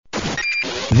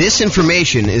This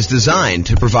information is designed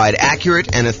to provide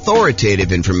accurate and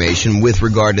authoritative information with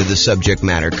regard to the subject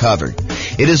matter covered.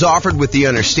 It is offered with the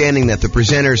understanding that the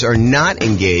presenters are not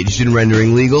engaged in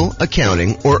rendering legal,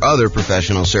 accounting, or other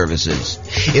professional services.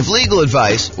 If legal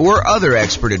advice or other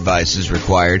expert advice is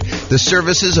required, the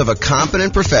services of a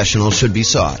competent professional should be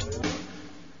sought.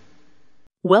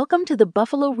 Welcome to the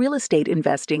Buffalo Real Estate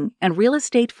Investing and Real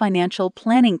Estate Financial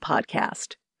Planning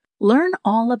Podcast. Learn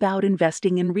all about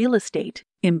investing in real estate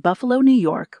in Buffalo, New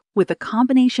York, with a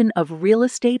combination of real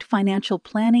estate financial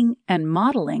planning and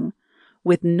modeling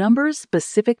with numbers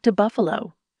specific to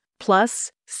Buffalo,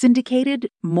 plus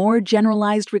syndicated, more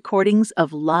generalized recordings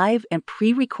of live and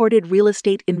pre-recorded real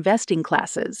estate investing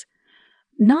classes,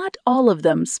 not all of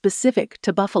them specific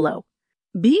to Buffalo.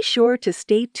 Be sure to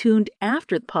stay tuned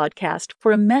after the podcast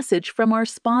for a message from our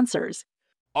sponsors.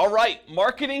 All right,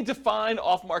 marketing to find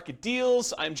off-market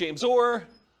deals. I'm James Orr.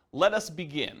 Let us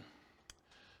begin.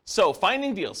 So,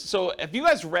 finding deals. So, have you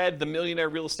guys read the Millionaire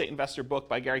Real Estate Investor book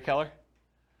by Gary Keller?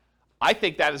 I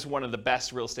think that is one of the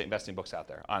best real estate investing books out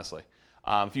there, honestly.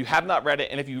 If you have not read it,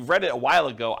 and if you read it a while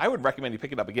ago, I would recommend you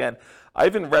pick it up again. I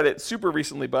haven't read it super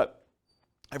recently, but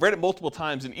I've read it multiple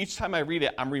times, and each time I read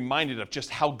it, I'm reminded of just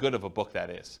how good of a book that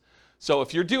is. So,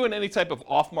 if you're doing any type of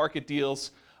off-market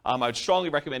deals, I would strongly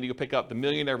recommend you go pick up The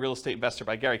Millionaire Real Estate Investor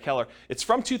by Gary Keller. It's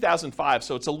from 2005,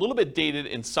 so it's a little bit dated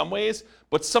in some ways,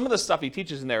 but some of the stuff he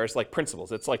teaches in there is like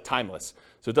principles. It's like timeless,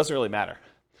 so it doesn't really matter.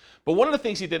 But one of the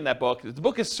things he did in that book, the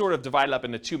book is sort of divided up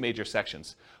into two major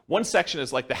sections. One section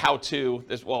is like the how-to.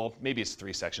 Well, maybe it's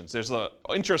three sections. There's an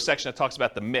intro section that talks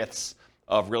about the myths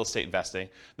of real estate investing.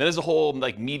 Then there's a whole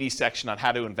like meaty section on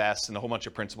how to invest and a whole bunch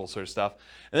of principles sort of stuff.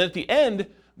 And then at the end,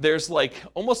 there's like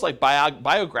almost like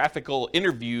biographical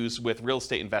interviews with real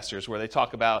estate investors where they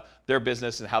talk about their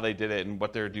business and how they did it and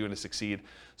what they're doing to succeed.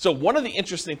 So one of the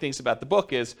interesting things about the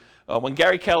book is when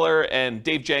Gary Keller and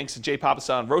Dave Jenks and Jay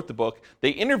Papasan wrote the book, they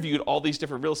interviewed all these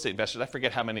different real estate investors. I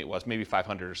forget how many it was, maybe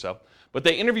 500 or so. But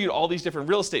they interviewed all these different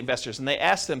real estate investors and they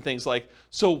asked them things like,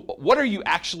 so what are you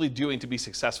actually doing to be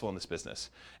successful in this business?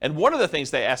 And one of the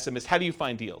things they asked them is, how do you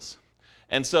find deals?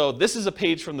 And so this is a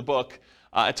page from the book.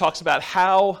 It talks about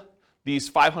how these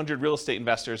 500 real estate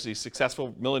investors, these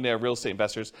successful millionaire real estate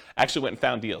investors, actually went and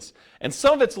found deals. And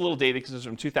some of it's a little dated because it's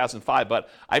from 2005, but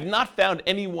I've not found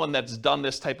anyone that's done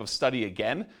this type of study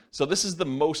again. So this is the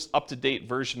most up-to-date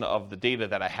version of the data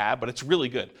that I have, but it's really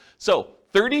good. So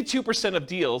 32% of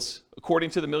deals,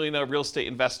 according to the Millionaire Real Estate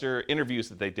Investor interviews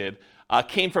that they did,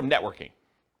 came from networking.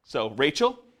 So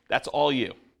Rachel, that's all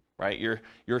you. Right?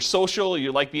 You're social,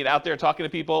 you like being out there talking to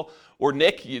people, or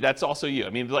Nick, that's also you. I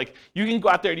mean, like, you can go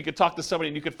out there and you could talk to somebody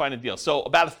and you could find a deal. So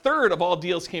about a third of all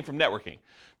deals came from networking.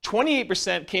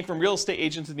 28% came from real estate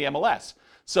agents in the MLS.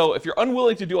 So if you're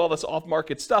unwilling to do all this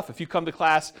off-market stuff, if you come to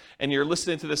class and you're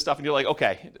listening to this stuff and you're like,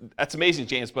 okay, that's amazing,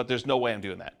 James, but there's no way I'm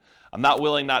doing that. I'm not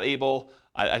willing, not able.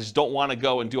 I just don't want to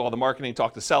go and do all the marketing,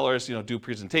 talk to sellers, do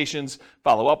presentations,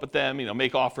 follow up with them,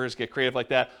 make offers, get creative like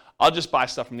that. I'll just buy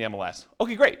stuff from the MLS.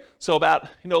 Okay, great. So about,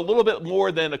 a little bit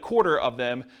more than a quarter of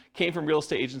them came from real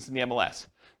estate agents in the MLS.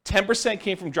 10%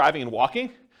 came from driving and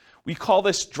walking. We call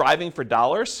this driving for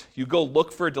dollars. You go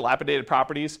look for dilapidated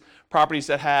properties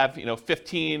that have,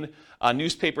 15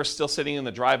 newspapers still sitting in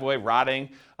the driveway, rotting.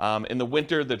 In the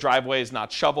winter, the driveway is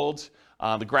not shoveled.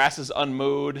 The grass is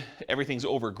unmowed. Everything's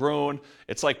overgrown.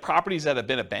 It's like properties that have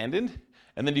been abandoned.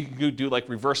 And then you can go do like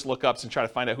reverse lookups and try to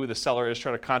find out who the seller is,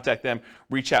 try to contact them,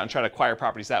 reach out and try to acquire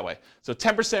properties that way. So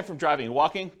 10% from driving and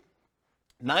walking,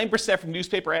 9% from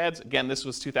newspaper ads. Again, this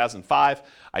was 2005.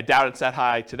 I doubt it's that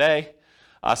high today.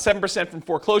 7% from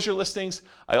foreclosure listings.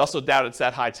 I also doubt it's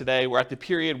that high today. We're at the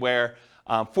period where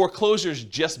foreclosures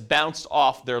just bounced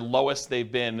off their lowest they've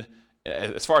been,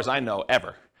 as far as I know,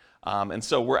 ever. And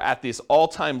so we're at these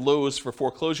all-time lows for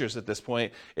foreclosures at this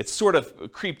point. It's sort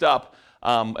of creeped up.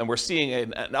 And we're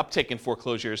seeing an uptick in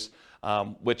foreclosures,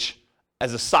 which,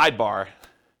 as a sidebar,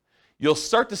 you'll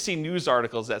start to see news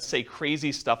articles that say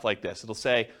crazy stuff like this. It'll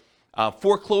say,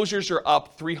 foreclosures are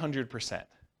up 300%.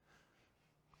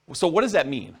 So what does that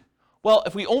mean? Well,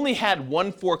 if we only had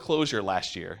one foreclosure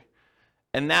last year,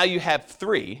 and now you have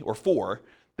 3 or 4,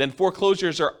 then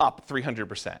foreclosures are up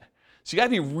 300%. So you got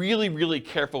to be really, really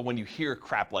careful when you hear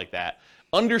crap like that.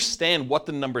 Understand what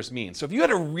the numbers mean. So if you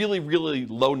had a really, really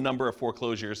low number of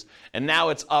foreclosures and now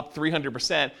it's up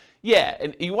 300%, yeah,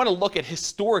 and you want to look at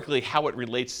historically how it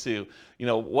relates to,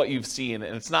 what you've seen.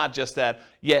 And it's not just that,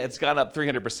 yeah, it's gone up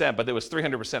 300%, but there was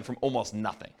 300% from almost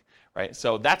nothing, right?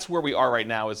 So that's where we are right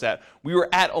now, is that we were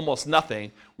at almost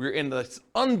nothing. We were in this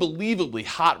unbelievably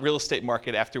hot real estate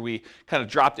market after we kind of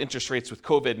dropped interest rates with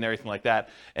COVID and everything like that.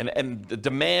 And the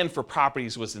demand for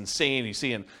properties was insane. You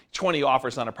see 20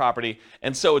 offers on a property.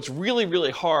 And so it's really,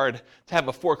 really hard to have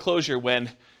a foreclosure when,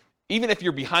 even if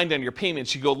you're behind on your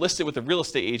payments, you go list it with a real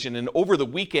estate agent, and over the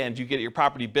weekend you get your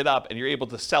property bid up and you're able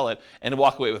to sell it and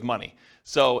walk away with money.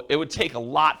 So it would take a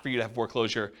lot for you to have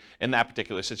foreclosure in that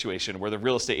particular situation where the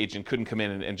real estate agent couldn't come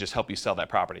in and just help you sell that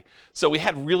property. So we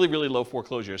had really, really low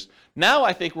foreclosures. Now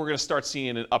I think we're going to start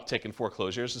seeing an uptick in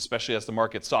foreclosures, especially as the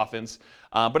market softens.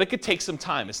 But it could take some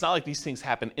time. It's not like these things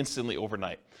happen instantly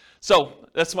overnight. So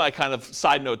that's my kind of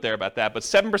side note there about that. But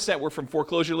 7% were from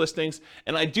foreclosure listings,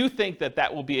 and I do think that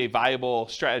that will be a viable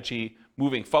strategy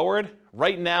moving forward.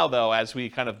 Right now, though, as we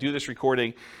kind of do this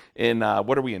recording in,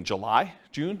 what are we in, July?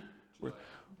 June?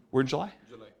 We're in July?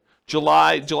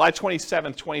 July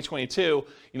 27th, 2022.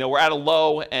 We're at a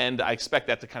low, and I expect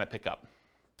that to kind of pick up.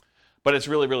 But it's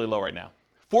really, really low right now.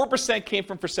 4% came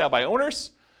from for sale by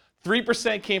owners.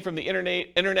 3% came from the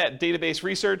internet database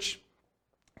research.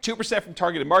 2% from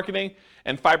targeted marketing,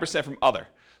 and 5% from other.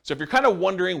 So if you're kind of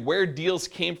wondering where deals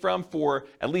came from for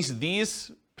at least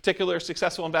these particular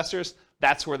successful investors,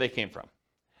 that's where they came from.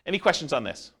 Any questions on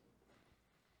this?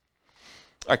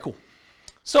 All right, cool.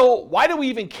 So why do we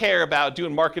even care about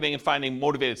doing marketing and finding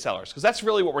motivated sellers? Because that's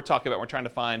really what we're talking about. We're trying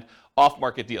to find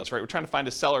off-market deals, right? We're trying to find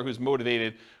a seller who's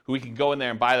motivated, who we can go in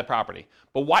there and buy the property.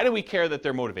 But why do we care that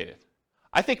they're motivated?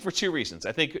 I think for two reasons.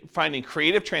 I think finding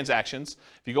creative transactions.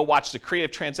 If you go watch the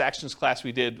creative transactions class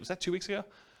we did, was that 2 weeks ago? It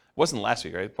wasn't last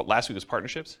week, right? But last week was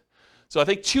partnerships. So I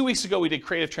think 2 weeks ago we did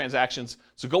creative transactions.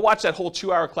 So go watch that whole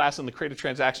 2-hour class on the creative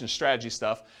transaction strategy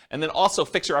stuff. And then also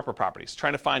fixer-upper properties,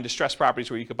 trying to find distressed properties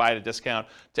where you could buy at a discount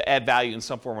to add value in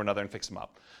some form or another and fix them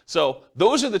up. So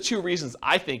those are the two reasons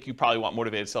I think you probably want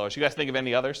motivated sellers. You guys think of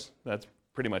any others? That's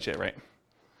pretty much it, right?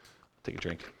 Take a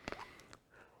drink.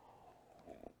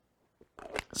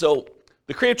 So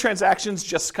the creative transactions,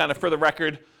 just kind of for the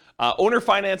record, owner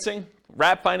financing,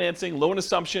 wrap financing, loan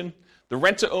assumption, the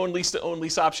rent-to-own, lease-to-own,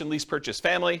 lease option, lease purchase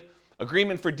family,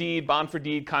 agreement for deed, bond for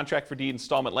deed, contract for deed,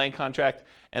 installment land contract,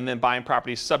 and then buying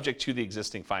properties subject to the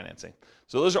existing financing.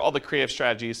 So those are all the creative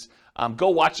strategies. Go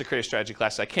watch the creative strategy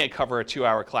class. I can't cover a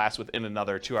 2-hour class within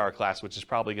another 2-hour class, which is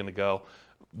probably going to go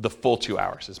the full 2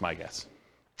 hours, is my guess.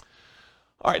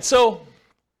 All right, so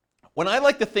when I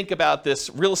like to think about this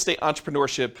real estate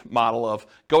entrepreneurship model of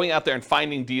going out there and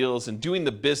finding deals and doing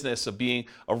the business of being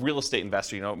a real estate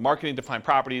investor, marketing to find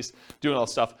properties, doing all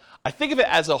this stuff, I think of it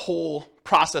as a whole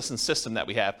process and system that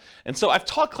we have. And so I've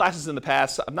taught classes in the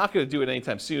past. I'm not going to do it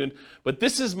anytime soon, but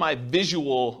this is my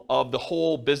visual of the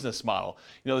whole business model.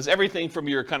 There's everything from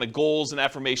your kind of goals and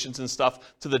affirmations and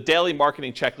stuff to the daily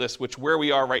marketing checklist, which where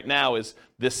we are right now is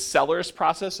this seller's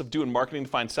process of doing marketing to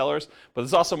find sellers, but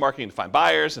there's also marketing to find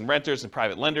buyers and renters and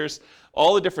private lenders.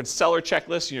 All the different seller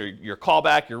checklists, your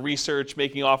callback, your research,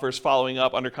 making offers, following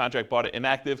up, under contract, bought it,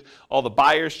 inactive, all the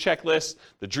buyers checklists,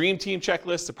 the dream team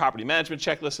checklist, the property management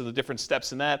checklist, and the different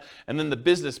steps in that, and then the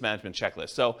business management checklist.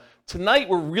 So tonight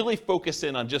we're really focused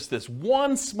in on just this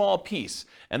one small piece,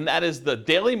 and that is the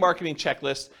daily marketing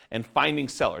checklist and finding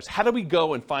sellers. How do we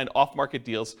go and find off-market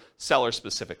deals, sellers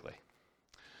specifically?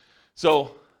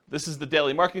 So this is the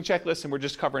daily marketing checklist, and we're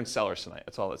just covering sellers tonight.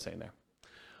 That's all that's saying there.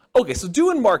 Okay, so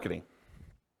doing marketing.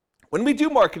 When we do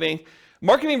marketing,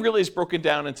 marketing really is broken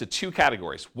down into two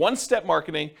categories: one-step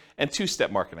marketing and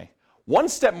two-step marketing.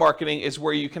 One-step marketing is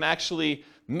where you can actually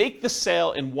make the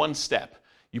sale in one step.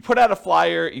 You put out a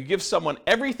flyer, you give someone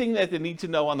everything that they need to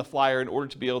know on the flyer in order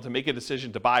to be able to make a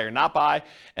decision to buy or not buy,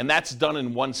 and that's done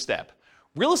in one step.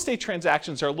 Real estate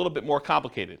transactions are a little bit more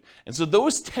complicated, and so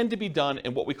those tend to be done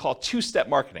in what we call two-step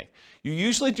marketing. You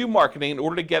usually do marketing in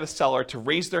order to get a seller to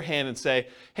raise their hand and say,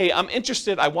 hey, I'm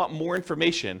interested, I want more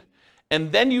information, and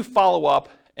then you follow up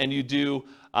and you do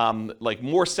like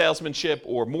more salesmanship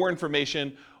or more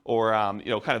information or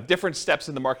kind of different steps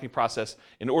in the marketing process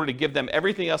in order to give them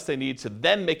everything else they need to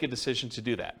then make a decision to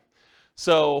do that.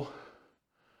 So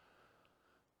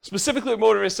specifically with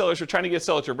motivated sellers, we're trying to get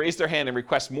sellers to raise their hand and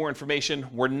request more information.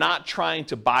 We're not trying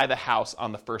to buy the house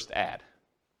on the first ad.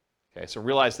 Okay, so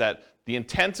realize that the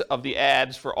intent of the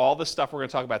ads for all the stuff we're going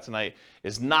to talk about tonight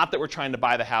is not that we're trying to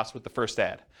buy the house with the first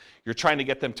ad. You're trying to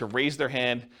get them to raise their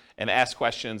hand and ask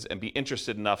questions and be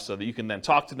interested enough so that you can then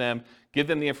talk to them, give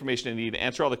them the information they need,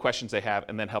 answer all the questions they have,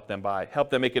 and then help them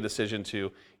make a decision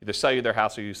to either sell you their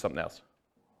house or use something else.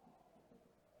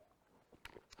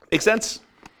 Make sense?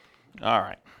 All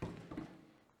right.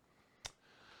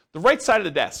 The right side of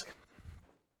the desk.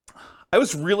 I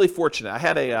was really fortunate. I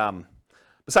had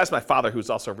besides my father, who's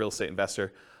also a real estate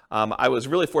investor, I was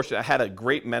really fortunate. I had a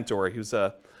great mentor. He was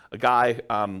a guy,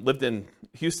 lived in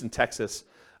Houston, Texas,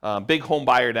 big home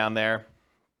buyer down there.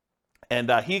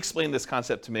 And he explained this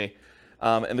concept to me.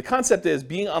 And the concept is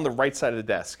being on the right side of the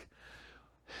desk.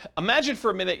 Imagine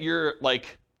for a minute you're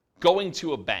like going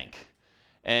to a bank.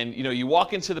 And you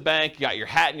walk into the bank, you got your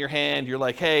hat in your hand, you're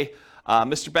like, hey,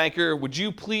 Mr. Banker, would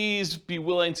you please be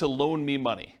willing to loan me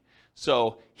money?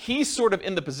 So he's sort of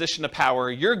in the position of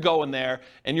power, you're going there,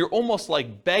 and you're almost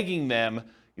like begging them,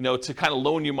 to kind of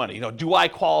loan you money. Do I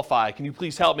qualify? Can you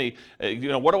please help me?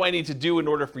 What do I need to do in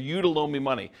order for you to loan me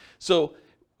money? So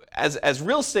as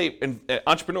real estate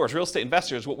entrepreneurs, real estate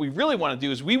investors, what we really want to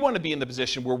do is we want to be in the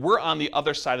position where we're on the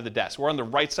other side of the desk. We're on the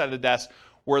right side of the desk,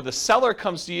 where the seller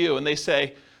comes to you and they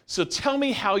say, so tell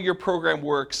me how your program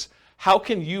works. How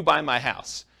can you buy my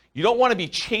house? You don't want to be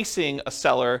chasing a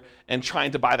seller and trying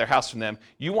to buy their house from them.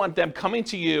 You want them coming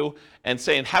to you and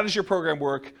saying, how does your program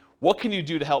work? What can you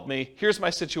do to help me? Here's my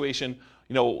situation.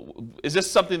 Is this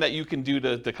something that you can do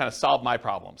to kind of solve my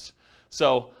problems?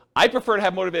 So I prefer to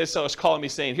have motivated sellers calling me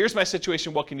saying, here's my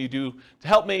situation, what can you do to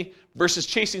help me? Versus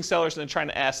chasing sellers and then trying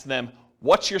to ask them,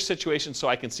 what's your situation so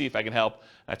I can see if I can help?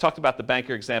 And I talked about the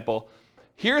banker example.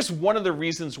 Here's one of the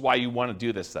reasons why you want to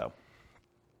do this though.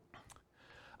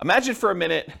 Imagine for a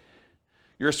minute,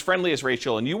 you're as friendly as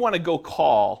Rachel and you want to go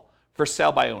call for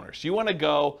sale by owners. You want to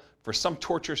go, for some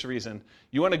torturous reason,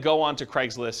 you want to go onto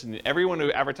Craigslist and everyone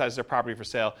who advertises their property for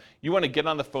sale, you want to get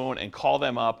on the phone and call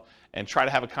them up and try to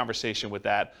have a conversation with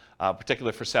that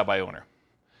particular for sale by owner.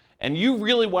 And you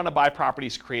really want to buy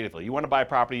properties creatively. You want to buy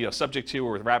property subject to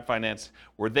or with wrap finance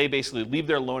where they basically leave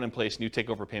their loan in place and you take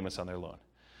over payments on their loan.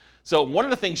 So one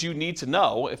of the things you need to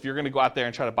know if you're going to go out there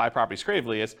and try to buy properties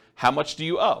creatively is how much do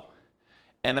you owe?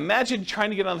 And imagine trying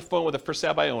to get on the phone with a for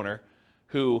sale by owner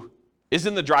who is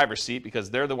in the driver's seat because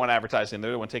they're the one advertising,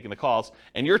 they're the one taking the calls,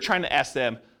 and you're trying to ask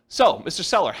them, so, Mr.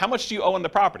 Seller, how much do you owe on the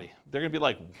property? They're going to be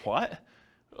like, what?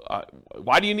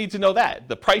 Why do you need to know that?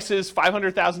 The price is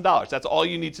 $500,000. That's all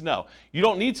you need to know. You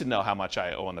don't need to know how much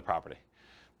I owe on the property.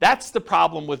 That's the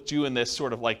problem with doing this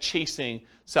sort of like chasing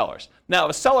sellers. Now,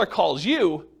 if a seller calls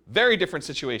you, very different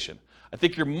situation. I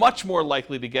think you're much more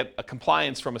likely to get a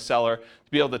compliance from a seller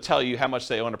to be able to tell you how much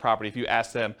they own a property if you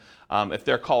ask them if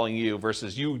they're calling you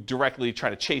versus you directly try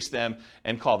to chase them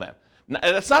and call them. Now,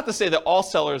 that's not to say that all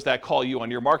sellers that call you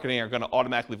on your marketing are going to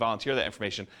automatically volunteer that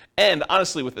information. And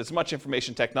honestly, with as much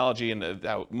information technology and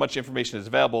how much information is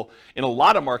available in a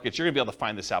lot of markets, you're going to be able to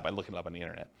find this out by looking it up on the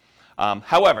internet.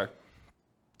 However,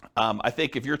 I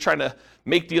think if you're trying to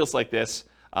make deals like this,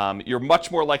 you're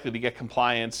much more likely to get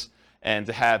compliance and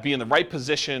to be in the right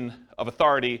position of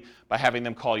authority by having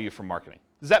them call you for marketing.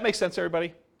 Does that make sense,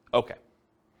 everybody? Okay.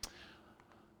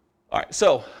 All right,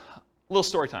 so a little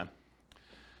story time.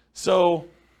 So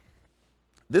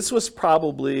this was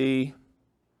probably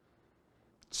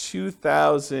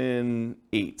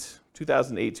 2008,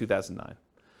 2009.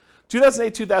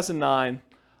 2009,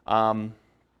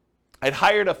 I'd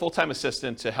hired a full-time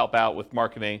assistant to help out with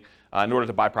marketing in order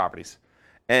to buy properties.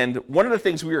 And one of the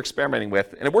things we were experimenting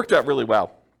with, and it worked out really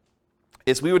well,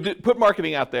 is we would put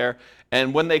marketing out there,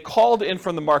 and when they called in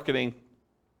from the marketing,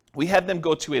 we had them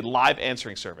go to a live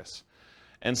answering service.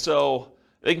 And so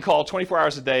they can call 24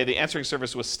 hours a day. The answering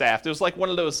service was staffed. It was like one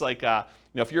of those, like,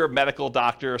 if you're a medical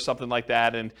doctor or something like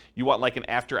that, and you want like an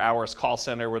after-hours call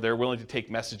center where they're willing to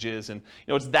take messages, and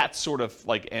it's that sort of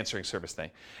like answering service thing.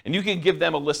 And you can give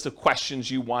them a list of questions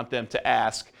you want them to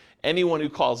ask anyone who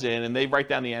calls in, and they write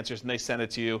down the answers and they send it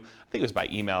to you. I think it was by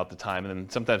email at the time, and then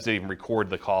sometimes they even record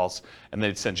the calls and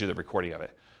they'd send you the recording of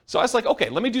it. So I was like, okay,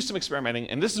 let me do some experimenting,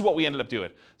 and this is what we ended up doing.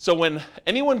 So when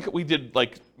we did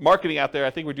like marketing out there,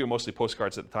 I think we were doing mostly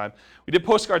postcards at the time. We did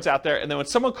postcards out there, and then when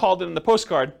someone called in the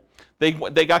postcard,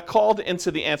 they got called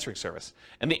into the answering service.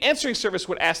 And the answering service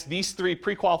would ask these 3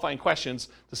 pre-qualifying questions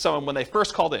to someone when they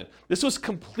first called in. This was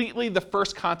completely the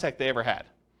first contact they ever had,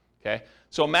 okay?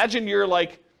 So imagine you're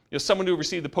like, someone who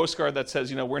received the postcard that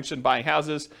says, we're interested in buying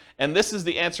houses, and this is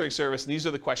the answering service, and these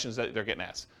are the questions that they're getting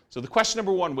asked. So the question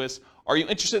number 1 was, are you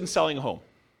interested in selling a home?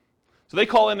 So they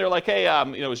call in, they're like, hey,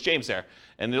 is James there?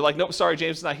 And they're like, nope, sorry,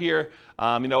 James is not here.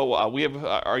 Are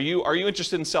you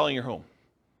interested in selling your home?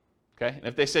 Okay, and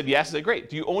if they said yes, they great.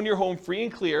 Do you own your home free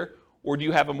and clear, or do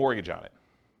you have a mortgage on it?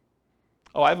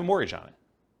 Oh, I have a mortgage on it.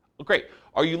 Well, great.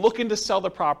 Are you looking to sell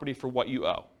the property for what you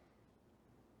owe?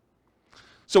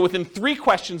 So within 3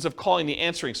 questions of calling the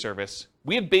answering service,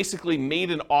 we had basically made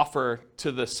an offer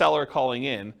to the seller calling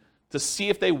in to see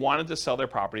if they wanted to sell their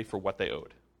property for what they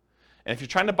owed. And if you're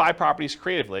trying to buy properties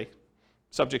creatively,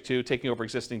 subject to taking over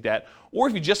existing debt, or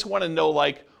if you just want to know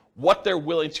like what they're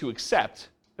willing to accept,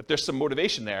 if there's some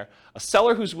motivation there, a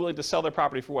seller who's willing to sell their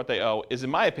property for what they owe is, in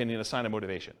my opinion, a sign of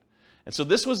motivation. And so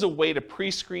this was a way to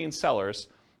pre-screen sellers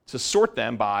to sort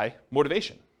them by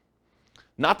motivation.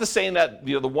 Not to say that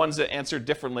the ones that answered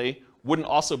differently wouldn't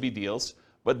also be deals,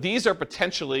 but these are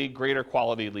potentially greater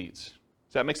quality leads.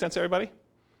 Does that make sense, everybody?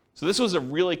 So this was a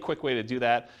really quick way to do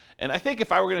that. And I think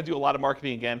if I were going to do a lot of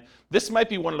marketing again, this might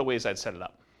be one of the ways I'd set it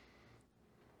up.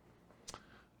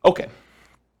 Okay,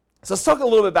 so let's talk a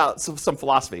little bit about some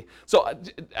philosophy. So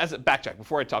as a backtrack,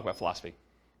 before I talk about philosophy,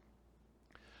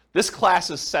 this class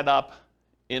is set up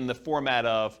in the format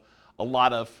of a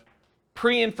lot of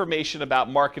pre-information about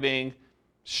marketing,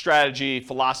 strategy,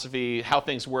 philosophy, how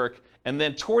things work. And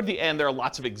then toward the end, there are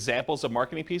lots of examples of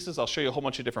marketing pieces. I'll show you a whole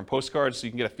bunch of different postcards so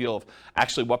you can get a feel of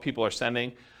actually what people are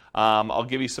sending. I'll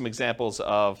give you some examples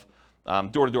of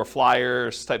door-to-door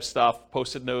flyers type stuff,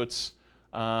 post-it notes.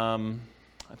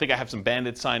 I think I have some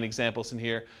bandit sign examples in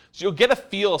here. So you'll get a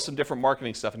feel of some different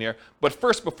marketing stuff in here. But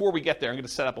first, before we get there, I'm going to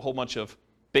set up a whole bunch of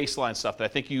baseline stuff that I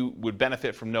think you would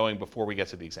benefit from knowing before we get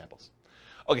to the examples.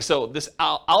 Okay, so this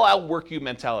I'll outwork you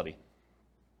mentality.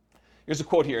 Here's a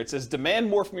quote here. It says, "Demand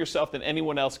more from yourself than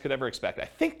anyone else could ever expect." I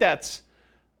think it's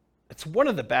one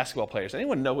of the basketball players.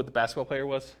 Anyone know what the basketball player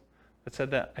was that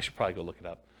said that? I should probably go look it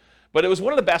up. But it was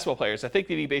one of the basketball players. I think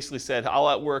that he basically said,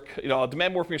 I'll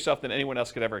demand more from yourself than anyone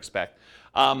else could ever expect.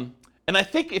 And I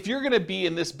think if you're going to be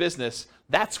in this business,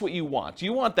 that's what you want.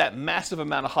 You want that massive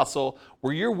amount of hustle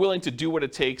where you're willing to do what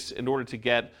it takes in order to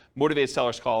get motivated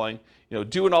sellers calling,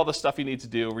 doing all the stuff you need to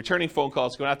do, returning phone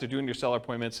calls, going out there doing your seller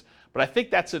appointments. But I think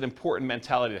that's an important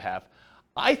mentality to have.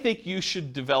 I think you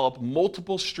should develop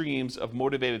multiple streams of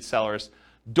motivated sellers.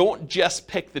 Don't just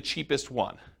pick the cheapest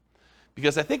one.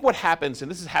 Because I think what happens,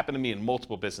 and this has happened to me in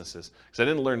multiple businesses, because I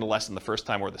didn't learn the lesson the first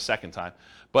time or the second time,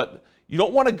 but you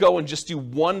don't want to go and just do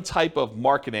one type of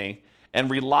marketing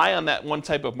and rely on that one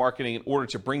type of marketing in order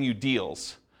to bring you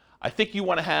deals. I think you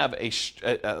want to have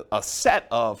a set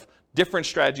of different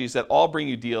strategies that all bring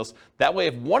you deals. That way,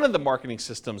 if one of the marketing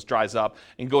systems dries up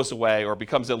and goes away or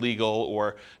becomes illegal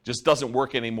or just doesn't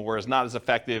work anymore, is not as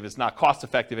effective, is not cost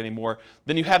effective anymore,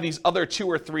 then you have these other 2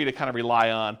 or 3 to kind of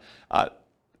rely on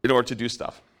in order to do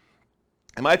stuff.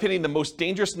 In my opinion, the most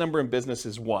dangerous number in business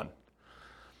is 1.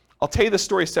 I'll tell you the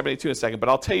story of 72 in a second, but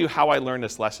I'll tell you how I learned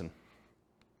this lesson.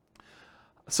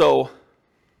 So,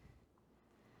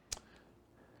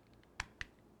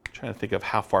 I'm trying to think of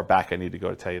how far back I need to go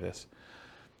to tell you this.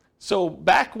 So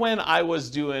back when I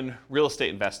was doing real estate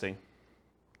investing,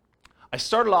 I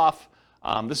started off,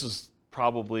 this is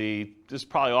probably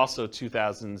also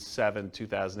 2007,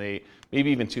 2008, maybe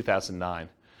even 2009.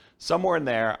 Somewhere in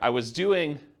there, I was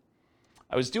doing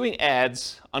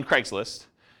ads on Craigslist,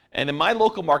 and in my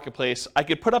local marketplace, I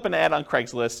could put up an ad on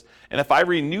Craigslist, and if I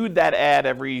renewed that ad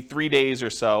every 3 days or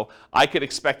so, I could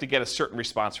expect to get a certain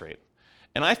response rate.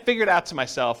 And I figured out to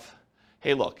myself,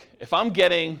 hey, look, if I'm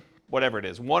getting whatever it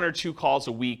is, 1 or 2 calls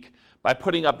a week by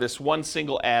putting up this one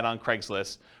single ad on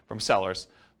Craigslist from sellers,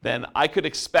 then I could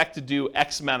expect to do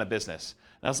X amount of business.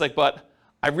 And I was like, but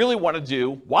I really want to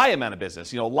do Y amount of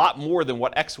business, a lot more than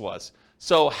what X was.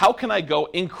 So how can I go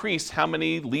increase how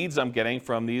many leads I'm getting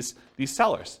from these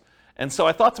sellers? And so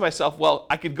I thought to myself, well,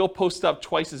 I could go post up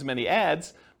twice as many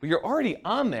ads, but you're already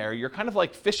on there. You're kind of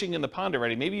like fishing in the pond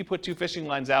already. Maybe you put 2 fishing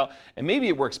lines out, and maybe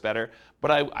it works better.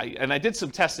 But I did some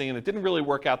testing, and it didn't really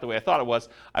work out the way I thought it was.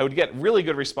 I would get really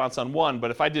good response on one, but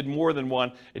if I did more than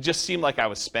one, it just seemed like I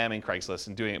was spamming Craigslist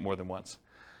and doing it more than once.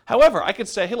 However, I could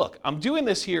say, hey, look, I'm doing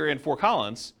this here in Fort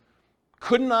Collins.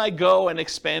 Couldn't I go and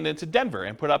expand into Denver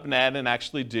and put up an ad and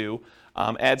actually do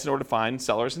ads in order to find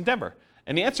sellers in Denver?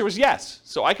 And the answer was yes.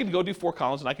 So I could go do Fort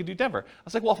Collins and I could do Denver. I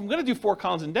was like, well, if I'm going to do Fort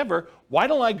Collins and Denver, why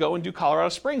don't I go and do Colorado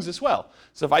Springs as well?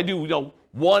 So if I do,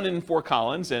 1 in Fort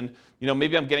Collins and,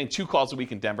 maybe I'm getting 2 calls a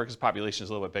week in Denver because the population is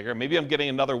a little bit bigger. Maybe I'm getting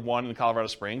another 1 in Colorado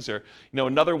Springs or,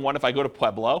 another 1 if I go to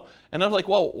Pueblo. And I'm like,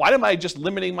 well, why am I just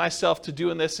limiting myself to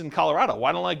doing this in Colorado?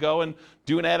 Why don't I go and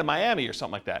do an ad in Miami or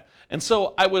something like that? And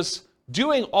so I was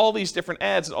doing all these different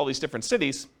ads in all these different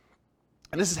cities.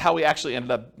 And this is how we actually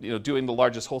ended up doing the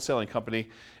largest wholesaling company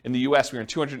in the US. We were in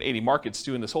 280 markets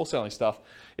doing this wholesaling stuff,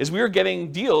 is we were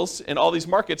getting deals in all these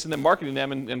markets and then marketing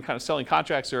them and kind of selling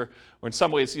contracts or in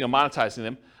some ways monetizing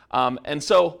them. And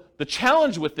so the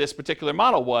challenge with this particular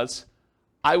model was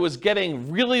I was getting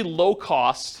really low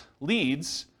cost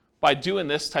leads by doing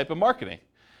this type of marketing.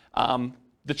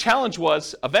 The challenge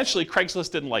was eventually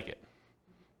Craigslist didn't like it,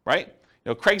 right?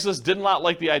 Craigslist did not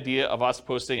like the idea of us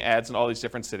posting ads in all these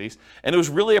different cities, and it was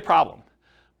really a problem.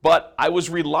 But I was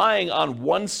relying on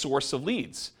one source of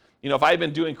leads. if I had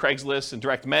been doing Craigslist and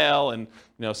direct mail and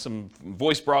some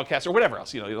voice broadcasts or whatever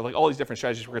else, like all these different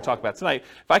strategies we're going to talk about tonight,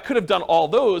 if I could have done all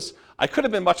those, I could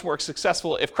have been much more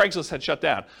successful if Craigslist had shut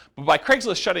down. But by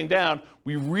Craigslist shutting down,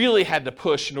 we really had to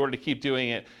push in order to keep doing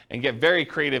it and get very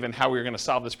creative in how we were going to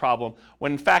solve this problem,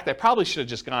 when in fact I probably should have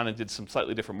just gone and did some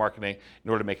slightly different marketing in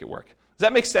order to make it work. Does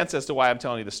that make sense as to why I'm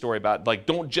telling you the story about,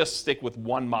 don't just stick with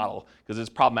one model because it's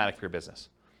problematic for your business?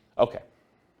 Okay.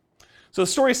 So the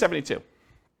story is 72.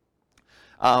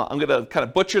 I'm going to kind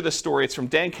of butcher this story. It's from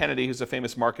Dan Kennedy, who's a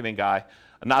famous marketing guy,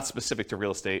 not specific to real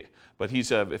estate, but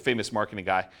he's a famous marketing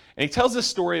guy. And he tells this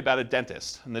story about a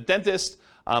dentist. And the dentist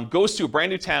goes to a brand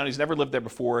new town. He's never lived there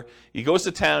before. He goes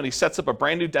to town. He sets up a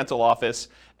brand new dental office,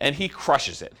 and he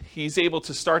crushes it. He's able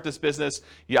to start this business.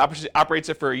 He operates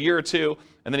it for a year or two,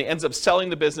 and then he ends up selling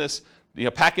the business,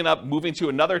 packing up, moving to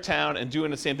another town, and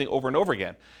doing the same thing over and over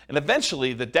again. And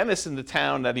eventually, the dentists in the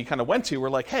town that he kind of went to were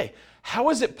like, hey, how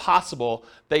is it possible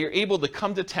that you're able to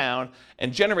come to town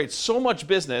and generate so much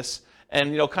business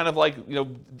and,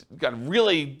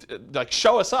 really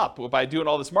show us up by doing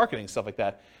all this marketing, stuff like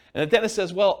that? And the dentist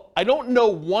says, well, I don't know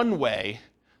one way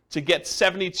to get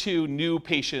 72 new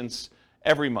patients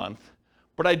every month,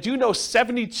 but I do know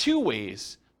 72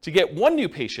 ways to get one new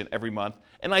patient every month,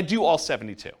 and I do all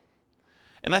 72.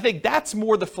 And I think that's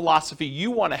more the philosophy you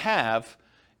want to have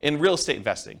in real estate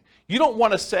investing. You don't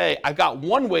want to say, I've got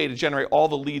one way to generate all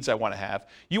the leads I want to have.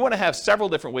 You want to have several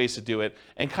different ways to do it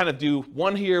and kind of do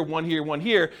one here, one here, one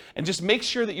here, and just make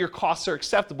sure that your costs are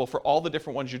acceptable for all the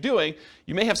different ones you're doing.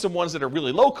 You may have some ones that are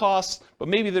really low cost, but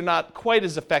maybe they're not quite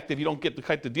as effective. You don't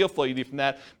get the deal flow you need from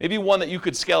that. Maybe one that you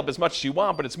could scale up as much as you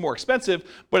want, but it's more expensive,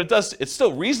 but it's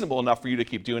still reasonable enough for you to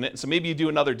keep doing it. And so maybe you do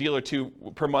another deal or two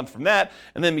per month from that,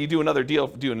 and then you do another deal,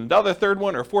 do another third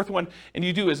one or fourth one, and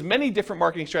you do as many different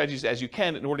marketing strategies as you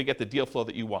can in order to get the deal flow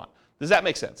that you want. Does that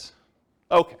make sense?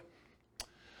 Okay.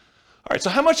 All right, so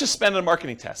how much to spend on a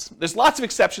marketing test? There's lots of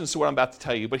exceptions to what I'm about to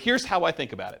tell you, but here's how I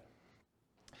think about it.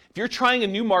 If you're trying a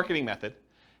new marketing method,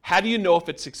 how do you know if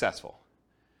it's successful?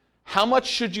 How much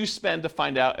should you spend to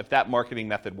find out if that marketing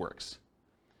method works?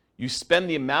 You spend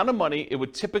the amount of money it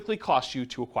would typically cost you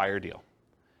to acquire a deal,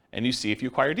 and you see if you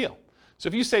acquire a deal. So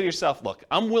if you say to yourself, look,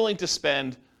 I'm willing to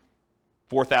spend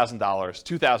 $4,000,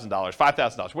 $2,000,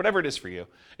 $5,000, whatever it is for you,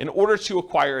 in order to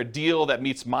acquire a deal that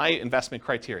meets my investment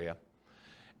criteria,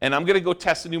 and I'm going to go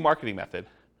test a new marketing method,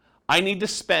 I need to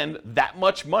spend that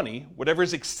much money, whatever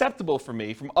is acceptable for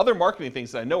me from other marketing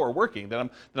things that I know are working, that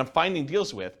I'm finding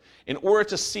deals with, in order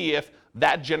to see if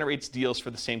that generates deals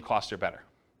for the same cost or better.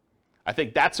 I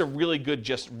think that's a really good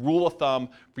just rule of thumb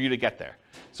for you to get there.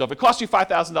 So if it costs you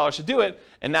 $5,000 to do it,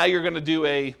 and now you're going to do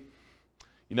a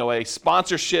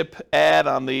sponsorship ad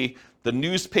on the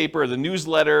newspaper, the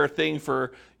newsletter thing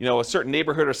for, a certain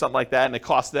neighborhood or something like that, and it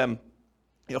costs them,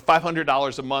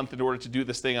 $500 a month in order to do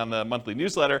this thing on the monthly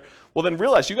newsletter, well, then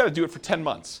realize you got to do it for 10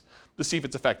 months to see if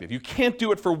it's effective. You can't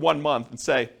do it for 1 month and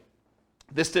say,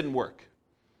 this didn't work.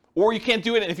 Or you can't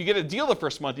do it, and if you get a deal the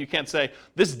first month, you can't say,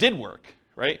 this did work,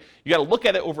 right? You got to look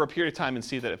at it over a period of time and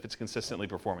see that if it's consistently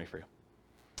performing for you.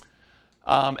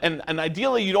 And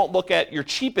ideally, you don't look at your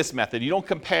cheapest method. You don't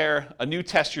compare a new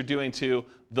test you're doing to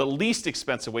the least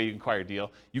expensive way you can acquire a deal.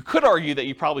 You could argue that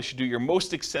you probably should do your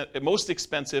most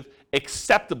expensive,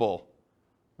 acceptable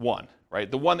one, right?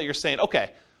 The one that you're saying,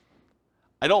 okay,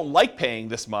 I don't like paying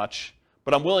this much,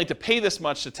 but I'm willing to pay this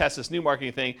much to test this new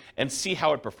marketing thing and see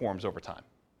how it performs over time.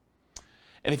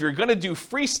 And if you're going to do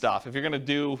free stuff, if you're going to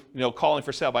do, calling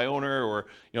for sale by owner or,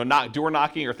 door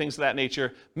knocking or things of that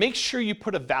nature, make sure you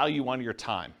put a value on your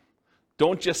time.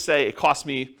 Don't just say it cost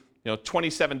me,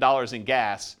 $27 in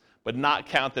gas, but not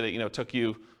count that it, took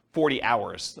you 40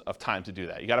 hours of time to do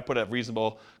that. You got to put a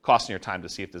reasonable cost in your time to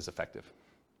see if this is effective.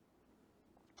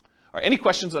 All right, any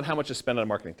questions on how much to spend on a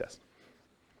marketing test?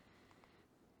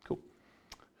 Cool.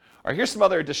 All right, here's some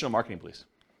other additional marketing beliefs.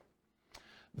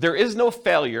 There is no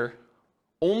failure,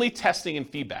 only testing and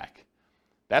feedback.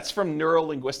 That's from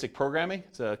neuro-linguistic programming.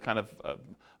 It's a kind of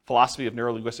philosophy of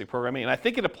neuro-linguistic programming, and I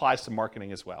think it applies to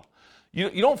marketing as well. You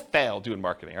don't fail doing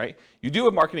marketing, right? You do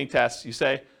a marketing test, you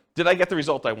say, did I get the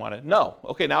result I wanted? No.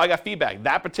 Okay, now I got feedback.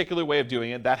 That particular way of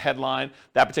doing it, that headline,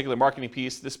 that particular marketing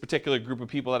piece, this particular group of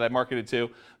people that I marketed to,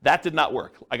 that did not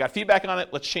work. I got feedback on it,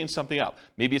 let's change something up.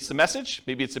 Maybe it's the message,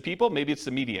 maybe it's the people, maybe it's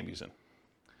the media I'm using.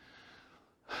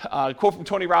 Quote from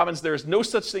Tony Robbins, there is no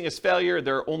such thing as failure,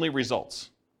 there are only results.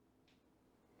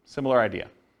 Similar idea.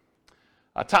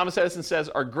 Thomas Edison says,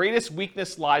 our greatest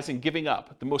weakness lies in giving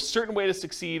up. The most certain way to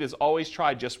succeed is always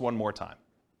try just one more time.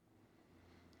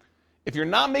 If you're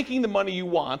not making the money you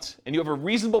want and you have a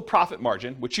reasonable profit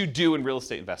margin, which you do in real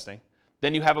estate investing,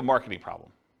 then you have a marketing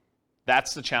problem.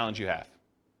 That's the challenge you have.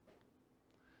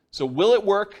 So will it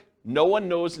work? No one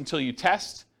knows until you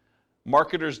test.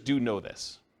 Marketers do know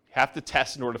this. You have to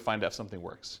test in order to find out if something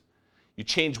works. You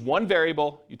change one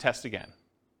variable, you test again.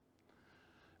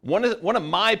 One of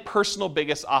my personal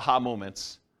biggest aha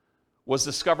moments was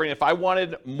discovering if I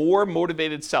wanted more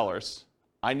motivated sellers,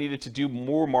 I needed to do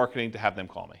more marketing to have them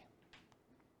call me.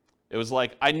 It was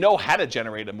like, I know how to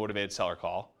generate a motivated seller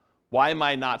call. Why am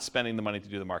I not spending the money to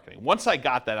do the marketing? Once I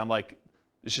got that, I'm like,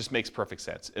 this just makes perfect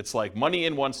sense. It's like money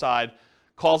in one side,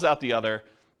 calls out the other,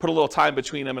 put a little time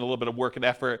between them and a little bit of work and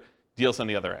effort, deals on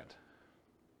the other end.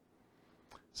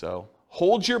 So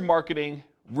hold your marketing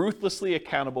ruthlessly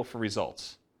accountable for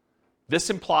results. This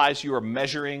implies you are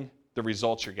measuring the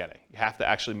results you're getting. You have to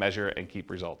actually measure and keep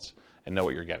results and know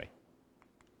what you're getting.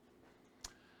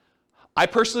 I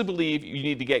personally believe you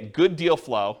need to get good deal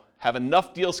flow, have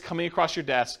enough deals coming across your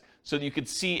desk so that you can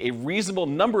see a reasonable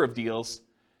number of deals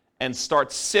and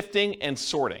start sifting and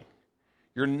sorting.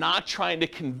 You're not trying to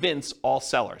convince all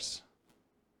sellers.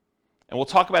 And we'll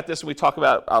talk about this when we talk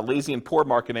about lazy and poor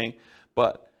marketing,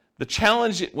 but the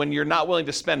challenge when you're not willing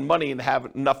to spend money and have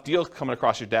enough deals coming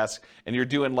across your desk and you're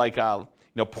doing like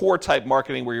poor type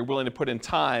marketing where you're willing to put in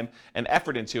time and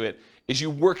effort into it is you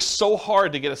work so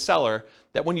hard to get a seller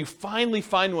that when you finally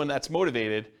find one that's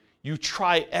motivated, you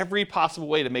try every possible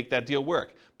way to make that deal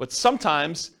work. But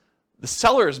sometimes the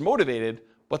seller is motivated,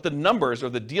 but the numbers or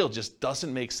the deal just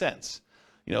doesn't make sense.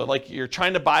 You know, like you're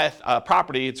trying to buy a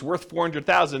property, it's worth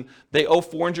 $400,000, they owe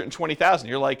 $420,000.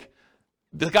 You're like,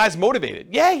 the guy's motivated.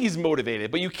 Yeah, he's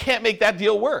motivated, but you can't make that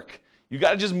deal work. You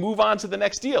got to just move on to the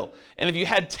next deal. And if you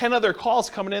had 10 other calls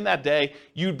coming in that day,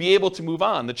 you'd be able to move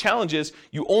on. The challenge is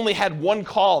you only had one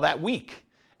call that week,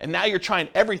 and now you're trying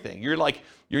everything. You're like,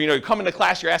 you're coming to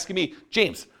class, you're asking me,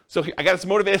 James, so I got this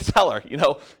motivated seller. You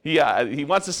know, he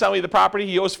wants to sell me the property.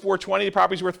 He owes $420. The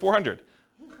property's worth $400.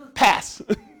 Pass.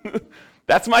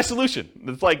 That's my solution.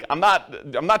 It's like I'm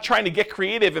not trying to get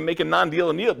creative and make a non-deal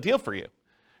a deal for you.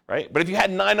 Right? But if you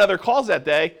had 9 other calls that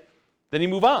day, then you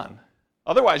move on.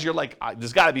 Otherwise, you're like,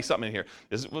 there's got to be something in here.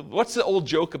 What's the old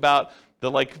joke about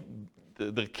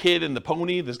the kid and the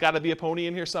pony? There's got to be a pony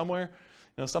in here somewhere.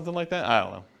 You know, something like that? I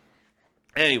don't know.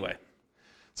 Anyway,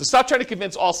 so stop trying to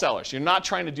convince all sellers. You're not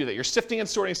trying to do that. You're sifting and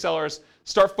sorting sellers.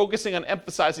 Start focusing on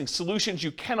emphasizing solutions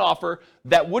you can offer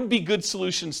that would be good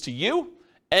solutions to you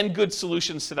and good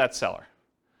solutions to that seller.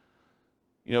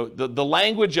 You know, the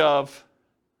language of,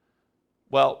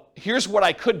 well, here's what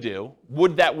I could do.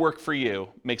 Would that work for you?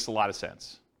 Makes a lot of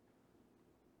sense.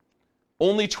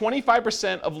 Only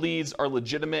 25% of leads are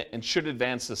legitimate and should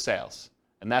advance to sales.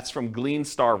 And that's from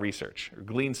Gleanstar Research.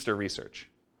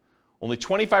 Only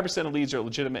 25% of leads are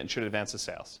legitimate and should advance to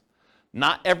sales.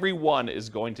 Not every one is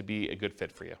going to be a good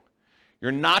fit for you.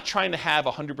 You're not trying to have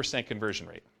a 100% conversion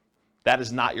rate. That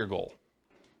is not your goal.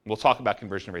 We'll talk about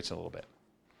conversion rates in a little bit.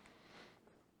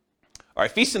 All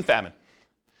right, feast and famine.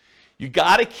 You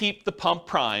got to keep the pump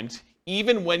primed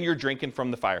even when you're drinking from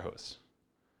the fire hose.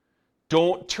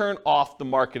 Don't turn off the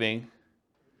marketing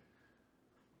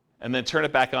and then turn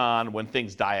it back on when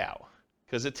things die out,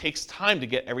 because it takes time to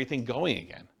get everything going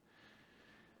again.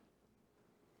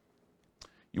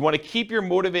 You want to keep your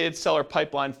motivated seller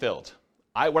pipeline filled.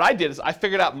 What I did is I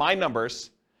figured out my numbers,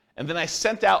 and then I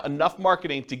sent out enough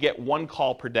marketing to get 1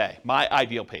 call per day, my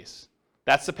ideal pace.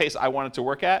 That's the pace I wanted to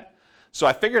work at. So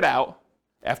I figured out,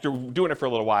 after doing it for a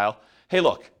little while, hey,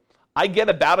 look, I get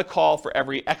about a call for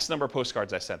every X number of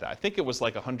postcards I sent out. I think it was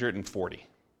like 140.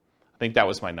 I think that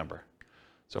was my number.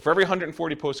 So for every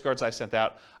 140 postcards I sent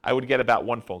out, I would get about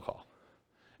 1 phone call.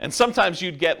 And sometimes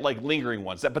you'd get like lingering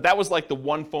ones, but that was like the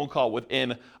 1 phone call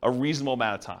within a reasonable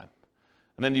amount of time.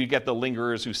 And then you get the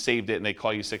lingerers who saved it and they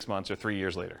call you 6 months or 3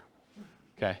 years later.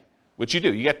 Okay? Which you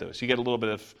do, you get those. You get a little bit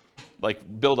of like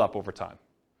build up over time.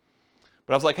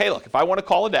 But I was like, hey, look, if I want to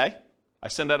call a day, I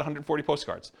send out 140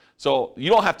 postcards. So you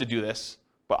don't have to do this,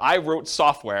 but I wrote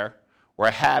software where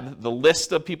I had the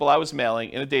list of people I was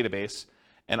mailing in a database,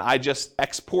 and I just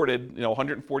exported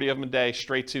 140 of them a day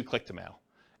straight to Click-to-Mail.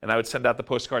 And I would send out the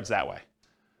postcards that way.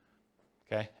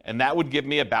 Okay? And that would give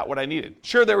me about what I needed.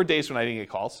 Sure, there were days when I didn't get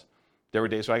calls. There were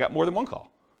days when I got more than 1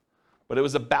 call. But it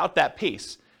was about that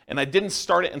pace. And I didn't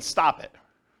start it and stop it.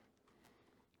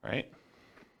 Right?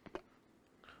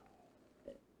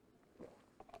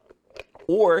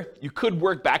 Or you could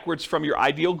work backwards from your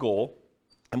ideal goal,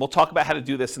 and we'll talk about how to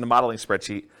do this in the modeling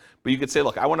spreadsheet, but you could say,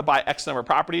 look, I want to buy X number of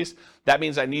properties. That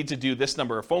means I need to do this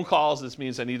number of phone calls. This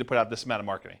means I need to put out this amount of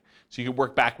marketing. So you could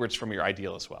work backwards from your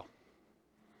ideal as well.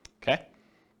 Okay?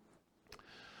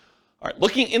 All right,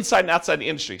 looking inside and outside the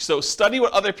industry. So study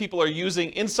what other people are using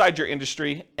inside your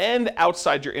industry and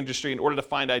outside your industry in order to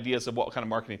find ideas of what kind of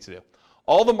marketing to do.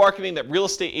 All the marketing that real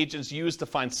estate agents use to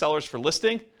find sellers for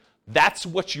listing, that's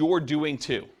what you're doing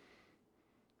too.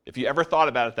 If you ever thought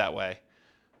about it that way,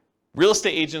 real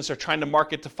estate agents are trying to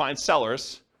market to find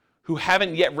sellers who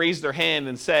haven't yet raised their hand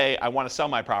and say, I want to sell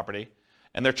my property.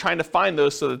 And they're trying to find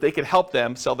those so that they can help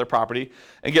them sell their property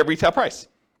and get retail price.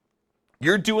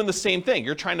 You're doing the same thing.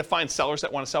 You're trying to find sellers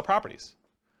that want to sell properties.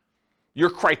 Your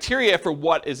criteria for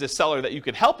what is a seller that you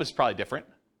could help is probably different,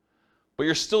 but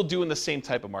you're still doing the same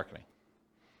type of marketing.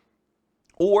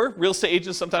 Or real estate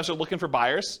agents sometimes are looking for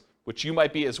buyers, which you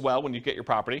might be as well when you get your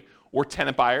property, or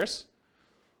tenant buyers,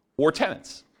 or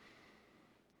tenants.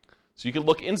 So you can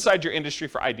look inside your industry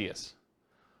for ideas.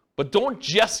 But don't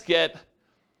just get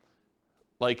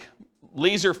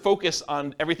laser focus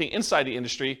on everything inside the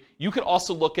industry. You can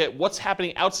also look at what's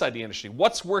happening outside the industry,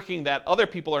 what's working that other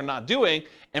people are not doing,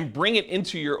 and bring it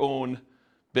into your own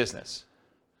business.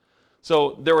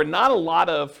 So there were not a lot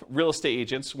of real estate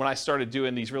agents when I started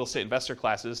doing these real estate investor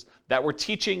classes that were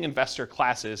teaching investor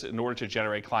classes in order to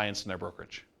generate clients in their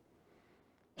brokerage.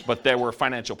 But there were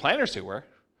financial planners who were.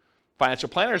 Financial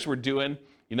planners were doing,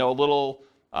 a little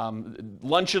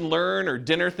lunch and learn or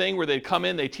dinner thing where they'd come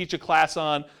in, they teach a class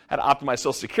on how to optimize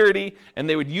Social Security, and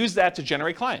they would use that to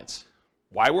generate clients.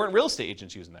 Why weren't real estate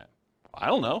agents using that? I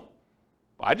don't know.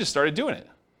 I just started doing it.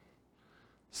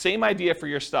 Same idea for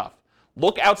your stuff.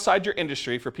 Look outside your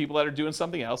industry for people that are doing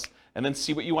something else, and then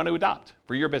see what you want to adopt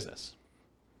for your business.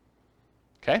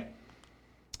 Okay?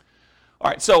 All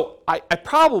right, so I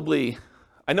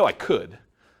know I could.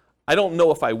 I don't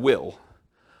know if I will,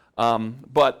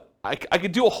 but I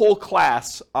could do a whole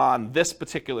class on this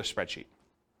particular spreadsheet.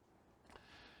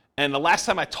 And the last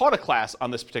time I taught a class on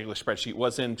this particular spreadsheet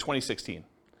was in 2016.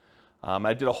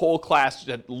 I did a whole class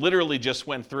that literally just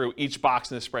went through each box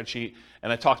in the spreadsheet,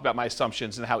 and I talked about my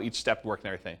assumptions and how each step worked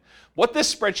and everything. What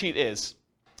this spreadsheet is,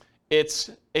 it's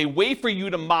a way for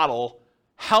you to model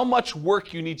how much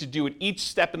work you need to do at each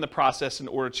step in the process in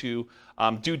order to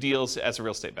do deals as a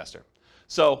real estate investor.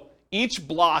 So each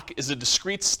block is a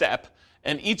discrete step,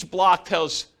 and each block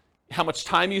tells how much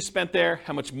time you spent there,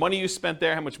 how much money you spent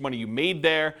there, how much money you made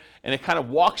there, and it kind of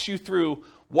walks you through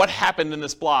what happened in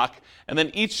this block, and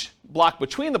then each block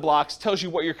between the blocks tells you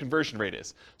what your conversion rate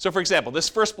is. So for example, this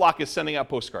first block is sending out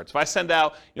postcards. If I send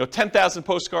out 10,000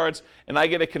 postcards and I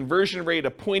get a conversion rate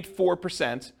of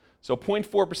 0.4%, so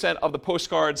 0.4% of the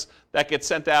postcards that get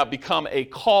sent out become a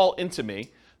call into me.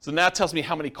 So now it tells me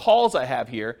how many calls I have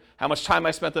here, how much time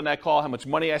I spent on that call, how much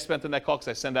money I spent on that call, because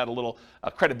I send out a little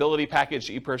credibility package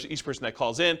to each person that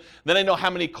calls in. Then I know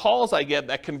how many calls I get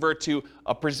that convert to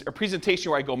a presentation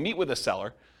where I go meet with a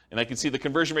seller, and I can see the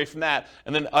conversion rate from that.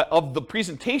 And then of the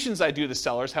presentations I do to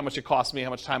sellers, how much it costs me, how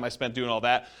much time I spent doing all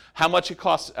that, how much it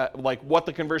costs, what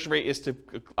the conversion rate is to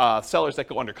sellers that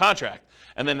go under contract.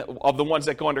 And then of the ones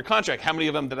that go under contract, how many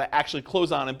of them did I actually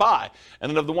close on and buy? And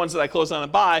then of the ones that I close on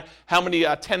and buy, how many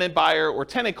tenant buyer or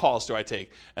tenant calls do I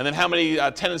take? And then how many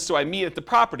tenants do I meet at the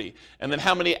property? And then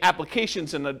how many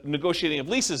applications and the negotiating of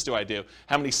leases do I do?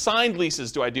 How many signed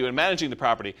leases do I do in managing the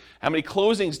property? How many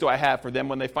closings do I have for them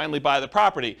when they finally buy the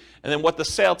property? And then what the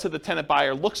sale to the tenant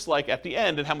buyer looks like at the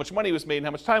end, and how much money was made and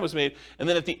how much time was made. And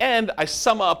then at the end, I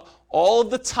sum up all of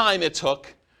the time it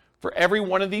took for every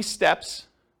one of these steps,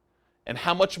 and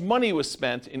how much money was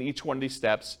spent in each one of these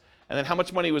steps, and then how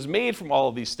much money was made from all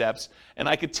of these steps. And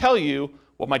I could tell you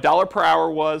what my dollar per hour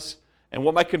was, and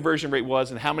what my conversion rate was,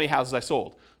 and how many houses I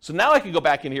sold. So now I can go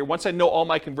back in here, once I know all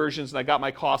my conversions and I got my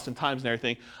costs and times and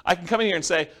everything, I can come in here and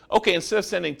say, okay, instead of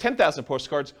sending 10,000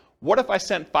 postcards, what if I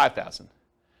sent 5,000?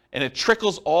 And it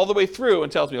trickles all the way through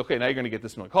and tells me, okay, now you're going to get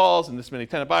this many calls and this many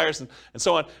tenant buyers and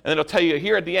so on. And then it'll tell you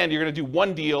here at the end, you're going to do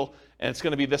one deal and it's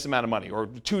going to be this amount of money, or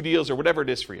 2 deals, or whatever it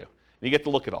is for you. And you get to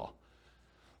look at all.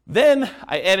 Then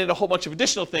I added a whole bunch of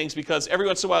additional things, because every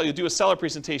once in a while you'll do a seller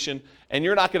presentation and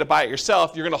you're not going to buy it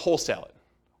yourself, you're going to wholesale it.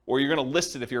 Or you're going to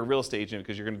list it if you're a real estate agent,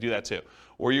 because you're going to do that too.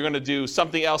 Or you're going to do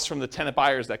something else from the tenant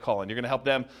buyers that call in. You're going to help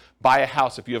them buy a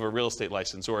house if you have a real estate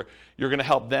license. Or you're going to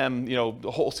help them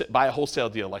buy a wholesale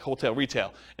deal, like wholesale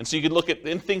retail. And so you can look at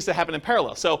things that happen in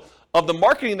parallel. So of the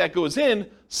marketing that goes in,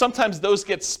 sometimes those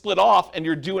get split off and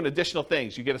you're doing additional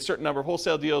things. You get a certain number of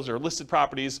wholesale deals or listed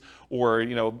properties, or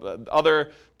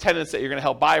other tenants that you're going to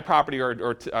help buy a property,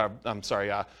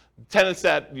 tenants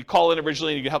that you call in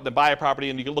originally and you can help them buy a property,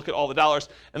 and you can look at all the dollars,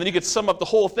 and then you can sum up the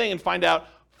whole thing and find out,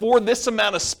 for this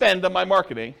amount of spend on my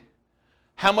marketing,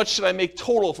 how much should I make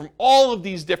total from all of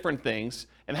these different things,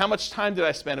 and how much time did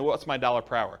I spend, and what's my dollar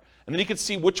per hour? And then you can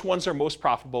see which ones are most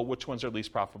profitable, which ones are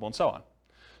least profitable, and so on.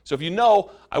 So if you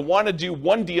know, I want to do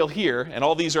one deal here, and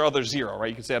all these are other 0, right?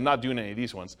 You can say, I'm not doing any of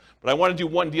these ones, but I want to do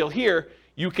one deal here.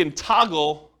 You can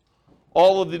toggle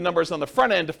all of the numbers on the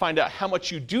front end to find out how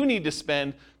much you do need to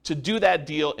spend to do that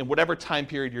deal in whatever time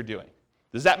period you're doing.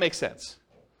 Does that make sense?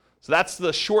 So that's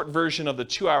the short version of the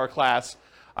 2-hour class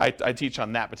I teach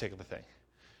on that particular thing.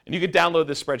 And you can download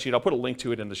this spreadsheet. I'll put a link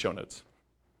to it in the show notes.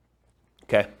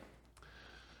 Okay.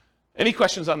 Any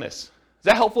questions on this? Is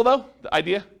that helpful, though, the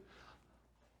idea?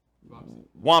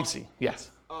 Wamsi,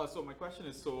 yes. So my question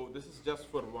is, so this is just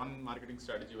for one marketing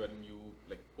strategy when you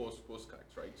post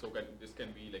postcards, right? So this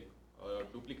can be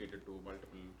duplicated to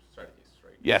multiple strategies,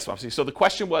 right? Yes, Wamsi. So the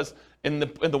question was, in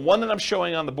the one that I'm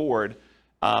showing on the board,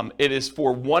 it is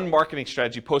for one marketing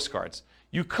strategy, postcards.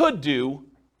 You could do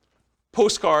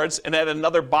postcards and add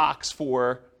another box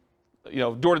for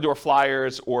door-to-door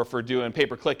flyers or for doing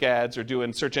pay-per-click ads or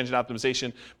doing search engine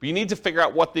optimization. But you need to figure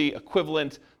out what the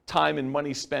equivalent time and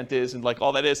money spent is and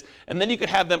all that is. And then you could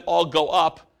have them all go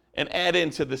up and add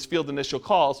into this field initial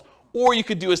calls. Or you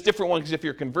could do a different one, because if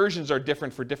your conversions are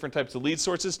different for different types of lead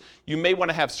sources, you may want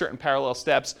to have certain parallel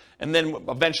steps, and then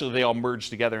eventually they all merge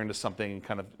together into something and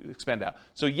kind of expand out.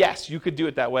 So yes, you could do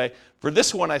it that way. For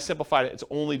this one, I simplified it. It's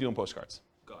only doing postcards.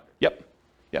 Got it.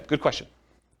 Yep, good question.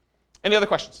 Any other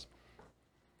questions?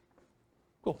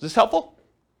 Cool. Is this helpful?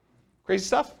 Crazy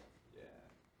stuff?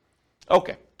 Yeah.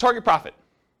 Okay. Target profit.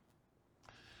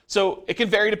 So it can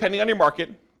vary depending on your market,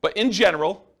 but in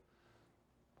general,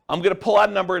 I'm going to pull out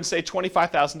a number and say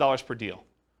 $25,000 per deal,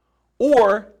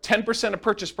 or 10% of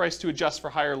purchase price to adjust for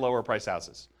higher, lower price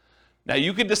houses. Now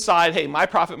you could decide, hey, my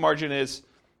profit margin is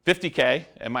 $50K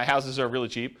and my houses are really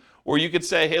cheap, or you could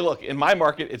say, hey, look, in my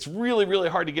market, it's really, really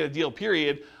hard to get a deal,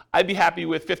 period. I'd be happy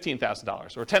with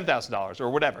 $15,000 or $10,000 or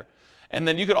whatever. And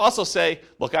then you could also say,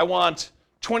 look, I want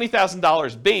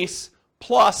 $20,000 base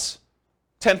plus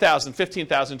 $10,000, $15,000,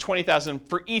 $20,000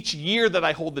 for each year that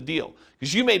I hold the deal.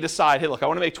 Because you may decide, hey, look, I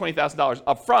want to make $20,000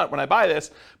 up front when I buy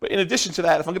this, but in addition to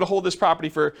that, if I'm going to hold this property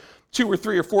for 2 or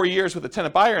 3 or 4 years with a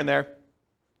tenant buyer in there,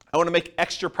 I want to make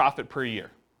extra profit per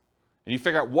year. And you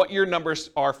figure out what your numbers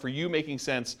are for you making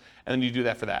sense, and then you do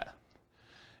that for that.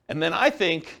 And then I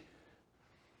think,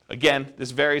 again,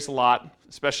 this varies a lot,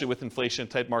 especially with inflation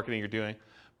type marketing you're doing,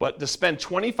 but to spend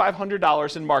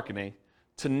 $2,500 in marketing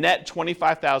to net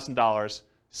 $25,000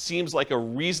 seems like a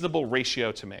reasonable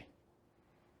ratio to me.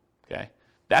 Okay?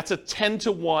 That's a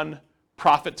 10-to-1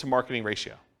 profit to marketing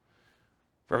ratio.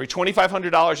 For every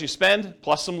 $2,500 you spend,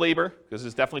 plus some labor, because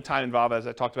there's definitely time involved, as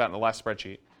I talked about in the last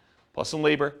spreadsheet, plus some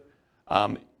labor.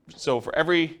 So for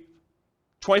every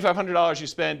 $2,500 you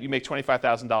spend, you make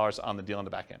 $25,000 on the deal on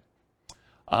the back end.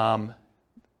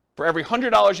 For every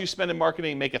 $100 you spend in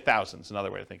marketing, make $1,000 is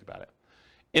another way to think about it.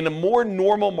 In a more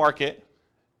normal market,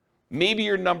 maybe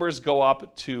your numbers go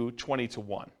up to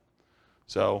 20-to-1.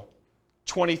 So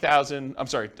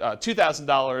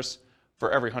 $2,000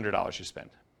 for every $100 you spend.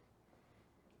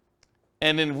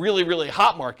 And in really, really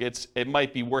hot markets, it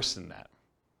might be worse than that,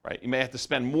 right? You may have to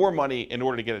spend more money in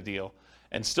order to get a deal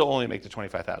and still only make the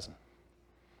 $25,000.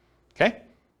 Okay?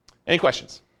 Any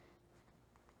questions?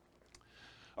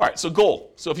 All right, so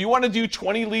goal. So if you want to do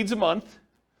 20 leads a month,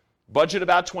 budget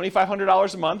about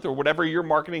 $2,500 a month or whatever your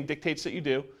marketing dictates that you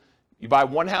do. You buy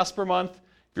one house per month.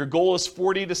 If your goal is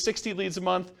 40 to 60 leads a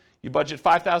month, you budget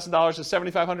 $5,000 to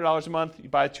 $7,500 a month. You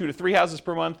buy 2 to 3 houses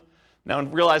per month. Now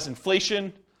realize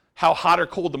inflation, how hot or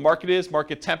cold the market is,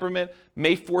 market temperament,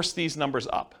 may force these numbers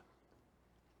up.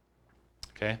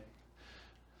 Okay?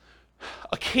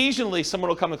 Occasionally, someone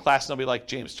will come to class and they'll be like,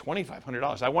 James,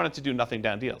 $2,500. I wanted to do nothing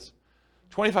down deals.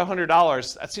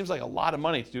 $2,500, that seems like a lot of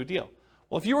money to do a deal.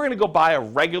 Well, if you were going to go buy a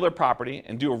regular property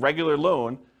and do a regular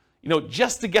loan,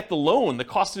 just to get the loan, the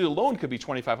cost to do the loan could be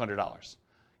 $2,500.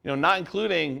 Not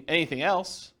including anything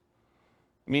else.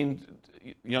 I mean,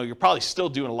 you're probably still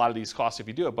doing a lot of these costs if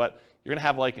you do it, but you're going to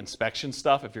have inspection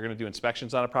stuff if you're going to do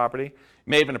inspections on a property. You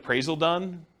may have an appraisal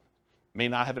done. May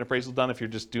not have an appraisal done if you're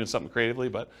just doing something creatively,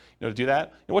 but to do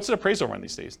that, what's an appraisal run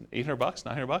these days? $800,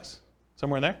 $900,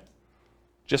 somewhere in there,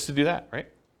 just to do that, right?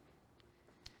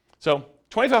 So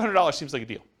 $2,500 seems like a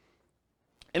deal.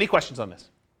 Any questions on this?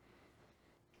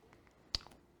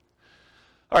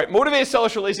 All right, motivated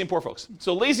sellers for lazy and poor folks.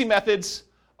 So lazy methods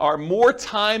are more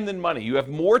time than money. You have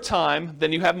more time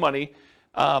than you have money.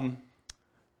 I'm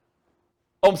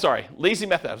sorry, lazy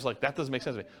method. I was like, that doesn't make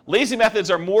sense to me. Lazy methods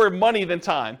are more money than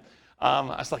time. I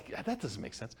was like, yeah, that doesn't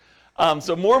make sense.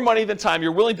 So more money than time.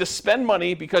 You're willing to spend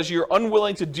money because you're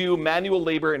unwilling to do manual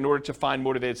labor in order to find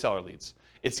motivated seller leads.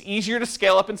 It's easier to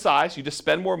scale up in size. You just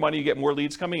spend more money, you get more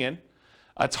leads coming in.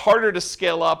 It's harder to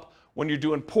scale up when you're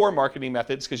doing poor marketing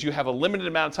methods because you have a limited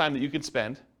amount of time that you can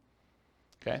spend.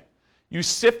 Okay? You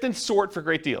sift and sort for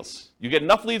great deals. You get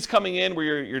enough leads coming in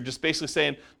where you're just basically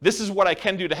saying, this is what I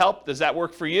can do to help. Does that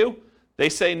work for you? They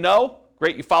say no.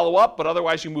 Great, you follow up, but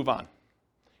otherwise you move on.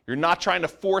 You're not trying to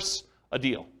force a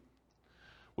deal.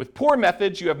 With poor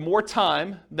methods, you have more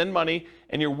time than money,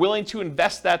 and you're willing to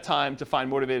invest that time to find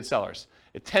motivated sellers.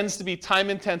 It tends to be time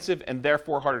intensive and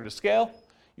therefore harder to scale.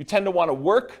 You tend to want to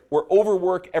work or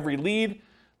overwork every lead,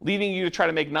 leading you to try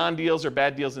to make non-deals or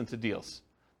bad deals into deals.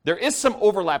 There is some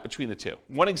overlap between the two.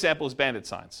 One example is bandit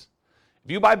signs. If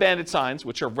you buy bandit signs,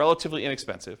 which are relatively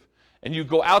inexpensive, and you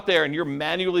go out there and you're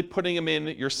manually putting them in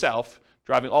yourself,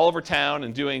 driving all over town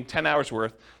and doing 10 hours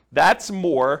worth, that's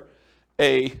more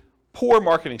a poor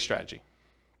marketing strategy.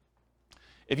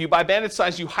 If you buy bandit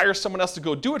signs, you hire someone else to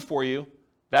go do it for you,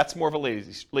 that's more of a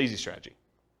lazy strategy.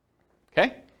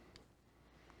 Okay?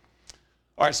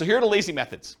 All right, so here are the lazy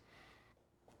methods.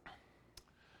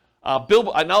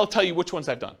 And I'll tell you which ones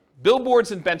I've done.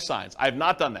 Billboards and bench signs. I have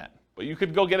not done that. But you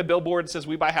could go get a billboard that says,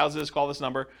 we buy houses, call this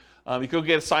number. You could go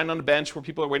get a sign on the bench where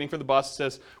people are waiting for the bus that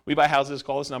says, we buy houses,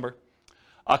 call this number.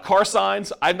 Car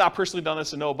signs, I've not personally done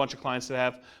this. I know a bunch of clients that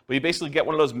have. But you basically get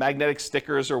one of those magnetic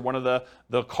stickers or one of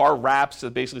the car wraps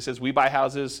that basically says, we buy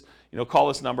houses, call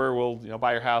this number, we'll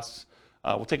buy your house.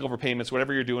 We'll take over payments,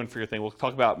 whatever you're doing for your thing. We'll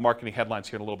talk about marketing headlines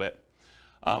here in a little bit.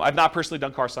 I've not personally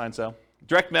done car signs, though.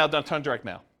 Direct mail, done a ton of direct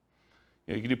mail.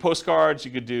 You can do postcards,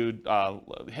 you could do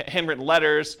handwritten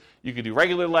letters, you could do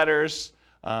regular letters,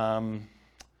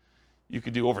 you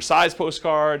could do oversized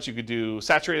postcards, you could do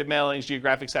saturated mailings,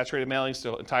 geographic saturated mailings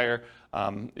to entire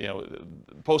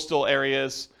postal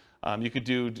areas. You could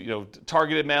do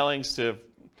targeted mailings to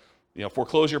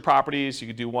foreclosure properties. You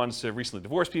could do ones to recently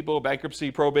divorced people, bankruptcy,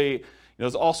 probate.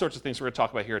 There's all sorts of things we're going to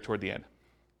talk about here toward the end.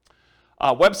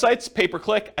 Websites,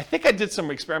 pay-per-click. I think I did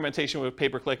some experimentation with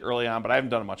pay-per-click early on, but I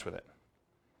haven't done much with it.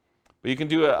 But you can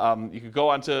do it. You could go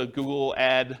onto Google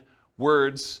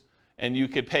AdWords, and you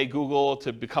could pay Google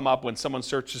to come up when someone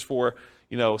searches for,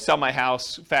 sell my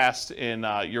house fast in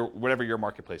whatever your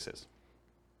marketplace is.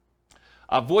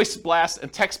 Voice blast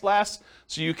and text blast.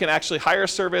 So you can actually hire a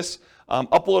service,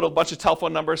 upload a bunch of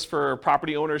telephone numbers for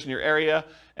property owners in your area,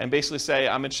 and basically say,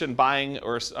 I'm interested in buying,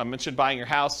 or I'm interested in buying your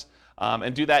house.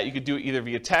 And do that. You could do it either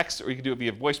via text or you could do it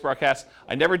via voice broadcast.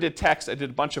 I never did text. I did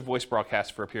a bunch of voice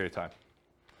broadcasts for a period of time.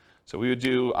 So we would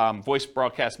do voice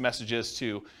broadcast messages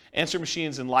to answer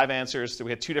machines and live answers. So we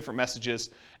had 2 different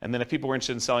messages. And then if people were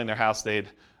interested in selling their house, they'd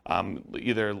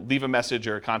either leave a message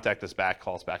or contact us back,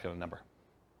 call us back on a number.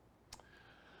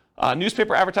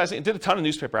 Newspaper advertising. I did a ton of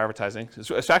newspaper advertising.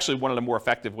 It's actually one of the more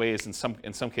effective ways in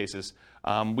some cases.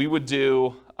 We would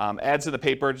do ads in the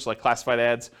paper, just like classified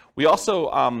ads. We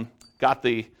also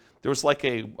there was like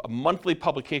a monthly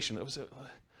publication.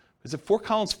 Is it Fort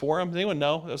Collins Forum? Does anyone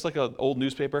know? It was like an old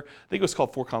newspaper. I think it was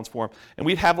called Fort Collins Forum. And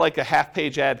we'd have like a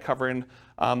half-page ad covering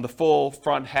the full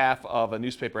front half of a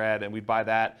newspaper ad, and we'd buy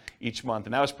that each month.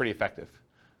 And that was pretty effective.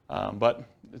 But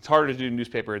it's harder to do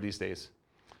newspaper these days.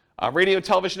 Radio and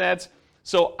television ads.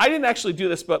 So I didn't actually do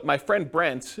this, but my friend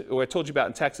Brent, who I told you about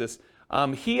in Texas,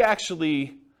 he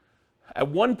actually, at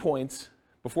one point,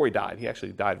 before he died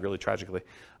really tragically,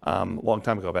 a long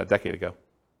time ago, about a decade ago.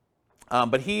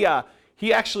 But he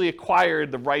actually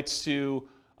acquired the rights to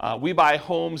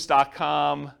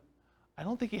WeBuyHomes.com. I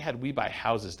don't think he had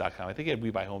WeBuyHouses.com. I think he had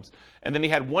WeBuyHomes. And then he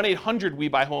had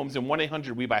 1-800-WeBuyHomes and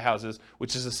 1-800-WeBuyHouses,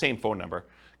 which is the same phone number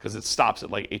because it stops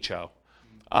at like HO.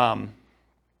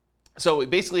 So it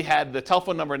basically had the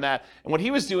telephone number and that. And what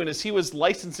he was doing is he was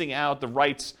licensing out the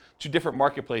rights to different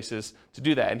marketplaces to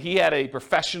do that. And he had a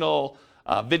professional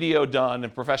video done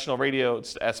and professional radio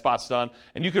spots done.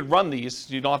 And you could run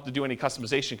these. You don't have to do any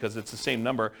customization because it's the same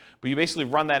number. But you basically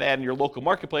run that ad in your local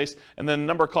marketplace, and then the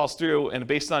number calls through. And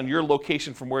based on your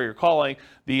location from where you're calling,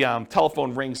 the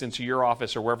telephone rings into your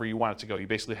office or wherever you want it to go. You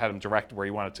basically had them direct where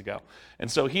you want it to go. And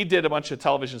so he did a bunch of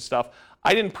television stuff.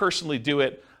 I didn't personally do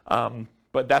it.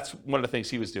 But that's one of the things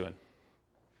he was doing.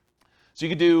 So you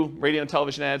could do radio and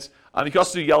television ads. You can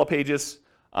also do Yellow Pages.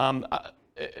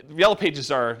 Yellow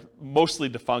Pages are mostly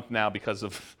defunct now because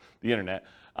of the internet.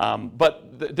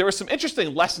 But there were some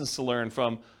interesting lessons to learn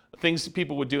from things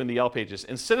people would do in the Yellow Pages.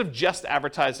 Instead of just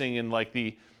advertising in like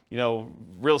the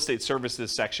real estate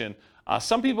services section,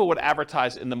 some people would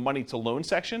advertise in the money to loan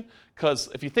section. Because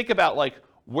if you think about like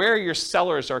where your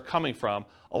sellers are coming from,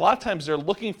 a lot of times they're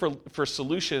looking for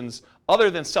solutions other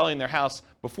than selling their house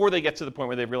before they get to the point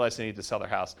where they realize they need to sell their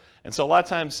house. And so a lot of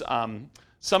times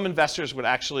some investors would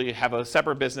actually have a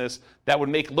separate business that would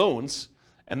make loans,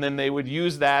 and then they would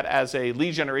use that as a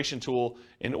lead generation tool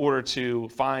in order to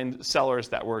find sellers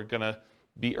that were going to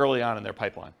be early on in their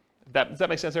pipeline. Does that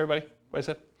make sense, everybody? What I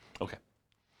said? Okay.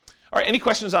 All right, any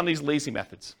questions on these lazy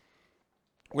methods?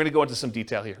 We're going to go into some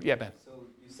detail here. Yeah, Ben. So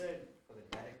you said for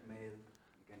the direct mail,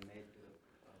 you can mail to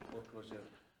the foreclosure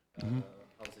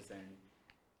houses and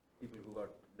people who got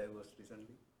divorced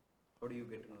recently. How do you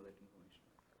get to know that information?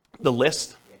 The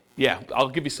list? Yeah, I'll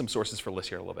give you some sources for lists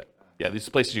here in a little bit. Yeah, these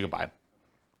are places you can buy them.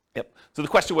 Yep. So the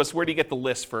question was, where do you get the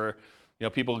list for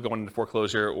people going into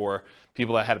foreclosure or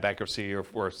people that had a bankruptcy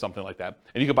or something like that?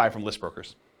 And you can buy it from list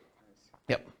brokers.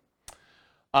 Yep.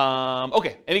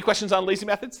 Okay, any questions on lazy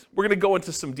methods? We're going to go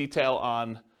into some detail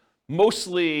on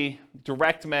mostly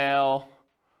direct mail.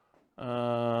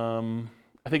 I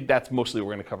think that's mostly what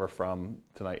we're going to cover from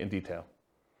tonight in detail.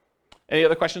 Any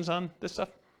other questions on this stuff?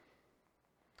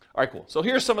 All right, cool. So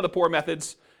here's some of the poor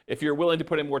methods. If you're willing to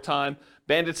put in more time,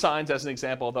 bandit signs as an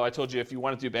example, although I told you if you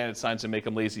want to do bandit signs and make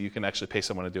them lazy, you can actually pay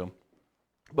someone to do them.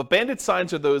 But bandit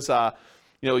signs are those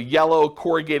yellow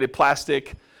corrugated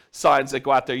plastic signs that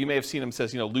go out there. You may have seen them,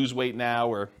 says, lose weight now,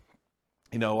 or,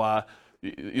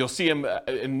 you'll see them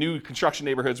in new construction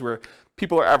neighborhoods where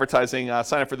people are advertising,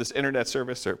 sign up for this internet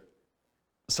service or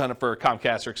sign up for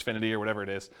Comcast or Xfinity or whatever it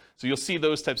is. So you'll see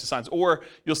those types of signs. Or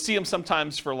you'll see them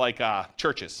sometimes for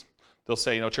churches. They'll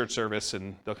say, church service,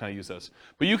 and they'll kind of use those.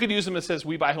 But you could use them that says,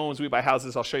 we buy homes, we buy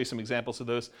houses. I'll show you some examples of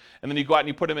those. And then you go out and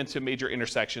you put them into major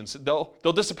intersections. They'll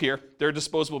disappear. They're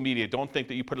disposable media. Don't think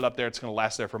that you put it up there, it's going to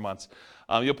last there for months.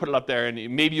 You'll put it up there,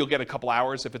 and maybe you'll get a couple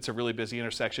hours if it's a really busy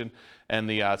intersection, and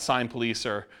the sign police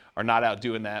are not out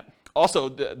doing that. Also,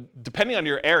 depending on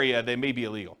your area, they may be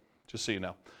illegal, just so you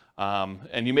know.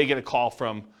 And you may get a call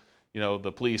from,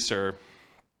 the police or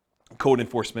code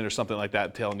enforcement or something like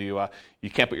that telling you you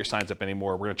can't put your signs up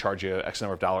anymore. We're going to charge you X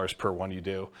number of dollars per one you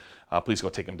do. Please go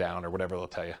take them down or whatever they'll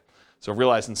tell you. So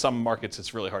realize in some markets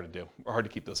it's really hard to do or hard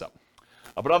to keep those up.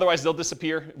 But otherwise they'll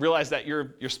disappear. Realize that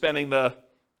you're spending the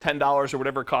 $10 or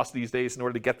whatever it costs these days in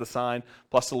order to get the sign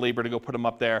plus the labor to go put them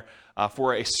up there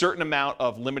for a certain amount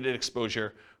of limited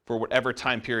exposure for whatever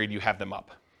time period you have them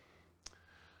up.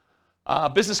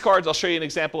 Business cards, I'll show you an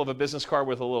example of a business card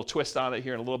with a little twist on it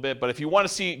here in a little bit. But if you want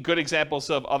to see good examples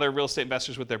of other real estate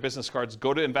investors with their business cards,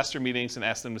 go to investor meetings and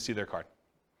ask them to see their card.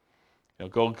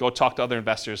 Go talk to other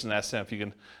investors and ask them if you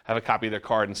can have a copy of their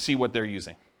card and see what they're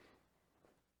using.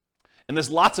 And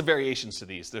there's lots of variations to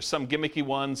these. There's some gimmicky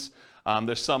ones.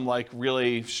 There's some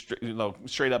really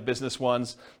straight up business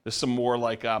ones. There's some more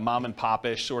like mom and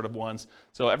pop-ish sort of ones.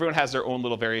 So everyone has their own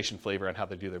little variation flavor on how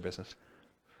they do their business.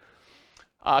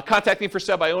 Contacting for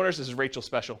sale by owners, this is Rachel's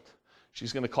special.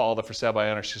 She's going to call the for sale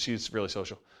by owners. She's really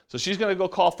social. So she's going to go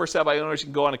call for sale by owners. You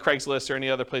can go on a Craigslist or any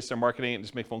other place they're marketing it and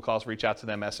just make phone calls, reach out to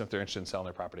them, ask them if they're interested in selling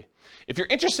their property. If you're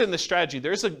interested in this strategy,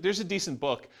 there's a decent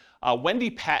book. Wendy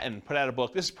Patton put out a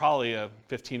book. This is probably a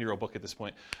 15-year-old book at this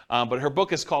point. But her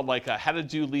book is called How to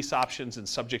Do Lease Options and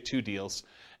Subject to Deals.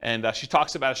 And she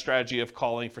talks about a strategy of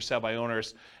calling for sale by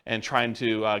owners and trying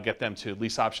to get them to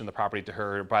lease option the property to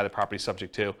her or buy the property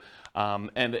subject to.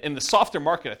 And in the softer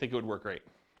market, I think it would work great.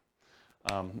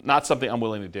 Not something I'm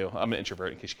willing to do. I'm an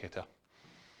introvert, in case you can't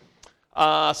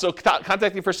tell. So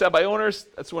contacting for sale by owners,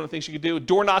 that's one of the things you could do.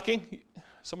 Door knocking.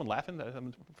 Someone laughing that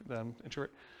I'm an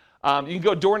introvert? You can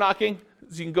go door knocking.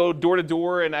 So you can go door to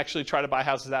door and actually try to buy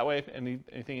houses that way.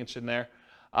 Anything interested in there?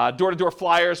 Door to door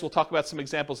flyers. We'll talk about some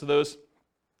examples of those.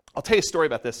 I'll tell you a story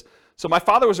about this. So my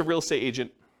father was a real estate agent,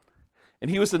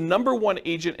 and he was the #1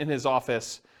 agent in his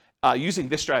office using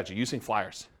this strategy, using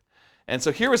flyers. And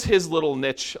so here was his little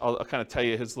niche. I'll kind of tell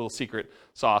you his little secret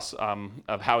sauce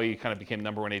of how he kind of became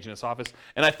 #1 agent in his office.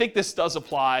 And I think this does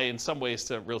apply in some ways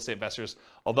to real estate investors,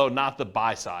 although not the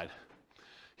buy side.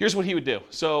 Here's what he would do.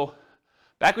 So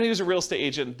back when he was a real estate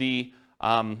agent, the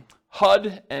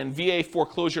HUD and VA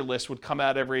foreclosure list would come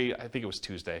out every, I think it was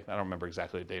Tuesday. I don't remember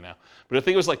exactly the day now. But I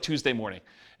think it was Tuesday morning.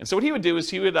 And so what he would do is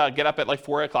he would get up at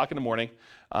 4 o'clock in the morning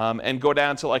and go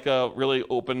down to a really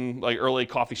open, early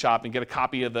coffee shop and get a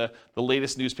copy of the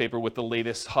latest newspaper with the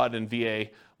latest HUD and VA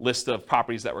list of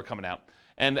properties that were coming out.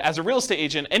 And as a real estate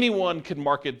agent, anyone could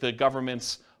market the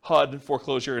government's HUD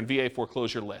foreclosure and VA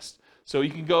foreclosure list. So you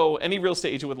can go, any real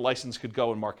estate agent with a license could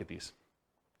go and market these.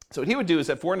 So what he would do is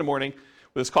at 4 in the morning,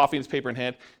 with his coffee and his paper in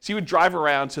hand, so he would drive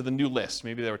around to the new list.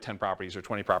 Maybe there were 10 properties or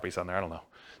 20 properties on there, I don't know,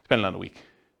 depending on the week.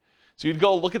 So you'd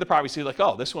go look at the properties, see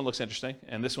oh, this one looks interesting,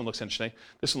 and this one looks interesting,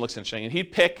 this one looks interesting. And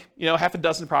he'd pick, half a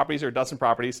dozen properties or a dozen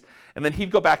properties, and then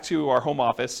he'd go back to our home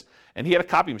office, and he had a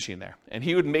copy machine there. And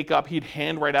he would he'd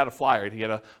hand write out a flyer. He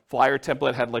had a flyer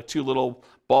template, had 2 little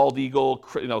bald eagle,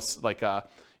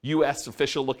 U.S.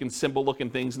 official looking symbol looking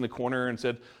things in the corner and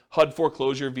said HUD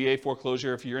foreclosure, VA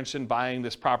foreclosure, if you're interested in buying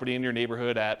this property in your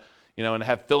neighborhood at and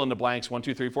have fill in the blanks, 1,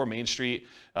 2, 3, 4 Main Street.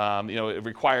 It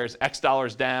requires X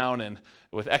dollars down, and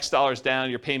with X dollars down,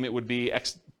 your payment would be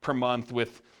X per month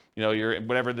with, your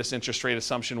whatever this interest rate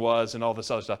assumption was and all this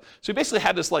other stuff. So he basically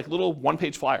had this like little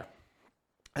one-page flyer.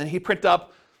 And he printed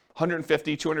up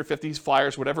 150, 250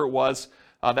 flyers, whatever it was,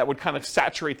 that would kind of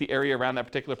saturate the area around that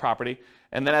particular property.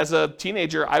 And then as a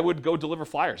teenager, I would go deliver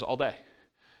flyers all day.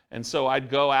 And so I'd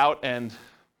go out and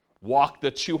walk the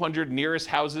 200 nearest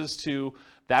houses to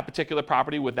that particular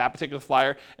property with that particular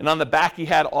flyer. And on the back, he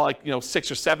had all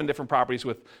 6 or 7 different properties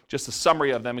with just a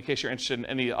summary of them in case you're interested in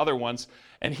any other ones.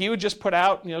 And he would just put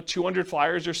out 200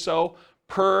 flyers or so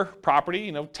per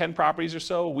property, 10 properties or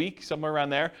so a week, somewhere around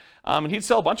there. And he'd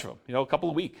sell a bunch of them, a couple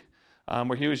a week,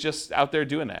 where he was just out there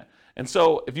doing that. And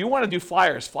so if you want to do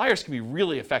flyers can be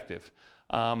really effective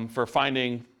for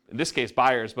finding, in this case,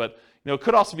 buyers, but it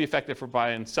could also be effective for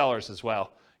buying sellers as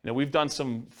well. We've done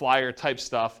some flyer type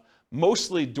stuff,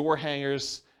 mostly door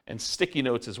hangers and sticky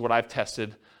notes is what I've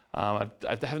tested. I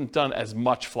haven't done as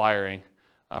much flyering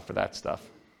for that stuff.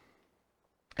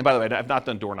 And by the way, I've not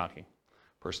done door knocking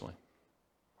personally.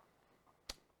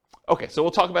 Okay, so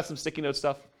we'll talk about some sticky note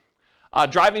stuff.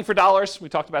 Driving for dollars, we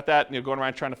talked about that, going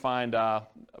around trying to find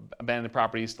abandoned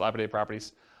properties, dilapidated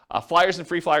properties. Flyers and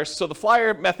free flyers. So the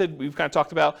flyer method we've kind of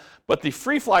talked about, but the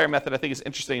free flyer method I think is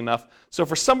interesting enough. So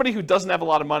for somebody who doesn't have a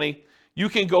lot of money, you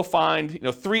can go find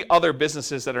 3 other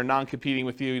businesses that are non-competing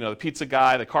with you, the pizza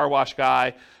guy, the car wash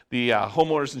guy, the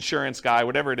homeowner's insurance guy,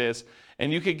 whatever it is,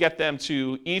 and you could get them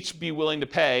to each be willing to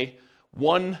pay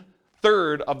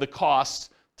 1/3 of the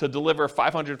cost to deliver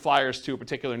 500 flyers to a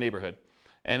particular neighborhood.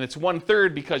 And it's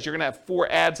 1/3 because you're going to have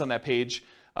 4 ads on that page,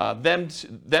 them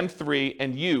 3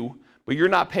 and you, but you're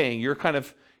not paying. You're kind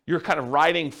of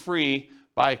riding free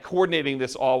by coordinating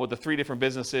this all with the 3 different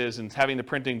businesses and having the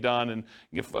printing done and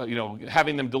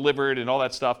having them delivered and all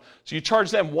that stuff. So you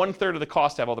charge them 1/3 of the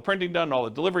cost to have all the printing done, all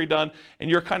the delivery done, and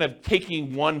you're kind of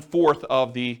taking 1/4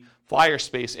 of the flyer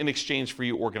space in exchange for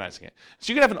you organizing it.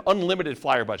 So you can have an unlimited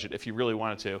flyer budget if you really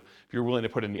wanted to, if you're willing to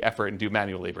put in the effort and do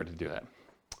manual labor to do that.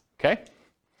 Okay?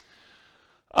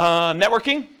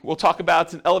 Networking, we'll talk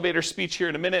about an elevator speech here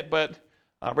in a minute, but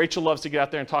Rachel loves to get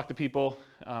out there and talk to people,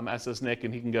 as does Nick,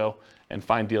 and he can go and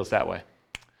find deals that way.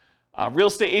 Real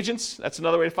estate agents, that's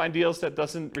another way to find deals that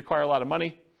doesn't require a lot of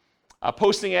money.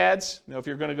 Posting ads, if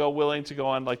you're going to go willing to go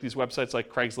on like these websites like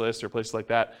Craigslist or places like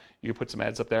that, you can put some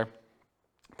ads up there.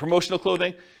 Promotional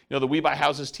clothing, the We Buy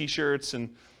Houses t-shirts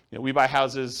and We Buy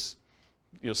Houses,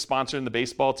 sponsoring the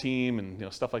baseball team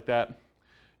and stuff like that.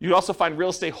 You can also find real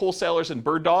estate wholesalers and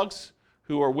bird dogs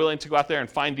who are willing to go out there and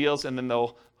find deals, and then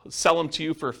they'll sell them to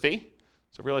you for a fee.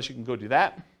 So realize you can go do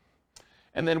that.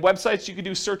 And then websites, you can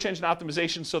do search engine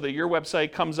optimization so that your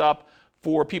website comes up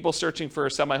for people searching for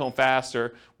Sell My Home Fast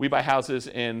or We Buy Houses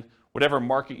in whatever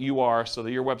market you are, so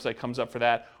that your website comes up for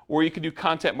that. Or you can do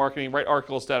content marketing, write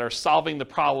articles that are solving the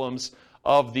problems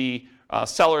of the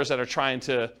sellers that are trying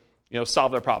to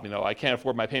solve their problem. I can't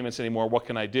afford my payments anymore. What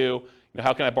can I do?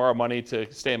 How can I borrow money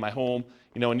to stay in my home?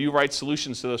 And you write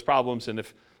solutions to those problems. And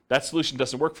if that solution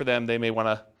doesn't work for them, they may want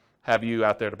to have you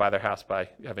out there to buy their house by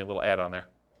having a little ad on there.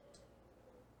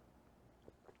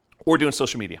 Or doing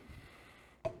social media.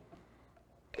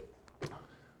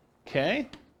 Okay.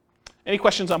 Any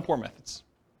questions on poor methods?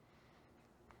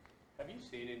 Have you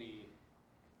seen any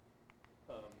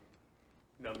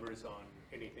numbers on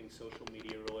anything social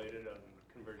media related on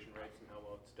conversion rates and how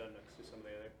well it's done next to some of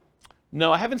the other?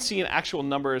 No, I haven't seen actual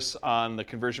numbers on the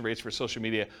conversion rates for social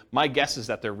media. My guess is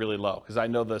that they're really low because I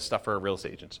know the stuff for real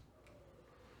estate agents.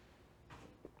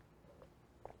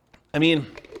 I mean,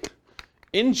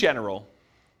 in general,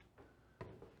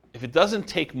 if it doesn't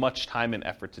take much time and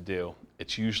effort to do,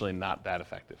 it's usually not that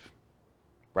effective,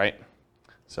 right?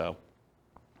 So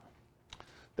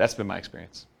that's been my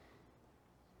experience.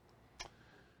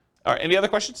 All right, any other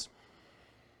questions?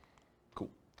 Cool.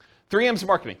 3 M's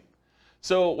marketing.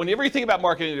 So whenever you think about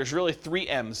marketing, there's really 3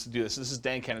 M's to do this. This is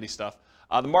Dan Kennedy stuff.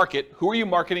 The market, who are you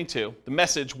marketing to? The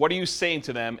message, what are you saying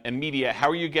to them? And media, how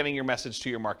are you getting your message to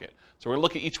your market? So we're going to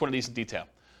look at each one of these in detail.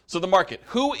 So the market,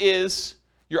 who is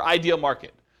your ideal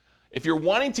market? If you're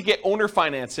wanting to get owner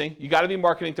financing, you got to be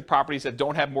marketing to properties that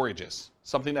don't have mortgages,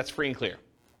 something that's free and clear.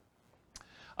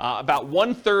 About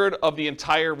 1/3 of the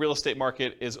entire real estate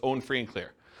market is owned free and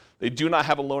clear. They do not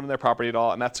have a loan in their property at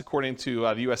all, and that's according to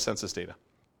the U.S. Census data.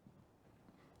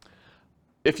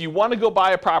 If you want to go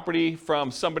buy a property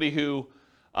from somebody who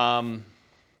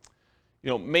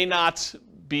may not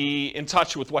be in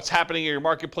touch with what's happening in your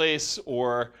marketplace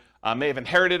or may have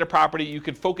inherited a property, you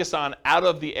can focus on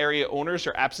out-of-the-area owners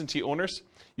or absentee owners.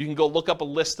 You can go look up a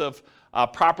list of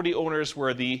property owners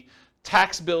where the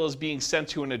tax bill is being sent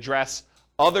to an address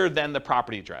other than the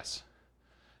property address.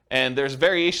 And there's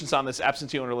variations on this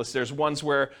absentee owner list. There's ones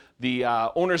where the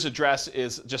owner's address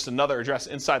is just another address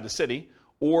inside the city,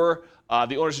 or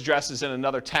the owner's address is in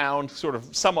another town, sort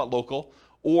of somewhat local,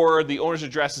 or the owner's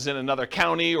address is in another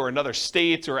county or another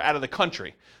state or out of the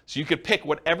country. So you could pick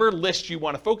whatever list you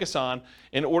want to focus on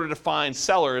in order to find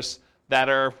sellers that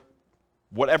are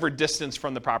whatever distance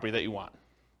from the property that you want.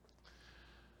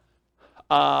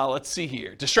 Let's see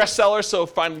here. Distressed sellers, so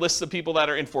find lists of people that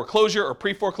are in foreclosure or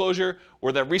pre-foreclosure,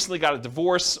 or that recently got a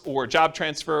divorce or job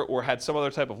transfer or had some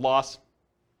other type of loss,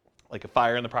 like a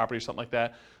fire in the property or something like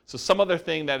that. So some other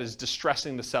thing that is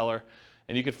distressing the seller,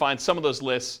 and you can find some of those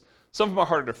lists. Some of them are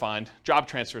harder to find. Job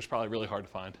transfer is probably really hard to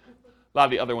find. A lot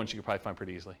of the other ones you could probably find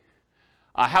pretty easily.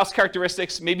 House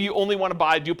characteristics, maybe you only want to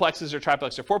buy duplexes or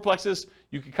triplexes or fourplexes.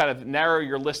 You can kind of narrow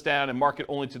your list down and market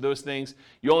only to those things.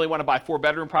 You only want to buy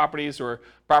 4-bedroom properties, or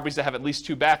properties that have at least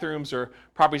 2 bathrooms, or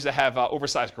properties that have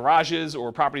oversized garages,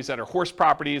 or properties that are horse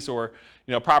properties, or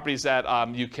properties that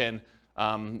you can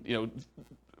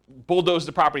bulldoze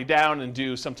the property down and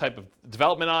do some type of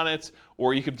development on it,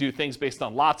 or you could do things based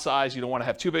on lot size. You don't want to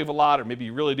have too big of a lot, or maybe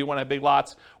you really do want to have big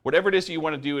lots. Whatever it is that you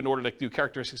want to do in order to do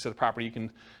characteristics of the property, you can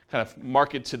kind of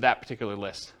market to that particular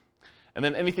list. And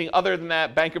then anything other than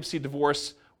that, bankruptcy,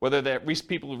 divorce, whether that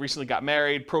people who recently got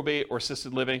married, probate, or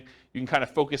assisted living, you can kind of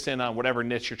focus in on whatever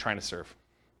niche you're trying to serve.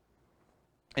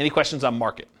 Any questions on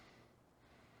market?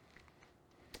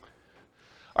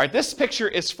 All right, this picture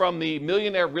is from the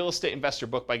Millionaire Real Estate Investor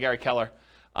book by Gary Keller.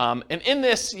 And in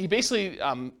this, he basically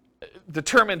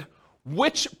determined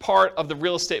which part of the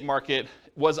real estate market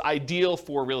was ideal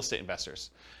for real estate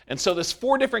investors. And so there's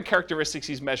 4 different characteristics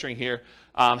he's measuring here.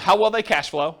 How well they cash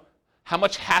flow, how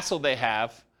much hassle they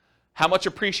have, how much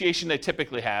appreciation they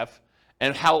typically have,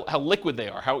 and how liquid they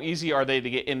are, how easy are they to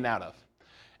get in and out of.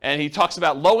 And he talks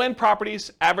about low-end properties,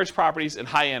 average properties, and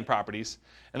high-end properties.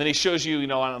 And then he shows you,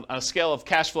 on a scale of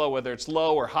cash flow, whether it's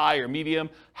low or high or medium,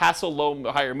 hassle,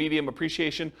 low, high or medium,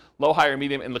 appreciation, low, high or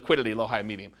medium, and liquidity, low, high, or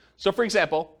medium. So for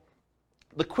example,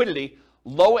 liquidity,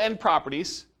 low-end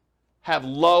properties have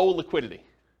low liquidity.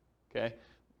 Okay?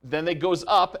 Then it goes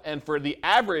up, and for the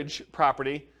average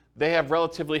property, they have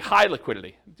relatively high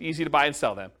liquidity. It's easy to buy and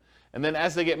sell them. And then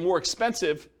as they get more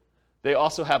expensive, they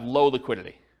also have low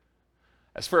liquidity.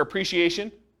 As for appreciation,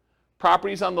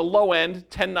 properties on the low end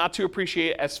tend not to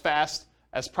appreciate as fast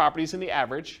as properties in the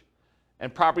average,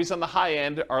 and properties on the high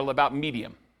end are about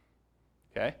medium.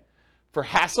 Okay? For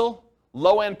hassle,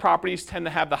 low-end properties tend to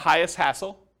have the highest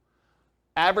hassle,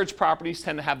 average properties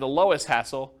tend to have the lowest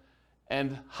hassle,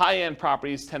 and high-end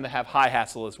properties tend to have high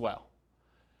hassle as well.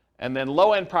 And then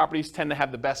low-end properties tend to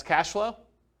have the best cash flow,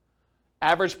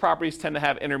 average properties tend to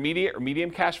have intermediate or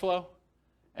medium cash flow,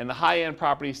 and the high-end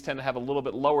properties tend to have a little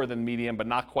bit lower than medium, but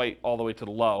not quite all the way to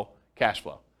the low cash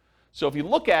flow. So if you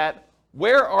look at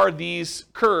where are these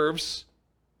curves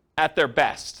at their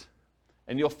best,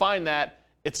 and you'll find that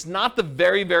it's not the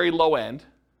very, very low end,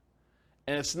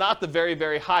 and it's not the very,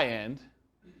 very high end.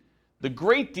 The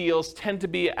great deals tend to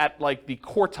be at like the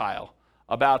quartile,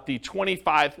 about the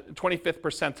 25th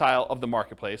percentile of the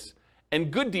marketplace,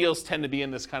 and good deals tend to be in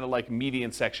this kind of like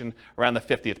median section around the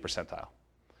 50th percentile.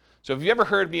 So have you ever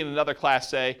heard me in another class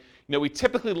say, we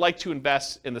typically like to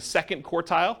invest in the second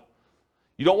quartile.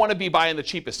 You don't want to be buying the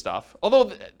cheapest stuff.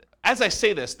 Although, as I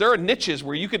say this, there are niches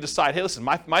where you could decide, hey, listen,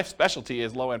 my specialty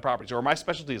is low-end properties, or my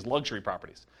specialty is luxury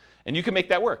properties. And you can make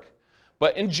that work.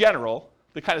 But in general,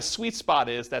 the kind of sweet spot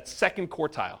is that second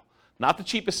quartile, not the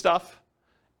cheapest stuff,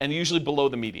 and usually below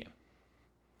the median.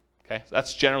 Okay, so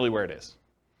that's generally where it is.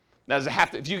 Now, does it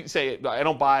have to, if you say, I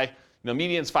don't buy,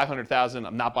 median's 500,000,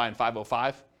 I'm not buying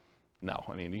 505. No,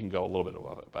 I mean, you can go a little bit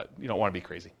above it, but you don't want to be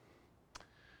crazy.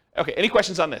 Okay, any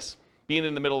questions on this? Being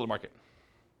in the middle of the market.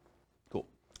 Cool.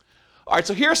 All right,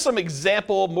 so here's some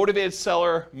example motivated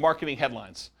seller marketing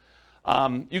headlines.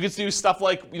 You can do stuff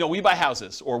like, we buy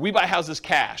houses, or we buy houses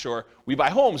cash, or we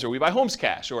buy homes, or we buy homes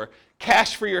cash, or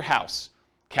cash for your house,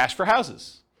 cash for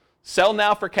houses. Sell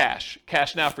now for cash,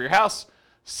 cash now for your house.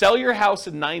 Sell your house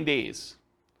in 9 days.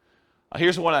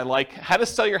 Here's one I like. How to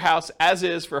sell your house as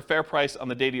is for a fair price on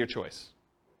the date of your choice.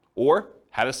 Or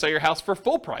how to sell your house for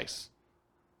full price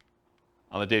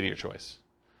on the date of your choice.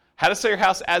 How to sell your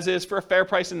house as is for a fair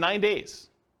price in 9 days.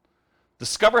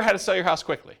 Discover how to sell your house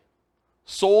quickly.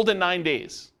 Sold in 9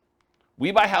 days.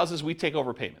 We buy houses, we take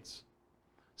over payments.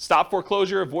 Stop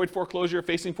foreclosure, avoid foreclosure,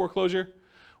 facing foreclosure.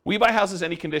 We buy houses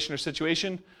any condition or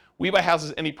situation. We buy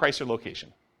houses any price or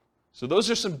location. So those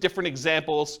are some different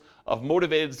examples of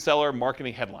motivated seller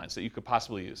marketing headlines that you could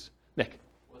possibly use. Nick?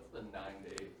 What's the 9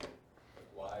 days?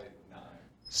 Why 9?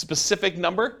 Specific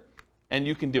number? and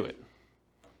you can do it.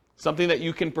 Something that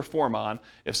you can perform on.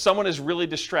 If someone is really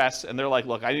distressed and they're like,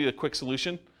 look, I need a quick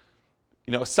solution,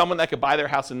 someone that could buy their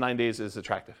house in 9 days is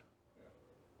attractive.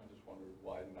 I just wondered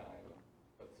why 9,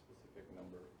 that specific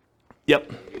number.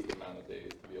 Yep. At least the amount of days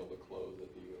to be able to close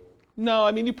a deal. No,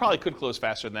 I mean, you probably could close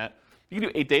faster than that. You can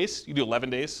do 8 days. You can do 11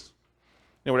 days.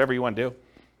 Whatever you want to do.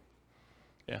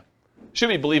 Yeah. Should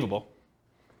be believable.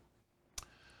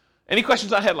 Any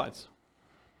questions on headlines?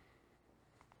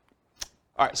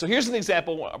 All right, so here's an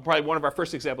example, probably one of our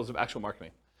first examples of actual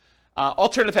marketing.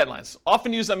 Alternative headlines,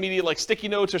 often used on media like sticky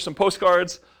notes or some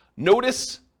postcards.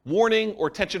 Notice, warning, or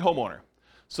attention homeowner.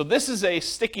 So this is a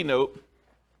sticky note.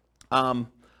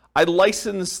 I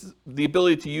licensed the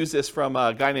ability to use this from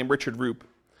a guy named Richard Roop.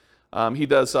 He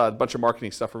does a bunch of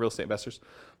marketing stuff for real estate investors.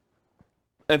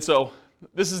 And so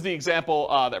this is the example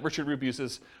that Richard Roop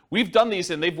uses. We've done these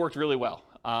and they've worked really well.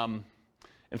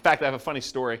 In fact, I have a funny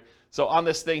story. So on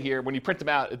this thing here, when you print them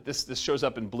out, this shows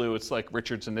up in blue. It's like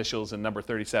Richard's initials and number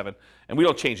 37. And we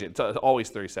don't change it. It's always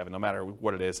 37, no matter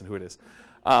what it is and who it is.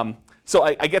 So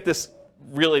I get this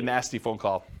really nasty phone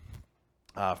call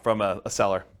from a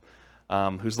seller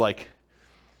who's like,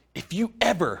 if you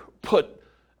ever put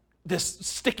this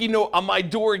sticky note on my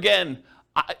door again,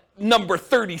 number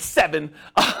 37.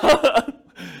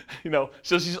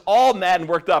 So she's all mad and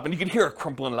worked up, and you can hear her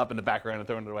crumpling it up in the background and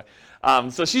throwing it away.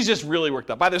 So she's just really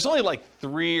worked up. There's only like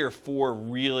 3 or 4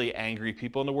 really angry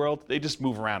people in the world. They just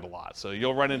move around a lot, so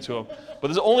you'll run into them. But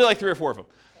there's only like 3 or 4 of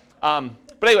them.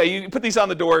 But anyway, you put these on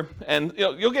the door, and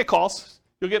you'll get calls.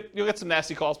 You'll get some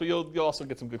nasty calls, but you'll also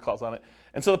get some good calls on it.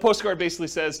 And so the postcard basically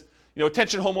says,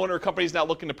 attention homeowner, companies now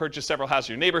looking to purchase several houses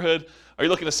in your neighborhood. Are you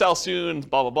looking to sell soon?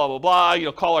 Blah, blah, blah, blah,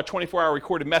 blah. Call our 24-hour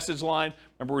recorded message line.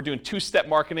 Remember, we're doing 2-step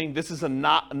marketing. This is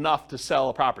not enough to sell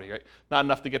a property, right? Not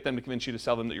enough to get them to convince you to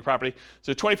sell them your property.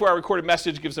 So 24-hour recorded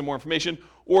message gives them more information.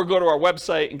 Or go to our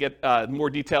website and get more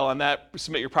detail on that.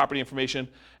 Submit your property information.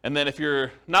 And then if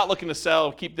you're not looking to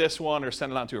sell, keep this one or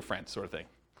send it on to a friend, sort of thing.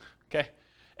 Okay?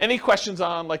 Any questions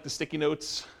on like the sticky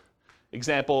notes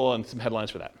example and some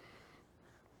headlines for that?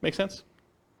 Make sense?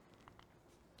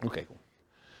 Okay, cool.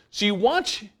 So you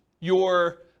want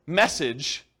your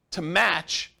message to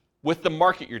match with the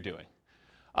market you're doing.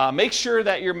 Make sure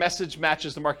that your message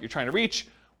matches the market you're trying to reach.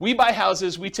 We buy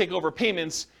houses, we take over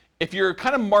payments. If you're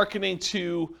kind of marketing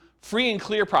to free and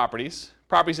clear properties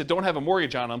that don't have a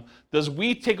mortgage on them, does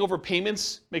we take over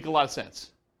payments make a lot of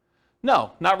sense?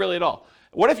 No, not really at all.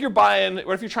 What if you're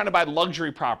trying to buy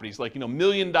luxury properties like $1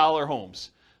 million homes?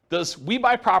 Does we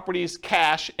buy properties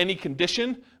cash, any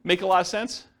condition, make a lot of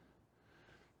sense?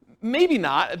 Maybe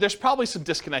not. There's probably some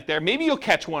disconnect there. Maybe you'll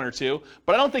catch 1 or 2,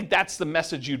 but I don't think that's the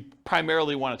message you'd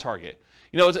primarily want to target.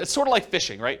 It's sort of like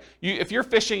fishing, right? If you're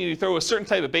fishing and you throw a certain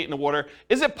type of bait in the water,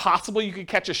 is it possible you could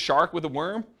catch a shark with a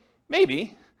worm?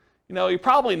 Maybe. You're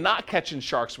probably not catching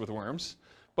sharks with worms,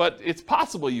 but it's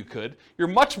possible you could. You're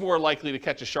much more likely to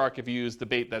catch a shark if you use the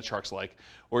bait that sharks like,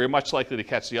 or you're much likely to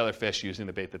catch the other fish using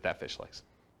the bait that fish likes.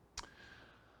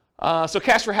 So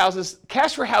cash for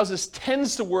houses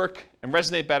tends to work and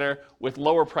resonate better with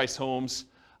lower priced homes.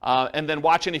 And then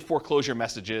watch any foreclosure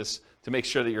messages to make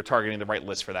sure that you're targeting the right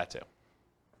list for that too.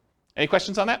 Any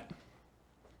questions on that?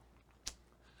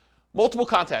 Multiple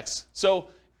contacts. So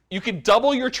you can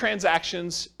double your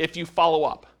transactions if you follow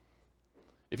up.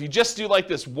 If you just do like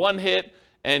this one hit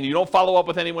and you don't follow up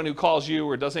with anyone who calls you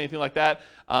or does anything like that,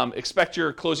 expect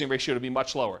your closing ratio to be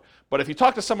much lower. But if you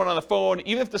talk to someone on the phone,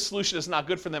 even if the solution is not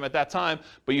good for them at that time,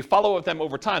 but you follow up with them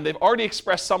over time, they've already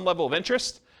expressed some level of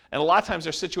interest, and a lot of times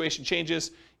their situation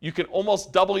changes. You can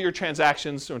almost double your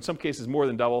transactions, or in some cases more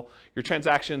than double your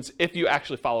transactions if you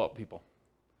actually follow up with people.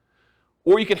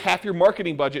 Or you can half your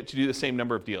marketing budget to do the same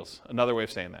number of deals. Another way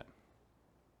of saying that.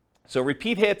 So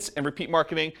repeat hits and repeat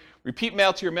marketing, repeat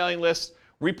mail to your mailing list,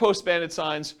 repost banded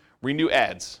signs, renew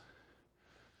ads.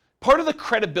 Part of the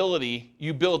credibility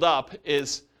you build up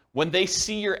is when they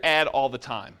see your ad all the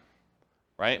time,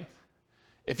 right?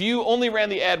 If you only ran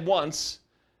the ad once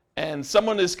and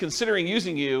someone is considering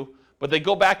using you, but they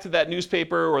go back to that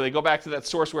newspaper or they go back to that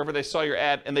source wherever they saw your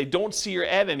ad and they don't see your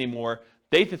ad anymore,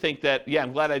 they think that, yeah,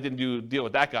 I'm glad I didn't do a deal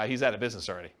with that guy. He's out of business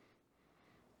already.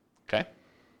 Okay?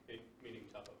 Meaning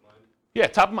top of mind? Yeah,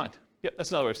 top of mind. Yep, that's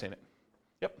another way of saying it.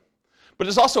 Yep. But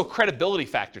there's also a credibility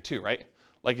factor too, right?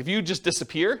 Like if you just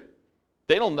disappear,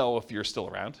 they don't know if you're still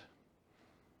around.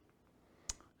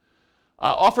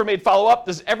 Offer made follow-up.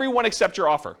 Does everyone accept your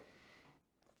offer?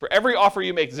 For every offer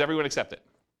you make, does everyone accept it?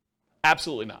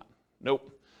 Absolutely not. Nope.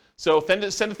 So send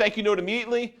a thank you note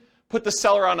immediately. Put the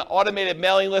seller on an automated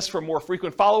mailing list for more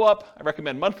frequent follow-up. I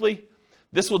recommend monthly.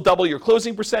 This will double your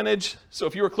closing percentage. So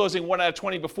if you were closing 1 out of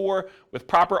 20 before, with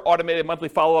proper automated monthly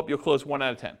follow-up, you'll close 1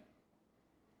 out of 10.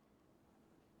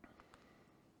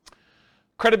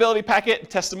 Credibility packet and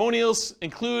testimonials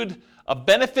include a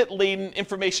benefit-laden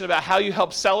information about how you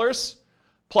help sellers,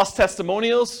 plus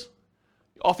testimonials.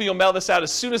 Often you'll mail this out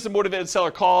as soon as the motivated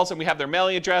seller calls and we have their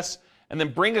mailing address, and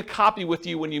then bring a copy with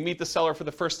you when you meet the seller for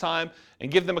the first time and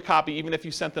give them a copy even if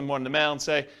you sent them one in the mail and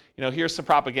say, here's some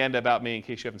propaganda about me in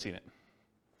case you haven't seen it.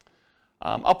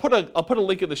 I'll put a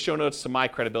link in the show notes to my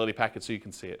credibility packet so you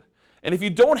can see it. And if you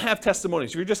don't have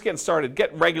testimonials, if you're just getting started,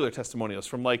 get regular testimonials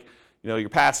from your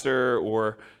pastor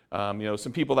or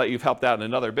some people that you've helped out in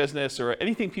another business or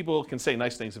anything people can say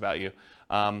nice things about you.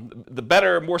 The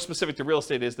better, more specific to real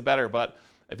estate is, the better. But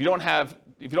if you don't have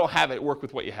it, work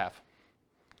with what you have.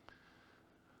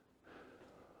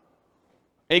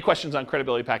 Any questions on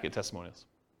credibility packet testimonials?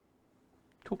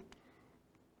 Cool.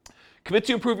 Commit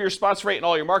to improve your response rate in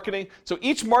all your marketing. So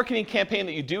each marketing campaign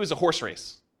that you do is a horse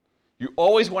race. You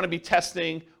always want to be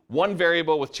testing one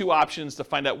variable with 2 options to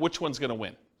find out which one's going to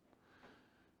win.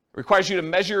 It requires you to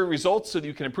measure your results so that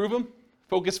you can improve them.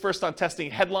 Focus first on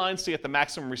testing headlines to get the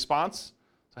maximum response.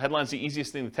 So headlines are the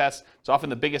easiest thing to test. It's often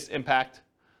the biggest impact.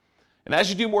 And as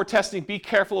you do more testing, be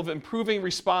careful of improving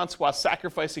response while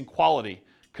sacrificing quality,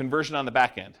 conversion on the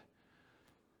back end.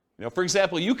 For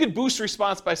example, you could boost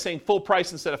response by saying full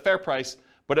price instead of fair price,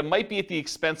 but it might be at the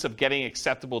expense of getting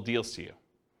acceptable deals to you.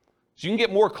 So you can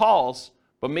get more calls,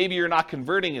 but maybe you're not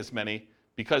converting as many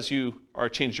because you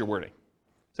changed your wording.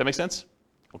 Does that make sense?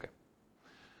 Okay.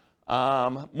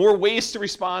 More ways to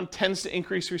respond tends to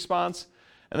increase response.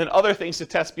 And then other things to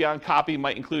test beyond copy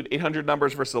might include 800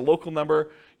 numbers versus a local number,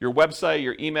 your website,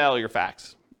 your email, your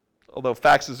fax. Although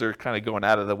faxes are kind of going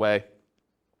out of the way,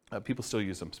 people still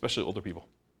use them, especially older people.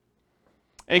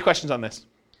 Any questions on this?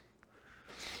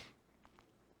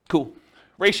 Cool.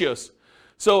 Ratios.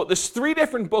 So there's 3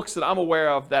 different books that I'm aware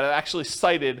of that have actually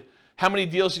cited how many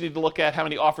deals you need to look at, how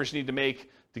many offers you need to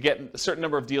make to get a certain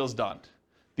number of deals done.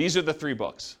 These are the 3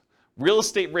 books. Real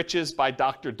Estate Riches by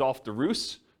Dr. Dolph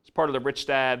DeRoos. It's part of the Rich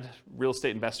Dad Real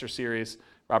Estate Investor series,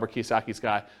 Robert Kiyosaki's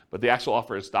guy. But the actual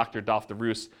author is Dr. Dolph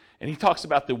DeRoos. And he talks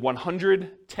about the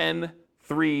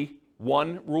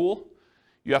 100-10-3-1 rule.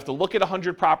 You have to look at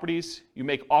 100 properties. You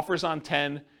make offers on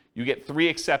 10. You get 3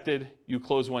 accepted. You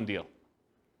close 1 deal.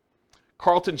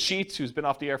 Carlton Sheets, who's been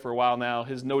off the air for a while now,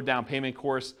 his no down payment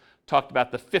course talked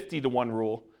about the 50-1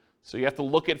 rule. So you have to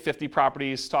look at 50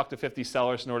 properties, talk to 50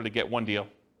 sellers in order to get 1 deal.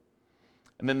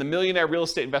 And then the Millionaire Real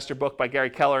Estate Investor book by Gary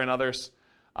Keller and others,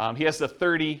 he has the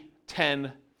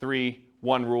 30-10-3-1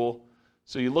 rule.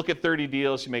 So you look at 30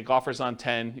 deals, you make offers on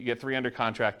 10, you get 3 under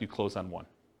contract, you close on 1.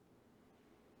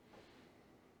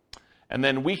 And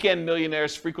then Weekend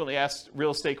Millionaires, Frequently Asked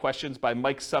Real Estate Questions by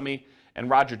Mike Summey and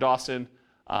Roger Dawson.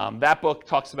 That book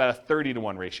talks about a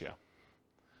 30-1 ratio.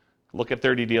 Look at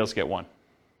 30 deals, get 1.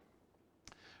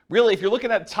 Really, if you're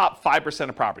looking at the top 5%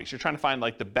 of properties, you're trying to find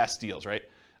the best deals, right?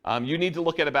 You need to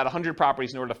look at about 100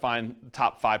 properties in order to find the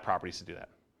top 5 properties to do that.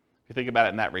 If you think about it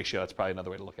in that ratio, that's probably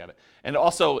another way to look at it. And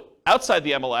also, outside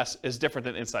the MLS is different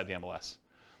than inside the MLS.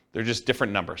 They're just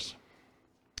different numbers.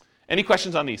 Any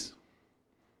questions on these?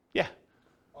 Yeah.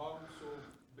 So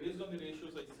based on the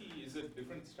ratios I see, is it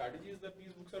different strategies that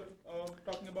these books are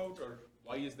talking about, or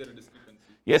why is there a discrepancy?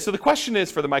 Yeah, so the question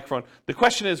is, for the microphone, the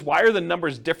question is, why are the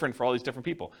numbers different for all these different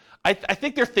people? I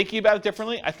think they're thinking about it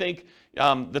differently. I think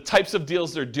the types of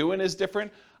deals they're doing is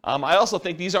different. I also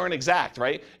think these aren't exact,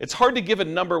 right? It's hard to give a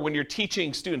number when you're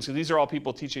teaching students, because these are all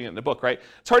people teaching it in the book, right?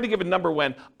 It's hard to give a number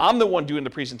when I'm the one doing the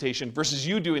presentation versus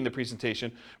you doing the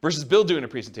presentation versus Bill doing the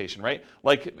presentation, right?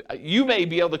 You may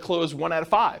be able to close 1 out of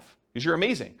 5 because you're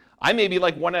amazing. I may be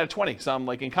 1 out of 20 because I'm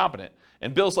incompetent.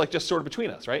 And Bill's just sort of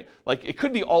between us, right? It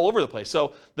could be all over the place.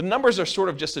 So the numbers are sort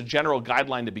of just a general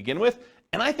guideline to begin with.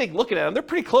 And I think looking at them, they're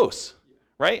pretty close,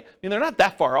 right? They're not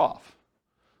that far off.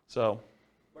 So.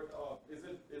 But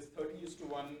is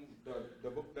 30:1, the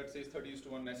book that says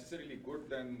 30:1 necessarily good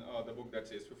than the book that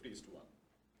says 50:1?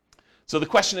 So the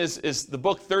question is the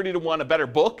book 30:1 a better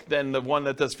book than the one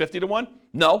that does 50:1?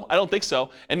 No, I don't think so.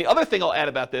 And the other thing I'll add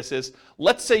about this is,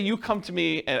 let's say you come to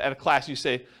me at a class, you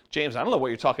say, James, I don't know what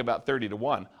you're talking about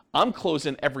 30:1. I'm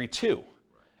closing every 2.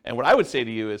 And what I would say to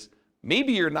you is,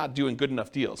 maybe you're not doing good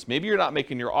enough deals. Maybe you're not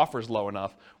making your offers low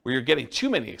enough where you're getting too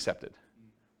many accepted,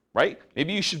 right?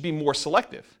 Maybe you should be more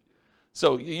selective.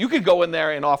 So you could go in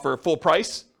there and offer full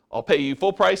price. I'll pay you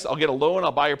full price. I'll get a loan.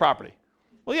 I'll buy your property.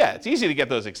 Well, yeah, it's easy to get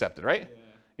those accepted, right?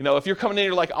 Yeah. If you're coming in,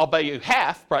 you're I'll buy you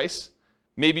half price.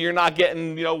 Maybe you're not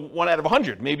getting, 1 out of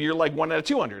 100. Maybe you're 1 out of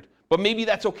 200. But maybe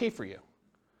that's okay for you.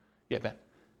 Yeah, Ben.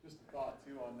 Just a thought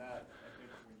too on that. I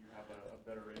think when you have a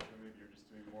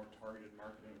targeted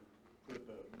marketing so that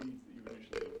the leads that you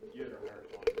initially get are higher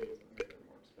quality leads and they're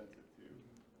more expensive too.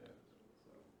 Yeah.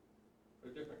 So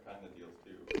they're different kind of deals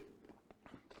too.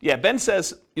 Yeah, Ben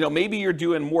says, maybe you're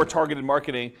doing more targeted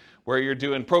marketing where you're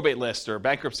doing probate lists or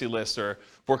bankruptcy lists or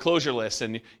foreclosure lists,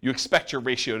 and you expect your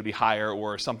ratio to be higher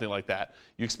or something like that.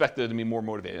 You expect it to be more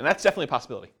motivated, and that's definitely a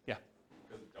possibility. Yeah.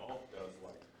 Because Dolph does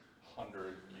like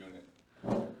 100-unit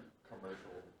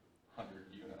commercial,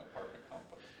 100-unit apartment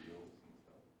complex deals and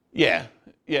stuff.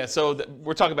 Yeah. So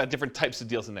we're talking about different types of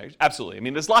deals in there. Absolutely. I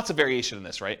mean, there's lots of variation in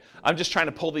this, right? I'm just trying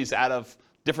to pull these out of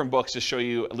different books to show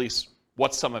you at least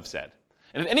what some have said.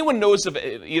 And if anyone knows of,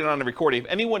 even on the recording, if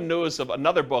anyone knows of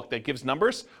another book that gives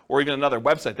numbers, or even another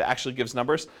website that actually gives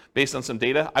numbers based on some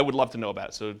data, I would love to know about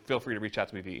it. So feel free to reach out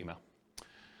to me via email.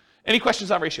 Any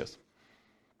questions on ratios?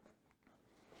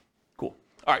 Cool.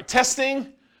 All right,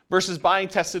 testing versus buying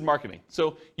tested marketing.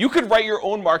 So you could write your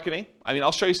own marketing. I mean,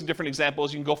 I'll show you some different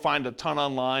examples. You can go find a ton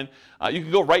online. You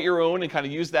can go write your own and kind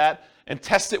of use that and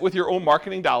test it with your own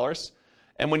marketing dollars.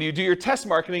 And when you do your test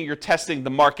marketing, you're testing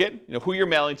the market, who you're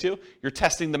mailing to. You're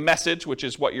testing the message, which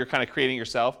is what you're kind of creating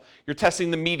yourself. You're testing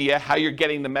the media, how you're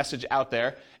getting the message out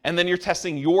there. And then you're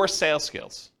testing your sales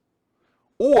skills.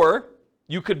 Or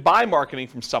you could buy marketing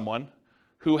from someone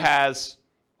who has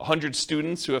 100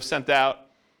 students who have sent out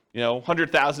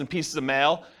 100,000 pieces of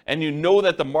mail, and you know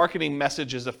that the marketing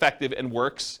message is effective and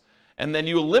works, and then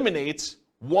you eliminate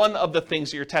one of the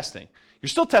things that you're testing. You're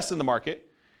still testing the market.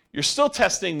 You're still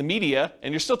testing the media,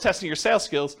 and you're still testing your sales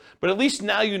skills, but at least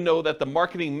now you know that the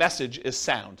marketing message is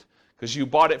sound because you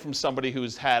bought it from somebody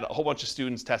who's had a whole bunch of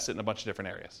students test it in a bunch of different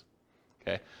areas.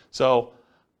 Okay, so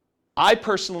I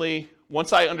personally,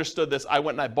 once I understood this, I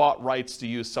went and I bought rights to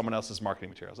use someone else's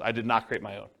marketing materials. I did not create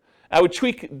my own. I would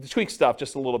tweak stuff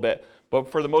just a little bit,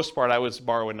 but for the most part, I was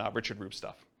borrowing Richard Roop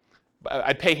stuff.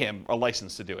 I'd pay him a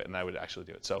license to do it, and I would actually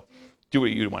do it. So do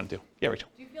what you want to do. Yeah, Rachel.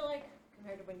 Do you feel like,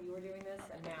 compared to when you were doing this,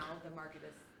 and now the market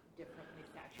is differently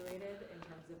saturated in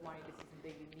terms of wanting to see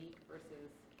something unique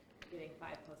versus getting 5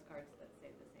 postcards that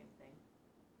say the same thing?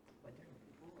 What different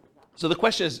people? What is that? So the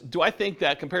question is, do I think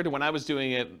that compared to when I was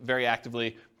doing it very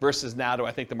actively versus now, do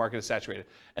I think the market is saturated?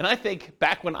 And I think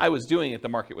back when I was doing it, the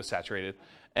market was saturated.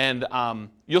 And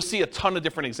you'll see a ton of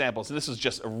different examples. And this is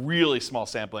just a really small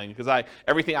sampling because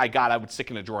everything I got, I would stick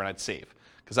in a drawer and I'd save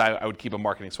because I would keep a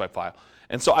marketing swipe file.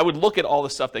 And so I would look at all the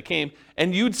stuff that came,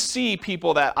 and you'd see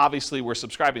people that obviously were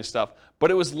subscribing to stuff, but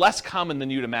it was less common than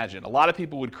you'd imagine. A lot of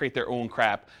people would create their own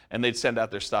crap, and they'd send out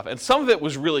their stuff. And some of it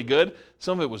was really good,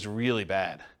 some of it was really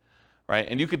bad, right?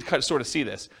 And you could sort of see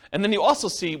this. And then you also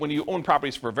see, when you own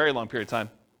properties for a very long period of time,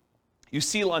 you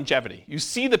see longevity. You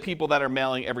see the people that are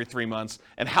mailing every 3 months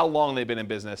and how long they've been in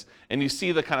business. And you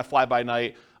see the kind of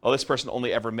fly-by-night, oh, this person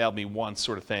only ever mailed me once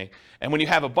sort of thing. And when you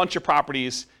have a bunch of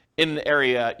properties in the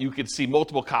area, you could see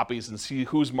multiple copies and see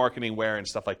who's marketing where and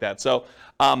stuff like that. So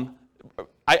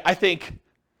I think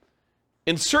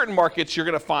in certain markets, you're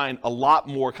going to find a lot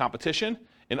more competition.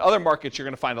 In other markets, you're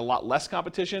going to find a lot less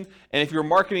competition. And if you're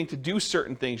marketing to do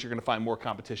certain things, you're going to find more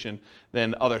competition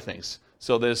than other things.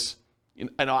 So there's,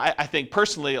 I think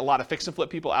personally, a lot of fix and flip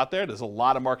people out there. There's a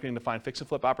lot of marketing to find fix and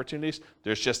flip opportunities.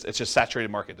 It's just saturated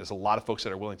market. There's a lot of folks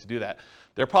that are willing to do that.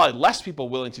 There are probably less people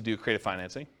willing to do creative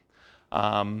financing.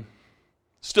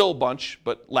 Still a bunch,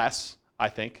 but less, I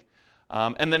think.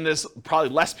 And then there's probably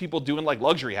less people doing like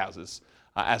luxury houses,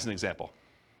 as an example.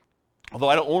 Although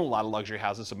I don't own a lot of luxury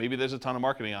houses, so maybe there's a ton of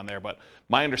marketing on there, but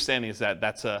my understanding is that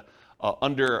that's a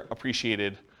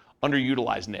underappreciated,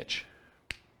 underutilized niche.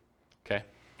 Okay?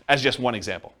 As just one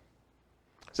example.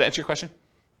 Does that answer your question?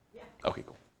 Yeah. Okay,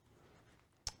 cool.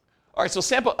 All right, so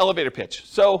sample elevator pitch.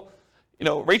 So,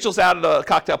 Rachel's out at a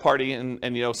cocktail party, and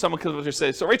someone comes up to her and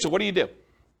says, so Rachel, what do you do?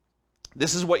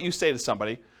 This is what you say to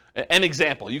somebody. An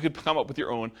example. You could come up with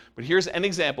your own, but here's an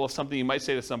example of something you might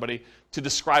say to somebody to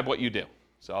describe what you do.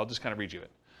 So I'll just kind of read you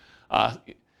it.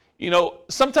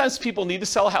 Sometimes people need to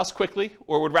sell a house quickly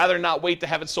or would rather not wait to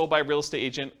have it sold by a real estate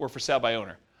agent or for sale by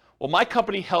owner. Well, my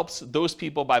company helps those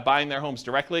people by buying their homes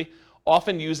directly,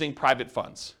 often using private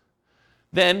funds.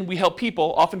 Then we help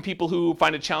people, often people who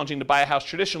find it challenging to buy a house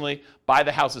traditionally, buy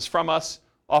the houses from us.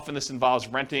 Often this involves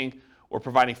renting or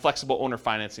providing flexible owner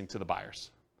financing to the buyers.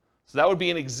 So that would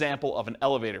be an example of an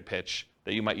elevator pitch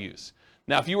that you might use.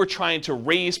 Now, if you were trying to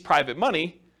raise private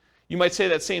money, you might say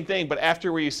that same thing, but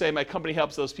after where you say, my company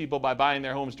helps those people by buying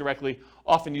their homes directly,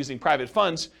 often using private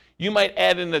funds, you might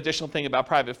add an additional thing about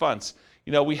private funds.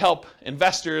 We help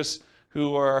investors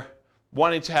who are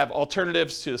wanting to have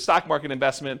alternatives to the stock market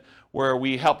investment where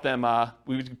we help them,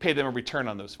 we pay them a return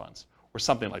on those funds or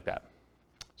something like that.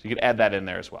 So you could add that in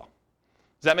there as well.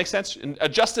 Does that make sense? And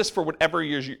adjust this for whatever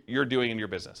you're doing in your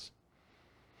business.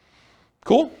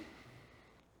 Cool?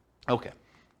 Okay.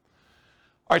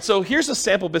 All right, so here's a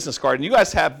sample business card, and you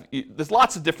guys there's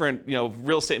lots of different,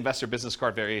 real estate investor business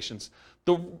card variations.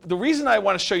 The reason I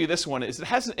want to show you this one is it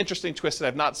has an interesting twist that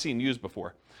I've not seen used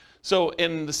before. So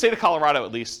in the state of Colorado,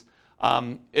 at least,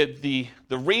 the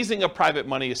raising of private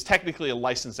money is technically a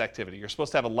licensed activity. You're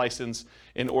supposed to have a license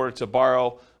in order to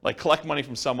borrow, like collect money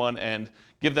from someone and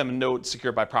give them a note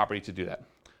secured by property to do that.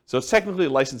 So it's technically a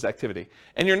licensed activity.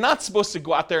 And you're not supposed to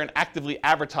go out there and actively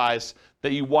advertise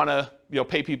that you want to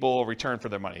pay people a return for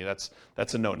their money.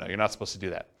 That's a no-no. You're not supposed to do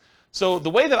that. So the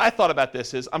way that I thought about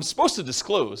this is I'm supposed to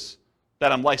disclose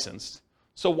that I'm licensed.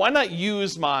 So why not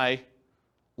use my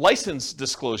license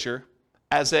disclosure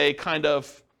as a kind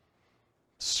of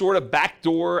sort of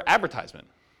backdoor advertisement?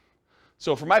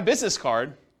 So for my business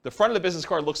card, the front of the business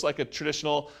card looks like a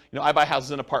traditional, I buy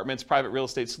houses and apartments, private real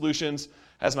estate solutions,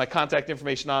 has my contact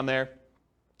information on there,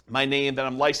 my name, that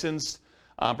I'm licensed,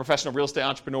 professional real estate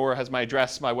entrepreneur, has my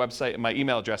address, my website, and my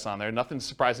email address on there. Nothing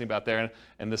surprising about there,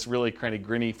 and this really kind of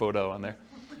grinny photo on there,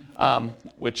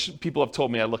 which people have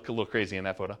told me I look a little crazy in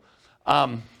that photo,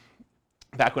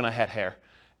 back when I had hair.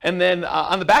 And then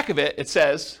on the back of it, it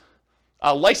says,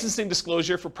 licensing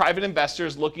disclosure for private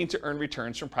investors looking to earn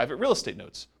returns from private real estate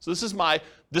notes. So this is my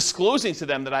disclosing to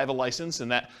them that I have a license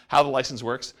and that how the license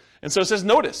works. And so it says,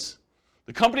 notice,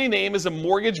 the company name is a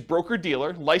mortgage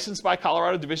broker-dealer licensed by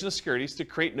Colorado Division of Securities to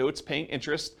create notes paying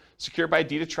interest secured by a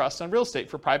deed of trust on real estate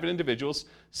for private individuals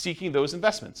seeking those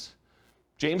investments.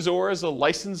 James Orr is a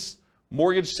licensed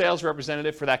mortgage sales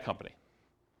representative for that company.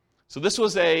 So this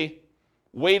was a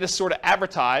way to sort of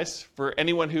advertise for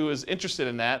anyone who is interested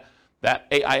in that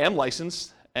I am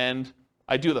licensed and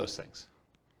I do those things.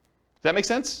 Does that make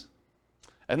sense?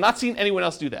 I've not seen anyone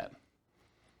else do that.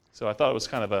 So I thought it was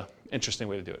kind of an interesting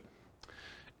way to do it.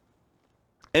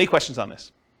 Any questions on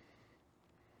this?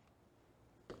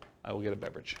 I will get a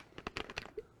beverage.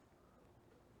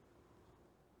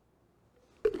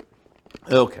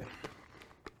 Okay.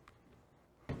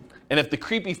 And if the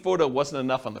creepy photo wasn't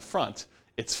enough on the front,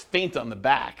 it's faint on the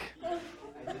back.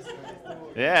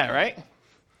 Yeah, right?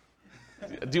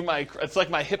 It's like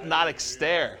my hypnotic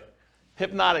stare.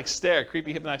 Hypnotic stare,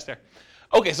 creepy hypnotic stare.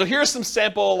 Okay, so here are some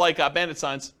sample bandit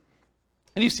signs.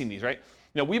 And you've seen these, right?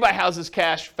 We buy houses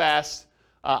cash, fast.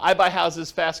 I buy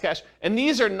houses fast, cash. And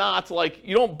these are not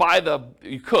you don't buy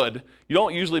you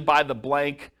don't usually buy the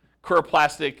blank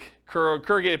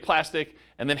corrugated plastic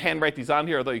and then handwrite these on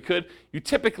here, although you could. You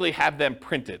typically have them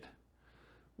printed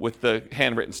with the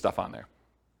handwritten stuff on there.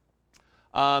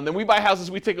 Then we buy houses,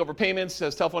 we take over payments,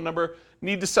 says telephone number.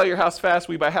 Need to sell your house fast,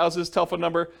 we buy houses, telephone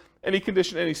number, any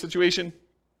condition, any situation.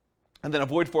 And then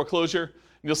avoid foreclosure. And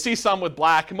you'll see some with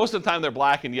black, and most of the time they're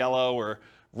black and yellow, or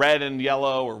red and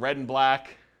yellow, or red and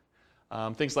black,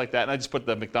 things like that. And I just put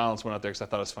the McDonald's one out there because I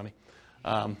thought it was funny.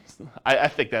 I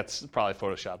think that's probably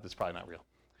Photoshopped. It's probably not real.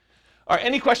 All right,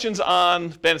 any questions on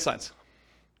bandit signs?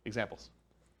 Examples?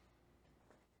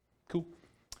 Cool.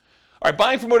 All right,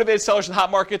 buying for motivated sellers in hot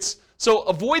markets. So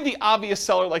avoid the obvious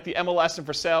seller like the MLS and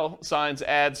for sale signs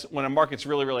ads when a market's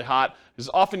really, really hot, because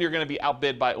often you're going to be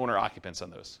outbid by owner occupants on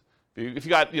those. If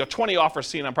you got 20 offers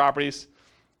seen on properties,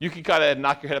 you can kind of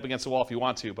knock your head up against the wall if you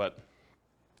want to, but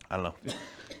I don't know.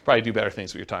 Probably do better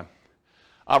things with your time.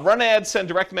 Run ads, send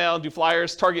direct mail, do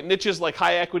flyers, target niches like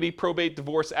high equity, probate,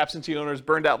 divorce, absentee owners,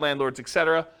 burned out landlords,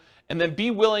 etc. And then be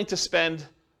willing to spend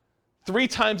 3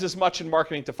 times as much in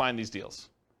marketing to find these deals.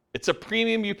 It's a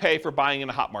premium you pay for buying in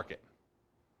a hot market.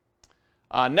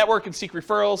 Network and seek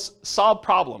referrals, solve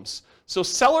problems. So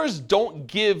sellers don't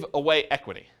give away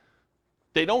equity.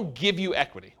 They don't give you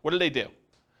equity. What do?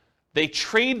 They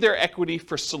trade their equity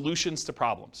for solutions to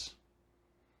problems.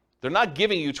 They're not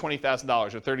giving you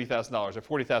 $20,000 or $30,000 or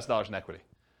 $40,000 in equity.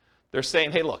 They're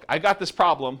saying, hey, look, I got this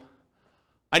problem.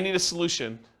 I need a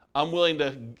solution. I'm willing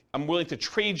to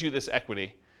trade you this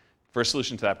equity for a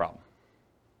solution to that problem.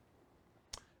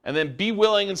 And then be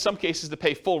willing, in some cases, to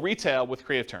pay full retail with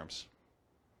creative terms.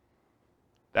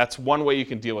 That's one way you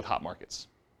can deal with hot markets.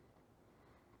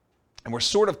 And we're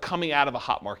sort of coming out of a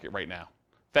hot market right now.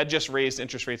 Fed just raised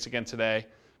interest rates again today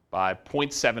by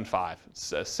 0.75.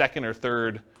 It's a second or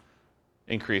third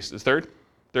increase. Is third?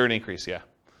 Third increase, yeah.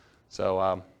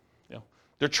 So,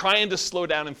 they're trying to slow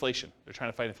down inflation. They're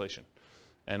trying to fight inflation.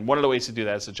 And one of the ways to do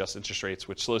that is adjust interest rates,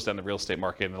 which slows down the real estate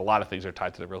market, and a lot of things are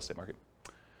tied to the real estate market.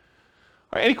 All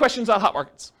right, any questions on hot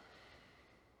markets?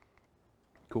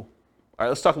 Cool. All right,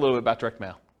 let's talk a little bit about direct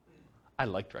mail. I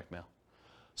like direct mail.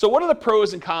 So what are the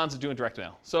pros and cons of doing direct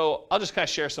mail? So I'll just kind of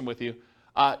share some with you.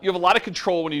 You have a lot of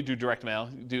control when you do direct mail.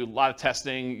 You do a lot of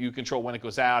testing. You control when it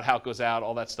goes out, how it goes out,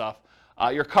 all that stuff.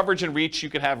 Your coverage and reach, you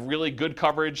can have really good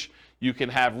coverage. You can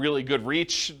have really good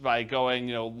reach by going,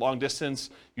 long distance.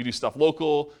 You do stuff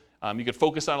local. You could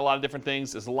focus on a lot of different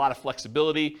things. There's a lot of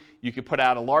flexibility. You could put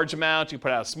out a large amount. You can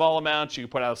put out a small amount. You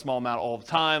can put out a small amount all the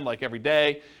time, like every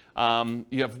day.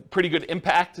 You have pretty good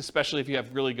impact, especially if you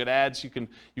have really good ads. You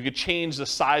could change the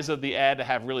size of the ad to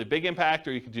have really big impact,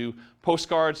 or you could do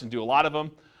postcards and do a lot of them.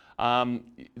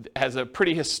 It has a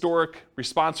pretty historic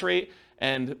response rate,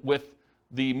 and with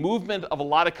the movement of a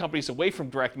lot of companies away from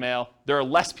direct mail, there are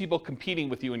less people competing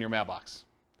with you in your mailbox.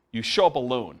 You show up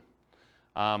alone.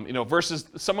 Versus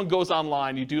someone goes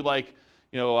online, you do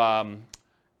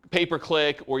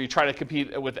pay-per-click, or you try to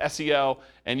compete with SEO,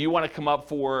 and you want to come up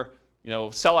for,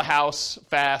 sell a house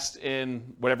fast in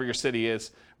whatever your city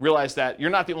is. Realize that you're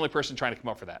not the only person trying to come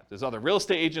up for that. There's other real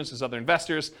estate agents, there's other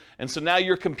investors, and so now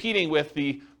you're competing with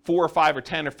the 4 or 5 or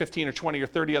 10 or 15 or 20 or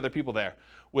 30 other people there.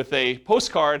 With a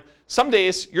postcard, some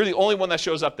days you're the only one that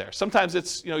shows up there. Sometimes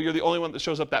it's, you're the only one that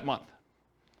shows up that month.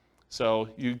 So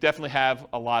you definitely have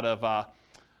a lot of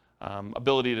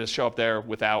ability to show up there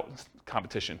without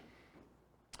competition.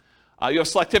 You have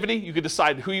selectivity. You could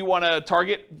decide who you want to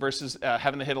target versus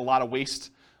having to hit a lot of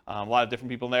waste, a lot of different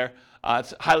people in there.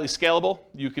 It's highly scalable.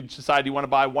 You could decide you want to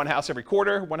buy one house every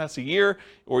quarter, one house a year,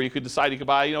 or you could decide you could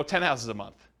buy 10 houses a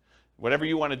month. Whatever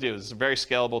you want to do. It's a very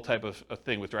scalable type of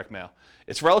thing with direct mail.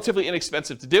 It's relatively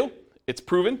inexpensive to do. It's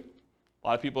proven. A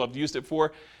lot of people have used it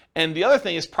for. And the other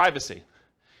thing is privacy.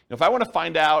 If I want to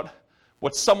find out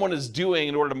what someone is doing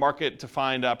in order to market to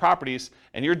find properties,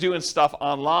 and you're doing stuff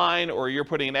online or you're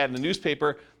putting an ad in the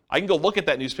newspaper, I can go look at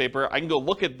that newspaper, I can go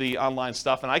look at the online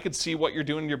stuff, and I can see what you're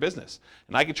doing in your business.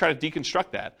 And I can try to deconstruct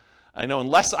that. I know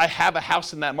unless I have a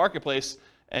house in that marketplace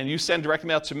and you send direct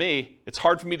mail to me, it's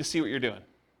hard for me to see what you're doing.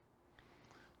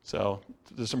 So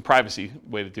there's some privacy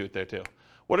way to do it there too.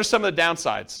 What are some of the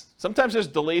downsides? Sometimes there's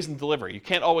delays in delivery. You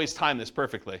can't always time this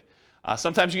perfectly.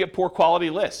 Sometimes you get poor quality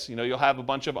lists. You'll have a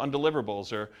bunch of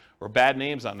undeliverables or bad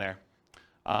names on there.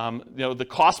 The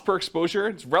cost per exposure,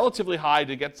 it's relatively high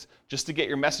to get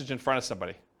your message in front of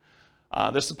somebody.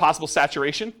 There's some possible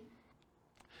saturation.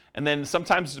 And then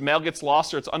sometimes the mail gets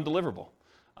lost or it's undeliverable.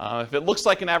 If it looks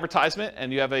like an advertisement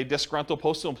and you have a disgruntled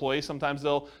postal employee, sometimes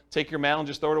they'll take your mail and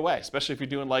just throw it away, especially if you're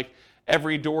doing like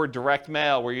every door direct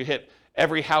mail where you hit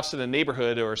every house in a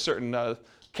neighborhood or a certain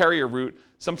carrier route.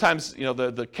 Sometimes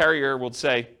the carrier will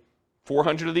say,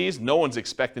 400 of these, no one's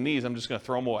expecting these, I'm just going to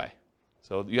throw them away.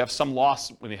 So you have some loss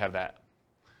when you have that.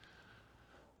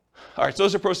 All right, so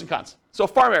those are pros and cons. So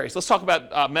farm areas, let's talk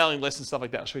about mailing lists and stuff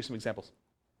like that. I'll show you some examples.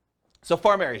 So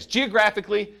farm areas,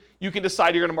 geographically, you can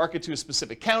decide you're going to market to a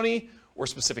specific county or a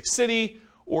specific city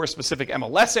or a specific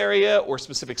MLS area or a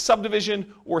specific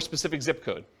subdivision or a specific zip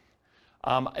code.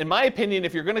 In my opinion,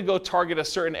 if you're going to go target a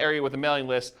certain area with a mailing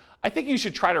list, I think you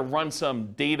should try to run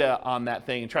some data on that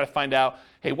thing and try to find out,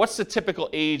 hey, what's the typical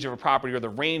age of a property or the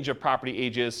range of property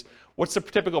ages? What's the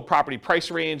typical property price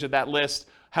range of that list?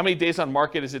 How many days on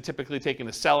market is it typically taking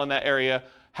to sell in that area?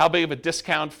 How big of a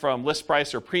discount from list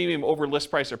price or premium over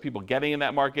list price are people getting in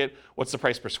that market? What's the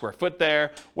price per square foot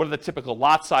there? What are the typical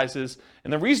lot sizes?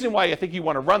 And the reason why I think you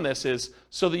want to run this is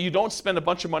so that you don't spend a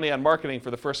bunch of money on marketing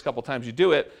for the first couple times you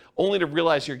do it, only to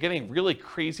realize you're getting really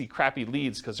crazy, crappy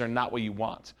leads because they're not what you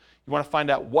want. You want to find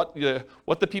out what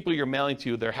the people you're mailing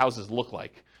to, their houses look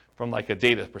like from like a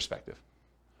data perspective.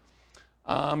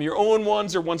 Your own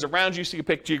ones or ones around you, so you can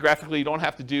pick geographically. You don't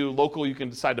have to do local. You can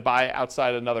decide to buy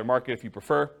outside another market if you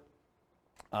prefer.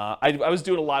 I was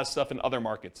doing a lot of stuff in other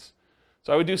markets.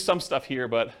 So I would do some stuff here,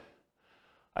 but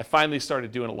I finally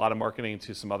started doing a lot of marketing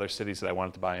to some other cities that I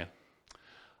wanted to buy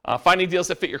in. Finding deals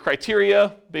that fit your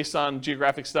criteria based on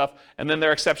geographic stuff, and then there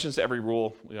are exceptions to every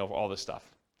rule, all this stuff.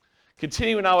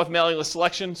 Continuing on with mailing list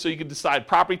selection, so you can decide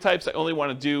property types. I only want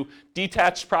to do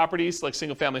detached properties like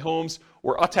single-family homes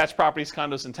or attached properties,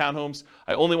 condos and townhomes.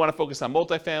 I only want to focus on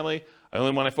multifamily. I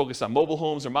only want to focus on mobile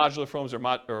homes or modular homes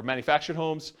or manufactured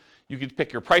homes. You can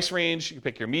pick your price range. You can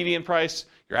pick your median price,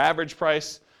 your average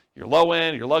price, your low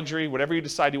end, your luxury, whatever you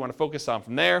decide you want to focus on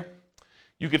from there.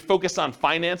 You could focus on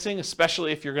financing,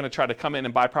 especially if you're going to try to come in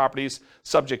and buy properties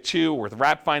subject to or with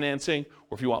wrap financing,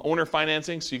 or if you want owner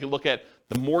financing. So you can look at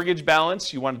the mortgage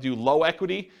balance. You want to do low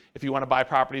equity if you want to buy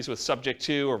properties with subject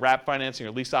to or wrap financing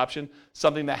or lease option,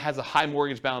 something that has a high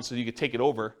mortgage balance so you could take it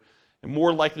over, and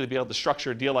more likely to be able to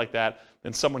structure a deal like that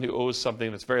than someone who owes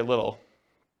something that's very little,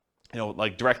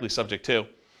 like directly subject to.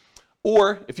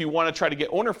 Or if you want to try to get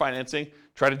owner financing,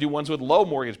 try to do ones with low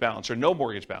mortgage balance or no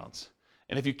mortgage balance.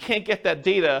 And if you can't get that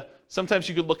data, sometimes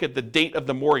you could look at the date of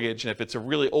the mortgage, and if it's a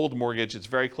really old mortgage, it's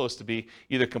very close to be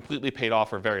either completely paid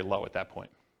off or very low at that point.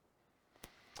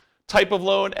 Type of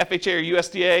loan, FHA or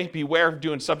USDA, beware of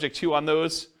doing subject to on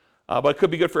those, but it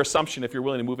could be good for assumption if you're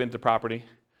willing to move into property.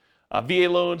 VA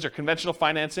loans or conventional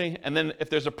financing, and then if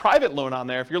there's a private loan on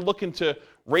there, if you're looking to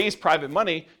raise private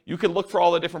money, you can look for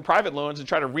all the different private loans and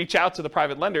try to reach out to the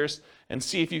private lenders and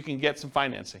see if you can get some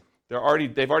financing. They've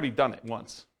already done it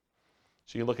once.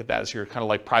 So you look at that as your kind of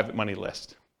like private money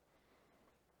list.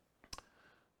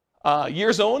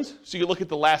 Years owned, so you look at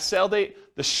the last sale date.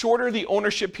 The shorter the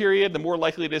ownership period, the more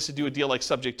likely it is to do a deal like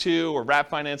subject to or wrap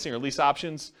financing or lease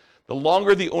options. The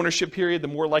longer the ownership period, the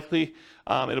more likely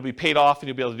it'll be paid off and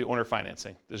you'll be able to do owner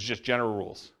financing. There's just general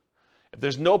rules. If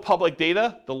there's no public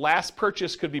data, the last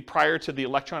purchase could be prior to the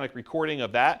electronic recording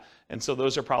of that, and so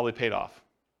those are probably paid off.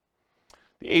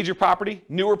 The age of property,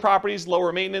 newer properties,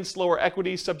 lower maintenance, lower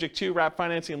equity, subject to wrap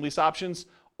financing and lease options.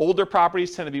 Older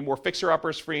properties tend to be more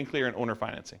fixer-uppers, free and clear, and owner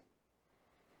financing.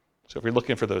 So if you're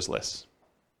looking for those lists.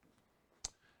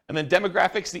 And then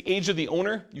demographics, the age of the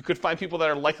owner. You could find people that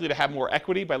are likely to have more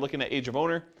equity by looking at age of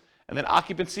owner. And then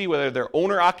occupancy, whether they're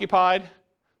owner occupied,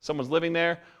 someone's living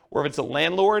there, or if it's a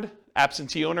landlord,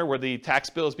 absentee owner, where the tax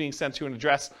bill is being sent to an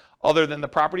address other than the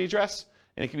property address.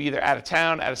 And it can be either out of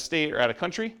town, out of state, or out of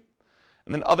country.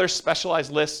 And then other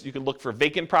specialized lists, you can look for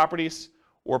vacant properties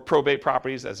or probate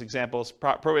properties as examples.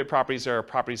 Probate properties are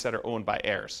properties that are owned by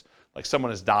heirs, like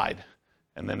someone has died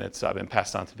and then it's been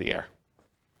passed on to the heir.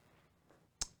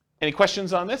 Any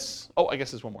questions on this? Oh, I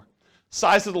guess there's one more.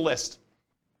 Size of the list.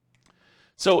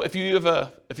 So if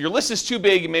your list is too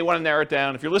big, you may want to narrow it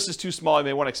down. If your list is too small, you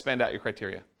may want to expand out your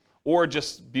criteria or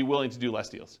just be willing to do less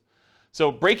deals.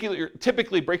 So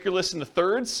typically break your list into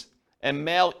thirds and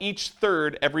mail each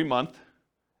third every month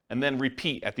and then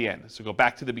repeat at the end. So go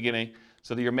back to the beginning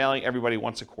so that you're mailing everybody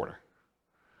once a quarter.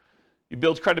 You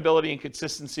build credibility and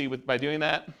consistency by doing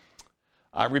that.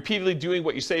 Repeatedly doing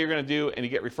what you say you're going to do, and you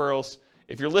get referrals.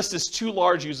 If your list is too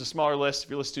large, use a smaller list. If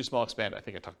your list is too small, expand it. I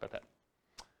think I talked about that.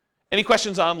 Any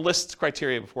questions on list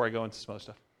criteria before I go into some other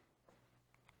stuff?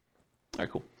 All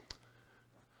right, cool.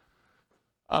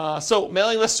 So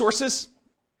mailing list sources.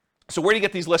 So where do you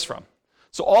get these lists from?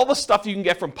 So all the stuff you can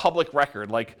get from public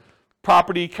record, like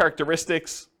property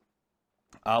characteristics,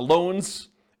 loans,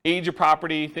 age of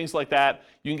property, things like that.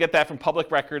 You can get that from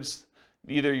public records,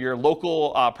 either your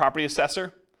local property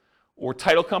assessor or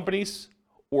title companies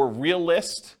or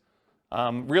RealList.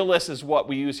 RealList is what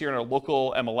we use here in our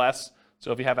local MLS.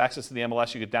 So if you have access to the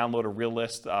MLS, you could download a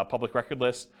RealList public record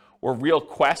list, or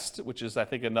RealQuest, which is, I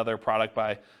think, another product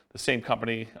by the same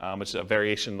company, which is a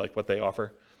variation like what they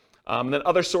offer. And then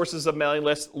other sources of mailing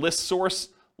lists: ListSource,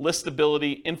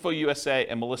 Listability, InfoUSA,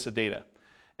 and Melissa Data.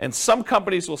 And some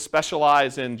companies will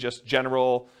specialize in just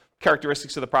general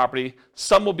characteristics of the property.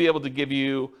 Some will be able to give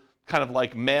you kind of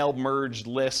like mail merged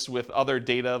lists with other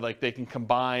data, like they can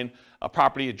combine a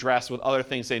property address with other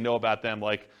things they know about them,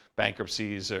 like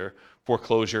bankruptcies or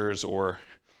foreclosures or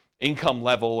income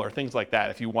level or things like that,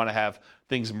 if you want to have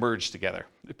things merged together.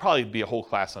 It'd probably be a whole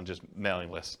class on just mailing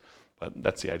lists, but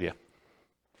that's the idea.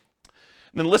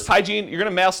 And then list hygiene, you're going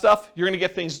to mail stuff, you're going to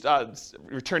get things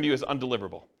returned to you as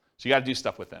undeliverable. So you got to do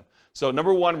stuff with them. So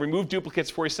number one, remove duplicates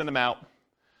before you send them out.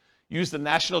 Use the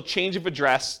National Change of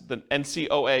Address, the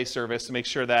NCOA service, to make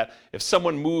sure that if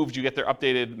someone moved, you get their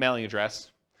updated mailing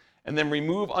address. And then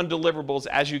remove undeliverables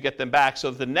as you get them back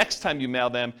so that the next time you mail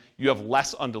them, you have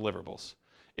less undeliverables.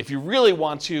 If you really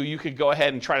want to, you could go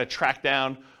ahead and try to track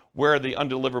down where the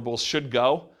undeliverables should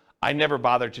go. I never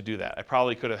bothered to do that. I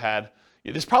probably could have had,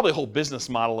 there's probably a whole business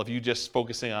model of you just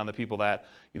focusing on the people that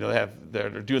that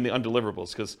are doing the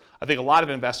undeliverables, because I think a lot of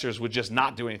investors would just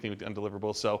not do anything with the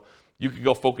undeliverables, so you could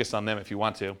go focus on them if you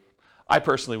want to. I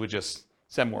personally would just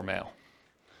send more mail,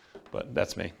 but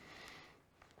that's me.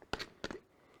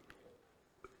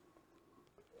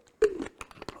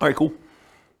 All right, cool.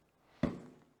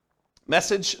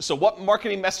 Message. So what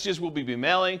marketing messages will we be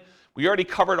mailing? We already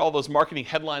covered all those marketing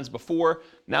headlines before.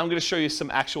 Now I'm going to show you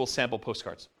some actual sample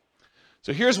postcards.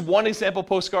 So here's one example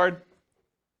postcard.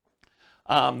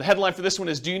 The headline for this one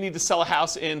is, do you need to sell a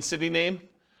house in city name?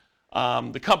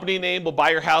 The company name will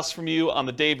buy your house from you on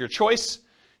the day of your choice.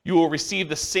 You will receive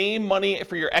the same money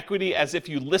for your equity as if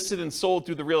you listed and sold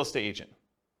through the real estate agent.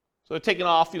 So they're taking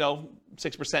off,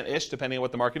 6%-ish, depending on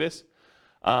what the market is.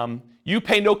 You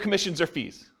pay no commissions or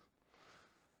fees.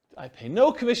 I pay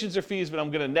no commissions or fees, but I'm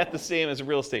going to net the same as a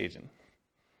real estate agent.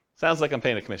 Sounds like I'm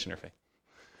paying a commission or fee.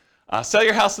 Sell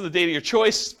your house on the date of your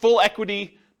choice, full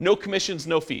equity, no commissions,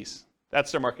 no fees.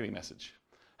 That's their marketing message.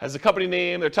 Has the company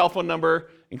name, their telephone number,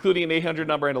 including an 800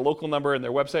 number and a local number and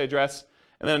their website address.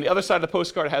 And then on the other side of the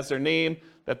postcard has their name,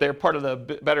 that they're part of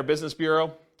the Better Business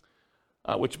Bureau,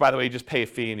 which, by the way, you just pay a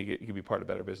fee and you can be part of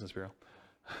Better Business Bureau.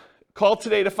 Call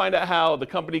today to find out how the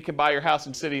company can buy your house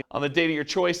in city on the date of your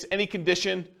choice. Any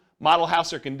condition, model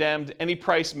house or condemned, any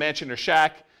price, mansion or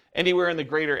shack, anywhere in the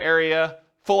greater area,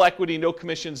 full equity, no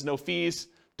commissions, no fees.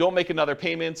 Don't make another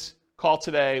payments. Call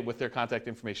today with their contact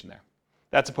information there.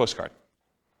 That's a postcard.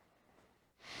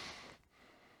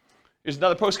 Here's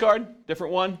another postcard,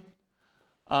 different one.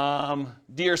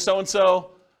 Dear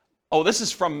so-and-so. Oh, this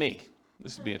is from me.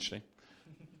 This would be interesting.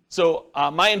 So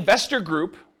my investor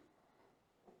group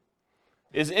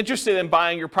is interested in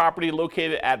buying your property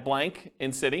located at blank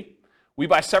in city. We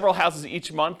buy several houses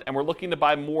each month, and we're looking to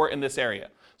buy more in this area.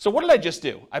 So what did I just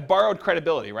do? I borrowed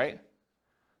credibility, right?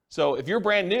 So if you're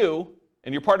brand new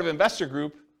and you're part of an investor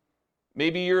group,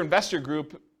 maybe your investor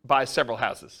group buys several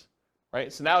houses,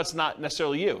 right? So now it's not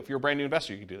necessarily you. If you're a brand new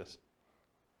investor, you can do this.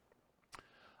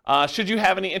 Should you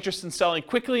have any interest in selling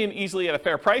quickly and easily at a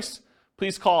fair price,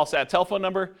 please call us at telephone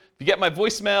number. If you get my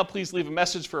voicemail, please leave a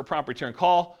message for a prompt return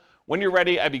call. When you're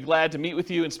ready, I'd be glad to meet with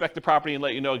you, inspect the property, and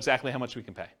let you know exactly how much we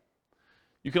can pay.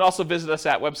 You can also visit us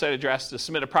at website address to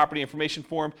submit a property information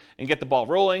form and get the ball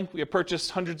rolling. We have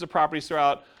purchased hundreds of properties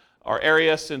throughout our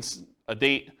area since a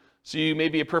date, so you may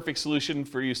be a perfect solution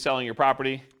for you selling your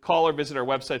property. Call or visit our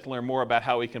website to learn more about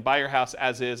how we can buy your house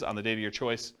as is on the date of your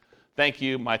choice. Thank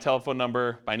you. My telephone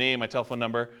number, my name, my telephone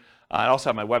number. I also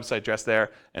have my website address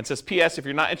there. And it says, P.S. If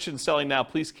you're not interested in selling now,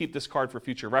 please keep this card for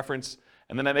future reference.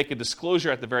 And then I make a disclosure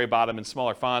at the very bottom in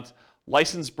smaller font.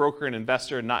 Licensed broker and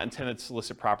investor not intended to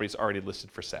solicit properties already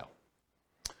listed for sale.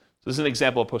 So this is an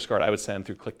example of a postcard I would send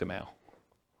through Click to Mail.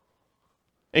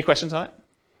 Any questions on it?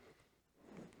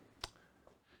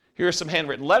 Here are some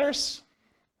handwritten letters.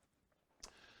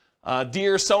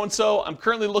 Dear so-and-so, I'm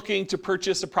currently looking to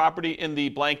purchase a property in the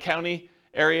blank county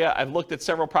area. I've looked at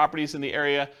several properties in the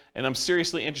area, and I'm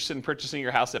seriously interested in purchasing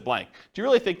your house at blank. Do you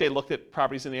really think they looked at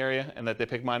properties in the area and that they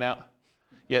picked mine out?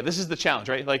 Yeah, this is the challenge,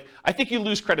 right? Like, I think you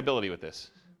lose credibility with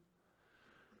this.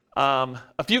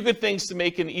 A few good things to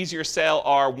make an easier sale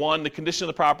are, 1, the condition of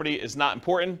the property is not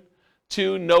important.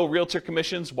 2, no realtor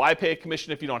commissions. Why pay a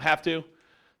commission if you don't have to?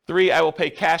 3, I will pay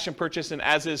cash and purchase in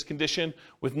as-is condition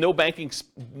with no bank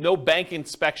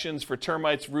inspections for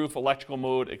termites, roof, electrical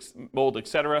mold,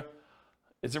 etc.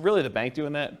 Is it really the bank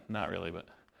doing that? Not really, but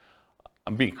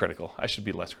I'm being critical. I should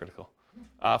be less critical.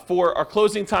 4, our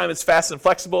closing time is fast and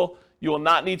flexible. You will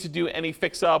not need to do any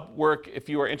fix-up work if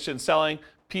you are interested in selling.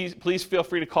 Please feel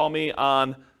free to call me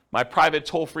on my private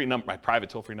toll-free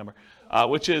number,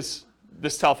 which is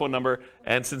this telephone number,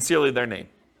 and sincerely their name.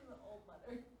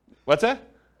 What's that? It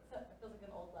feels like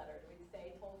an old letter. Do we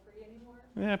say toll-free anymore?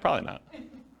 Yeah, probably not.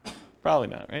 Probably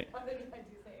not, right? I do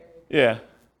say area. Yeah.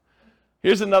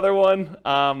 Here's another one.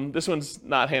 This one's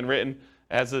not handwritten.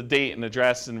 It has a date and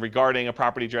address and regarding a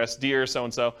property address. Dear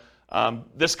so-and-so,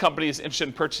 this company is interested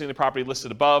in purchasing the property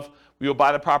listed above. We will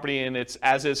buy the property in its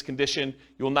as-is condition.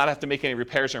 You will not have to make any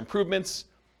repairs or improvements.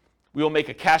 We will make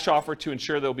a cash offer to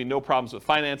ensure there will be no problems with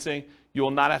financing. You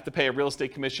will not have to pay a real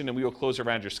estate commission, and we will close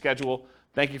around your schedule.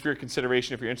 Thank you for your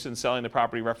consideration. If you're interested in selling the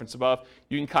property referenced above,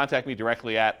 you can contact me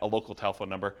directly at a local telephone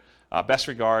number. Best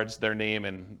regards, their name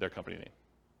and their company name.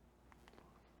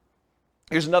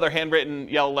 Here's another handwritten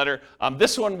yellow letter.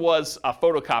 This one was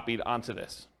photocopied onto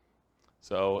this.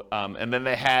 So, and then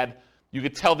they had, you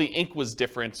could tell the ink was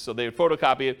different, so they would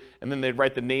photocopy it, and then they'd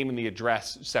write the name and the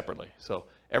address separately. So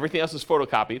everything else was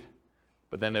photocopied,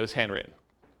 but then it was handwritten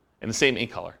in the same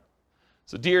ink color.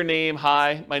 So dear name,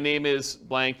 hi, my name is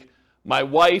blank. My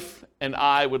wife and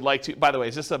I would like to, by the way,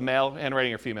 is this a male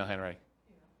handwriting or female handwriting?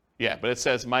 Yeah, but it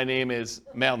says my name is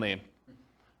male name,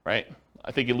 right?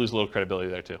 I think you lose a little credibility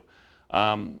there too.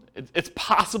 It's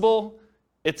possible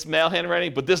it's male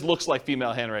handwriting, but this looks like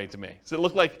female handwriting to me. Does it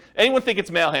look like, anyone think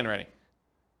it's male handwriting?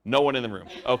 No one in the room.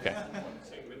 Okay.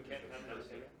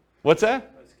 What's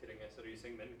that? I was kidding. I said, are you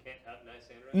saying men can't have nice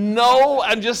handwriting? No,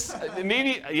 I'm just,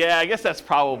 maybe, yeah, I guess that's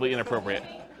probably inappropriate.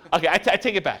 Okay, I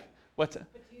take it back. What's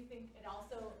that? But do you think it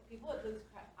also, people would lose,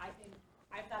 I think,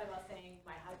 I've thought about saying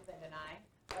my husband and I,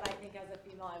 but I think as a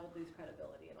female I would lose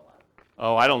credibility in a lot of.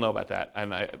 Oh, I don't know about that,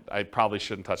 and I probably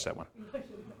shouldn't touch that one.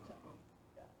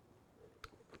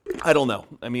 I don't know.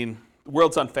 I mean, the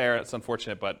world's unfair. It's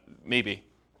unfortunate, but maybe.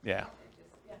 Yeah.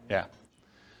 Yeah.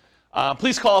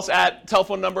 Please call us at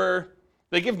telephone number.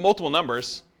 They give multiple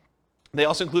numbers. They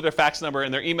also include their fax number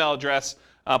and their email address.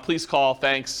 Please call.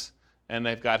 Thanks. And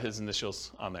they've got his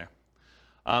initials on there.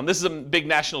 This is a big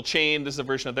national chain. This is a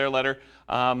version of their letter.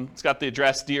 It's got the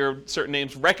address, dear, certain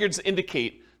names. Records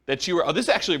indicate that you are, oh, this is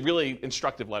actually a really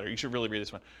instructive letter. You should really read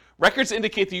this one. Records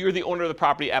indicate that you're the owner of the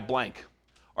property at blank.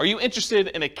 Are you interested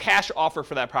in a cash offer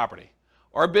for that property?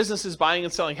 Our business is buying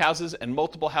and selling houses and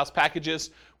multiple house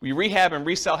packages. We rehab and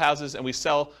resell houses, and we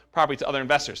sell property to other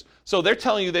investors. So they're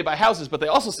telling you they buy houses, but they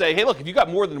also say, hey, look, if you got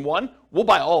more than one, we'll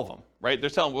buy all of them, right? They're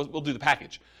telling we'll do the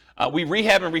package. We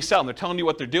rehab and resell them. They're telling you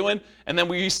what they're doing, and then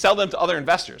we sell them to other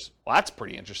investors. Well, that's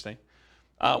pretty interesting.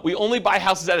 We only buy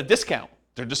houses at a discount.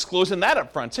 They're disclosing that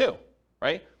up front too,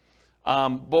 right?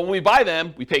 But when we buy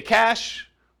them, we pay cash.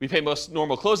 We pay most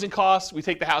normal closing costs. We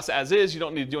take the house as is. You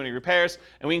don't need to do any repairs.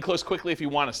 And we can close quickly if you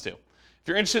want us to. If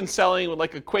you're interested in selling, would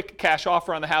like a quick cash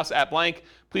offer on the house at blank,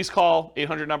 please call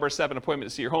 800 number 7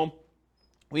 appointment to see your home.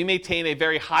 We maintain a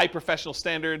very high professional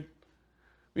standard.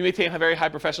 We maintain very high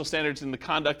professional standards in the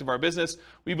conduct of our business.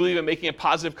 We believe in making a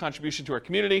positive contribution to our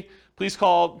community. Please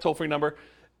call toll-free number.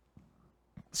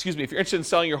 Excuse me, if you're interested in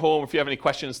selling your home, if you have any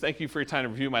questions, thank you for your time to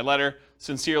review my letter.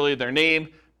 Sincerely, their name.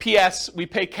 P.S. We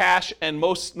pay cash and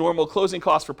most normal closing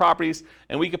costs for properties,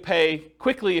 and we could pay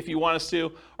quickly if you want us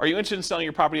to. Are you interested in selling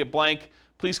your property at blank?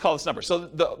 Please call this number. So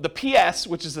the P.S.,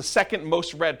 which is the second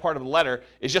most read part of the letter,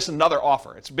 is just another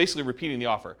offer. It's basically repeating the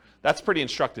offer. That's pretty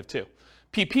instructive too.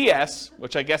 P.P.S.,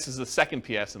 which I guess is the second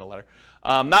P.S. in the letter,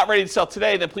 not ready to sell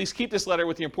today, then please keep this letter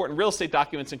with your important real estate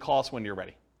documents and call us when you're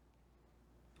ready.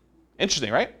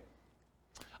 Interesting, right?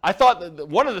 I thought that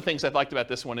one of the things I liked about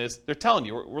this one is they're telling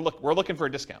you we're looking for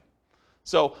a discount.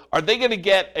 So are they going to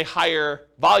get a higher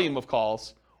volume of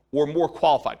calls or more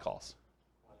qualified calls?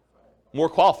 More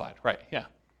qualified, right? Yeah.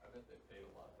 I bet they paid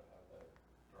a lot to have that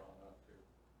drawn up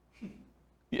too.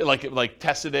 Yeah, like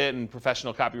tested it and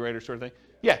professional copywriter sort of thing.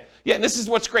 Yeah. And this is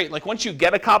what's great. Like once you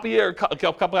get a copy or a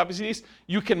couple copies of these,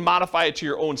 you can modify it to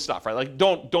your own stuff, right? Like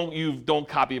don't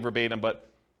copy it verbatim,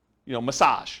 but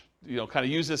massage. Kind of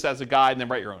use this as a guide and then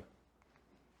write your own.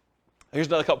 Here's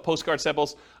another couple postcard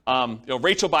samples.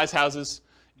 Rachel buys houses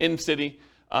in city.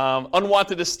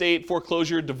 Unwanted estate,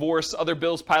 foreclosure, divorce, other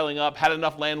bills piling up, had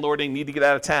enough landlording, need to get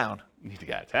out of town.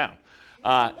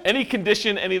 Any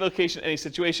condition, any location, any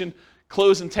situation,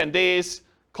 close in 10 days.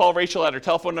 Call Rachel at her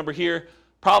telephone number here.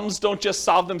 Problems don't just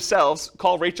solve themselves.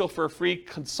 Call Rachel for a free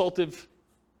consultative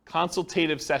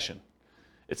session.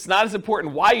 It's not as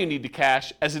important why you need the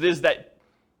cash as it is that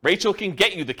Rachel can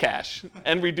get you the cash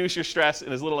and reduce your stress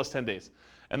in as little as 10 days.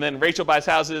 And then Rachel buys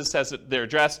houses, has their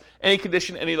address, any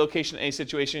condition, any location, any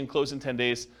situation, close in 10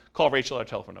 days. Call Rachel at our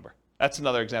telephone number. That's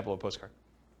another example of a postcard.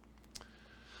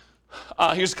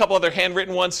 Here's a couple other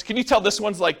handwritten ones. Can you tell this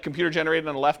one's like computer generated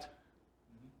on the left?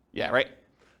 Yeah, right?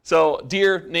 So,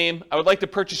 dear name, I would like to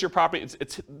purchase your property.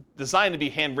 It's designed to be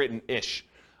handwritten-ish.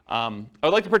 I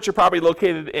would like to purchase your property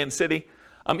located in city.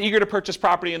 I'm eager to purchase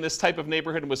property in this type of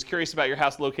neighborhood and was curious about your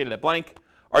house located at blank.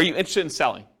 Are you interested in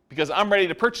selling? Because I'm ready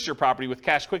to purchase your property with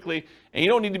cash quickly, and you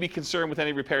don't need to be concerned with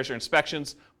any repairs or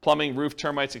inspections, plumbing, roof,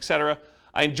 termites, etc.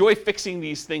 I enjoy fixing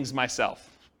these things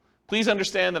myself. Please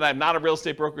understand that I'm not a real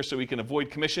estate broker, so we can avoid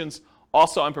commissions.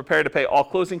 Also, I'm prepared to pay all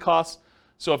closing costs.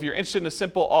 So if you're interested in a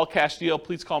simple all-cash deal,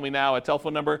 please call me now at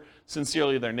telephone number,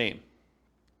 sincerely their name.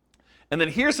 And then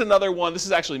here's another one. This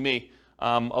is actually me.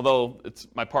 Although it's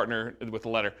my partner with the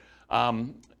letter.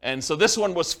 And so this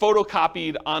one was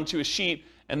photocopied onto a sheet,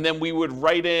 and then we would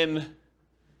write in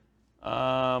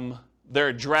their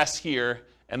address here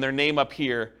and their name up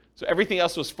here. So everything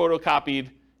else was photocopied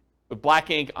with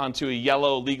black ink onto a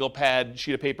yellow legal pad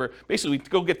sheet of paper. Basically, we'd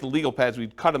go get the legal pads,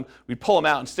 we'd cut them, we'd pull them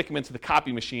out and stick them into the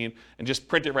copy machine and just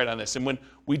print it right on this. And when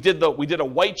we did a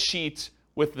white sheet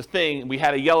with the thing, we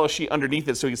had a yellow sheet underneath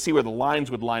it so you could see where the lines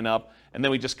would line up, and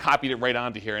then we just copied it right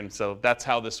onto here, and so that's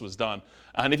how this was done.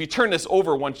 And if you turn this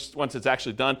over once it's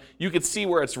actually done, you could see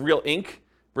where it's real ink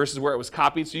versus where it was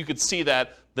copied, so you could see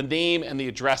that the name and the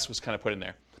address was kind of put in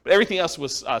there. But everything else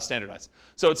was standardized.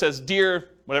 So it says, dear,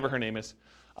 whatever her name is,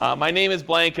 my name is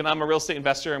blank, and I'm a real estate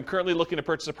investor. I'm currently looking to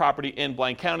purchase a property in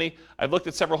blank county. I've looked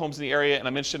at several homes in the area, and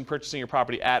I'm interested in purchasing your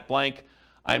property at blank.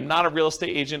 I'm not a real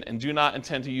estate agent and do not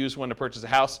intend to use one to purchase a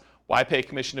house. Why pay a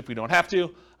commission if we don't have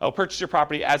to? I'll purchase your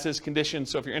property as is conditioned,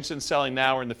 so if you're interested in selling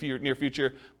now or in the near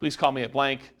future, please call me at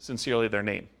blank, sincerely their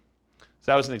name.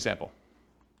 So that was an example.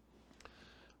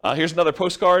 Here's another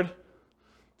postcard.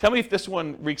 Tell me if this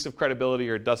one reeks of credibility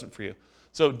or doesn't for you.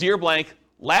 So, dear blank,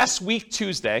 last week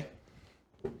Tuesday,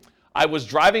 I was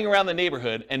driving around the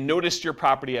neighborhood and noticed your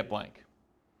property at blank.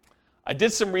 I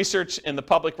did some research in the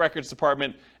public records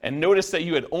department and noticed that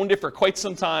you had owned it for quite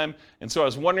some time, and so I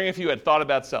was wondering if you had thought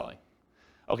about selling.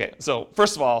 Okay, so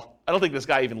first of all, I don't think this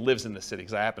guy even lives in this city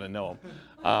because I happen to know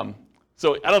him.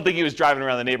 So I don't think he was driving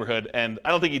around the neighborhood, and I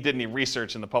don't think he did any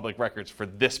research in the public records for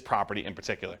this property in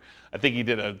particular. I think he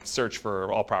did a search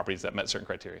for all properties that met certain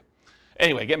criteria.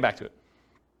 Anyway, getting back to it.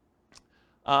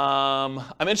 I'm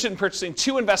interested in purchasing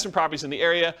 2 investment properties in the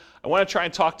area. I want to try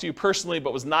and talk to you personally,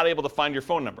 but was not able to find your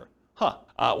phone number.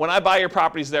 When I buy your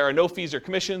properties, there are no fees or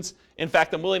commissions. In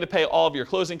fact, I'm willing to pay all of your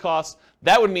closing costs.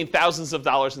 That would mean thousands of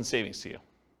dollars in savings to you.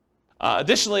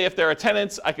 Additionally, if there are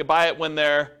tenants, I could buy it when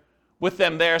they're with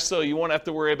them there, so you won't have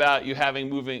to worry about you having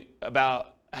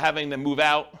them move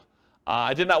out.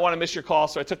 I did not want to miss your call,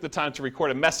 so I took the time to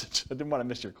record a message. I didn't want to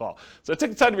miss your call. So I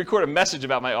took the time to record a message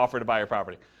about my offer to buy your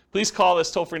property. Please call this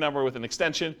toll-free number with an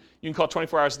extension. You can call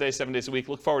 24 hours a day, 7 days a week.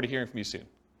 Look forward to hearing from you soon.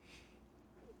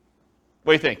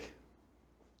 What do you think?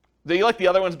 Do you like the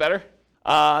other ones better?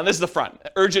 And this is the front.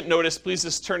 Urgent notice. Please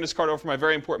just turn this card over for my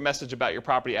very important message about your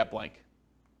property at blank.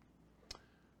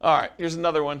 All right, here's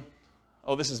another one.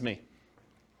 Oh, this is me.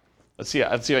 Let's see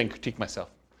if I can critique myself.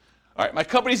 All right, my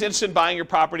company's interested in buying your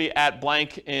property at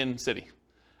blank in city.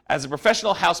 As a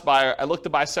professional house buyer, I look to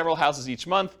buy several houses each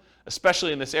month,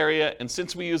 especially in this area, and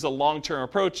since we use a long-term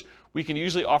approach, we can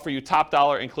usually offer you top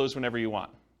dollar and close whenever you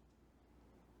want.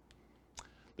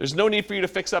 There's no need for you to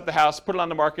fix up the house, put it on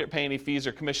the market, pay any fees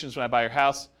or commissions when I buy your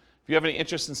house. If you have any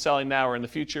interest in selling now or in the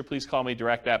future, please call me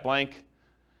direct at blank.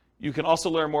 You can also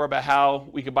learn more about how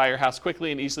we can buy your house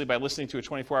quickly and easily by listening to a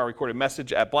 24-hour recorded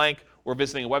message at blank or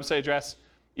visiting a website address.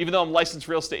 Even though I'm a licensed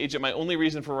real estate agent, my only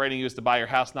reason for writing you is to buy your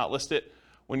house, not list it.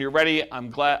 When you're ready,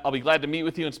 I'll be glad to meet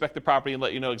with you, inspect the property, and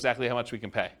let you know exactly how much we can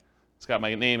pay. It's got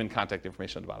my name and contact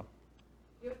information on the bottom.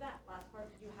 You have that last part,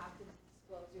 you have to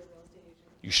disclose your real estate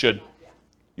agent. You should. Yeah.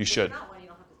 You should. If you're not one, you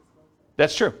don't have to disclose it.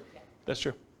 That's true. Yeah. That's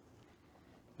true.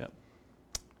 Yeah.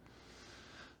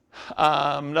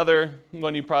 Another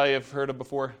one you probably have heard of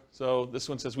before. So this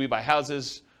one says we buy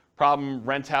houses, problem,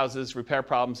 rent houses, repair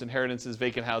problems, inheritances,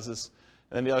 vacant houses.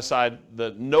 And then the other side,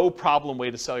 the no problem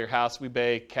way to sell your house. We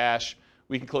pay cash.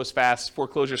 We can close fast.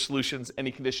 Foreclosure solutions,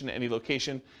 any condition, any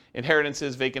location.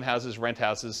 Inheritances, vacant houses, rent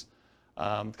houses.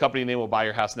 The company name will buy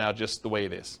your house now just the way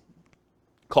it is.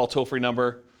 Call toll-free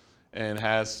number and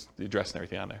has the address and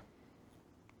everything on there.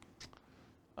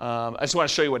 I just want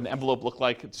to show you what an envelope looked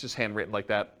like. It's just handwritten like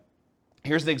that.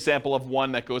 Here's an example of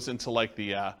one that goes into like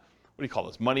the, what do you call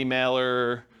this, money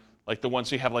mailer, like the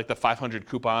ones you have like the 500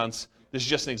 coupons. This is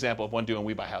just an example of one doing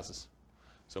We Buy Houses.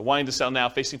 So wanting to sell now,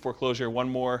 facing foreclosure, one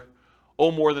more,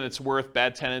 owe more than it's worth,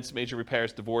 bad tenants, major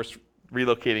repairs, divorce,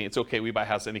 relocating. It's okay, We Buy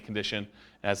House, any condition.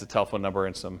 It has a telephone number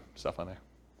and some stuff on there.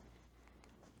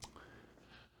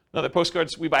 Another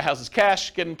postcards, We Buy Houses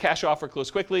cash, getting cash offer,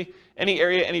 close quickly. Any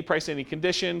area, any price, any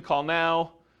condition, call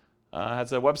now.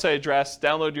 Has a website address.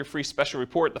 Download your free special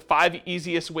report. The 5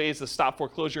 easiest ways to stop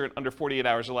foreclosure in under 48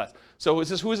 hours or less. So who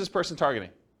is this person targeting?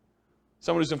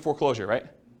 Someone who's in foreclosure, right?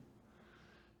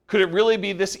 Could it really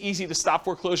be this easy to stop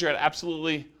foreclosure at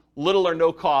absolutely little or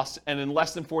no cost and in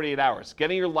less than 48 hours?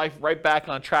 Getting your life right back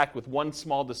on track with one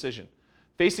small decision.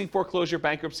 Facing foreclosure,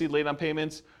 bankruptcy, late on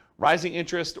payments, rising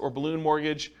interest, or balloon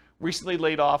mortgage, recently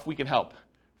laid off, we can help.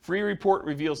 Free report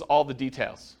reveals all the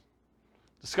details.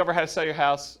 Discover how to sell your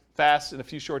house fast in a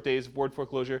few short days, avoid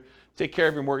foreclosure, take care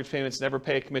of your mortgage payments, never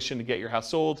pay a commission to get your house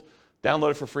sold.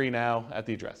 Download it for free now at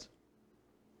the address.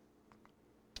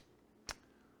 I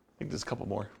think there's a couple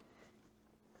more.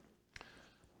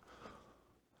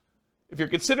 If you're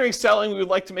considering selling, we would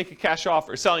like to make a cash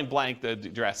offer, selling blank, the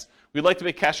address. We'd like to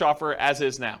make a cash offer as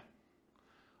is now.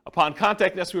 Upon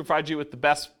contacting us, we provide you with the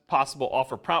best possible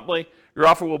offer promptly. Your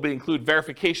offer will include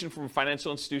verification from a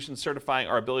financial institution certifying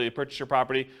our ability to purchase your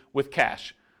property with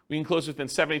cash. We can close within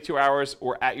 72 hours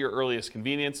or at your earliest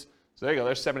convenience. So there you go,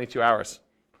 there's 72 hours.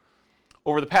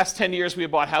 Over the past 10 years, we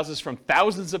have bought houses from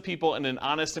thousands of people in an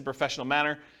honest and professional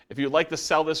manner. If you'd like to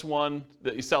sell this one,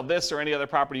 that you sell this or any other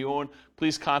property you own,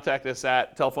 please contact us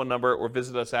at telephone number or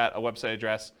visit us at a website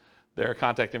address. Their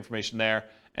contact information there.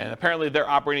 And apparently they're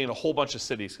operating in a whole bunch of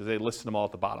cities because they listed them all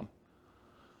at the bottom.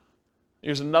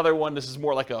 Here's another one. This is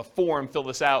more like a form. Fill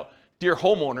this out. Dear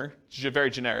homeowner, which is very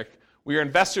generic. We are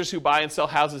investors who buy and sell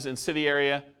houses in city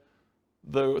area.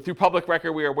 Through public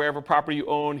record, we are aware of a property you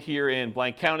own here in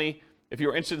blank county. If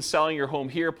you're interested in selling your home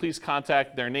here, please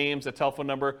contact their names, a telephone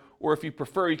number, or if you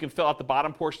prefer, you can fill out the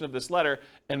bottom portion of this letter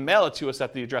and mail it to us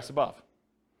at the address above.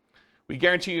 We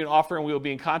guarantee you an offer and we will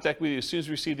be in contact with you as soon as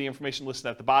we receive the information listed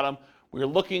at the bottom. We are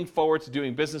looking forward to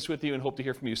doing business with you and hope to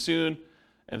hear from you soon.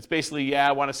 And it's basically, yeah,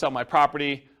 I want to sell my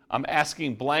property. I'm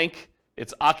asking blank.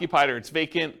 It's occupied or it's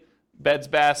vacant. Beds,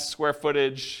 baths, square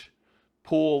footage,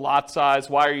 pool, lot size.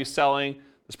 Why are you selling?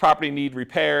 Does property need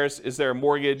repairs? Is there a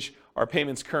mortgage? Are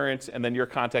payments current? And then your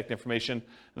contact information. And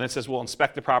then it says, we'll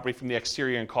inspect the property from the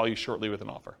exterior and call you shortly with an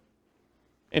offer.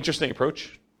 Interesting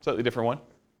approach. Slightly different one.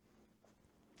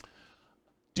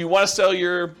 Do you want to sell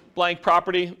your blank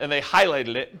property? And they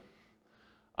highlighted it.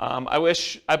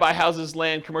 I buy houses,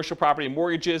 land, commercial property, and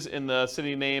mortgages in the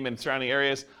city name and surrounding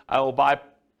areas. I will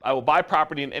buy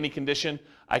property in any condition.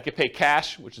 I could pay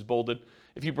cash, which is bolded.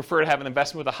 If you prefer to have an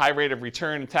investment with a high rate of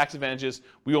return and tax advantages,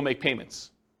 we will make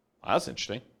payments. Wow, that's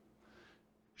interesting.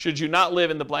 Should you not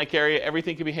live in the blank area,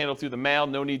 everything can be handled through the mail,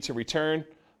 no need to return.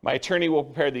 My attorney will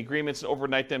prepare the agreements and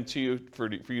overnight them to you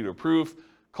for you to approve.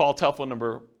 Call telephone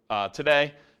number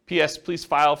today. P.S. Please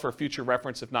file for future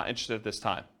reference if not interested at this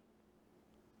time.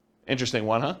 Interesting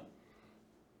one, huh?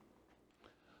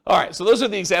 All right, so those are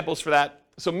the examples for that.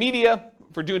 So media,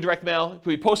 for doing direct mail, it could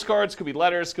be postcards, could be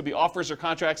letters, could be offers or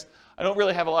contracts. I don't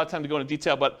really have a lot of time to go into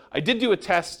detail, but I did do a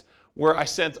test where I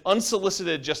sent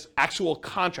unsolicited, just actual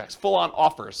contracts, full-on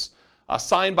offers,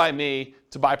 signed by me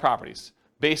to buy properties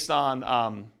based on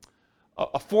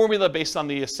a formula based on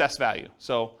the assessed value.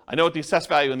 So I know what the assessed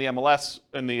value in the MLS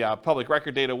and the public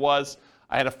record data was.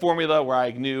 I had a formula where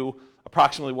I knew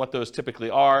approximately what those typically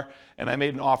are, and I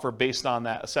made an offer based on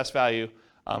that assessed value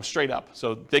straight up.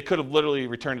 So they could have literally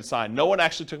returned it signed. No one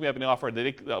actually took me up on the offer.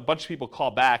 A bunch of people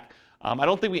called back. I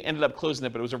don't think we ended up closing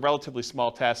it, but it was a relatively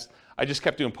small test. I just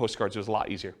kept doing postcards. It was a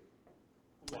lot easier.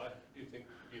 Why? Do you think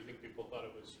people thought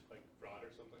it was like fraud or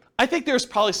something? I think there's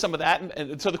probably some of that.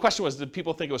 And so the question was, did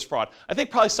people think it was fraud? I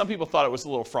think probably some people thought it was a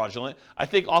little fraudulent. I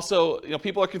think also,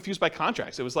 people are confused by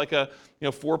contracts. It was like a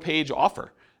 4-page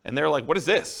offer. And they're like, what is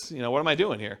this? What am I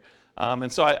doing here?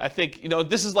 And so I think,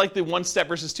 this is like the 1-step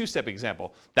versus 2-step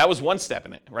example. That was 1 step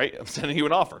in it, right? I'm sending you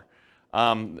an offer.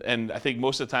 And I think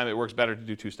most of the time it works better to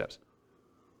do 2 steps.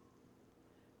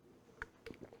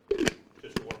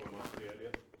 Just warm them up to the idea.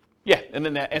 Yeah, and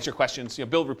then answer questions,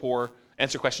 build rapport,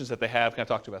 answer questions that they have, kind of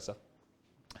talk to about stuff.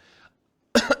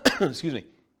 Excuse me.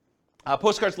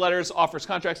 Postcards, letters, offers,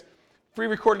 contracts, free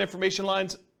recorded information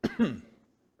lines,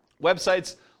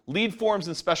 websites, lead forms,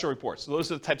 and special reports. So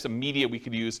those are the types of media we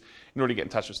could use in order to get in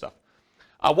touch with stuff.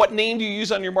 What name do you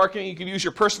use on your marketing? You could use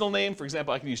your personal name. For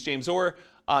example, I could use James Orr.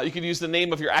 You could use the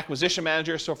name of your acquisition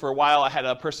manager. So for a while, I had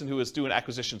a person who was doing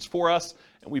acquisitions for us,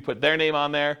 and we put their name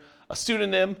on there. A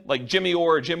pseudonym, like Jimmy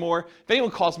Orr or Jim Orr. If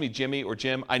anyone calls me Jimmy or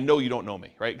Jim, I know you don't know me,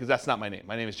 right? Because that's not my name.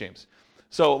 My name is James.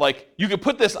 So you could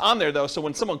put this on there, though, so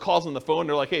when someone calls on the phone,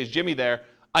 they're like, hey, is Jimmy there?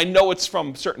 I know it's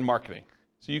from certain marketing.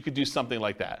 So you could do something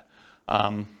like that.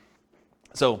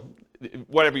 So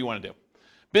whatever you want to do.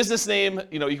 Business name,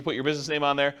 you can put your business name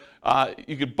on there.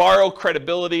 You could borrow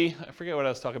credibility. I forget what I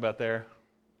was talking about there.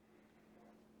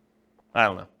 I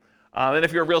don't know. And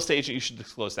if you're a real estate agent, you should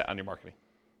disclose that on your marketing.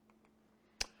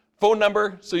 Phone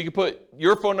number, so you can put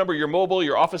your phone number, your mobile,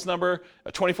 your office number,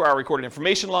 a 24-hour recorded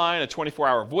information line, a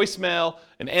 24-hour voicemail,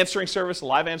 an answering service, a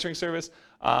live answering service,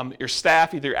 your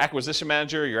staff, either your acquisition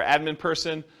manager or your admin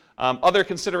person. Other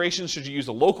considerations, should you use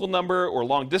a local number or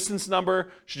long distance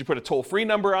number? Should you put a toll-free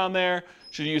number on there?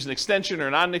 Should you use an extension or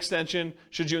not an extension?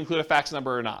 Should you include a fax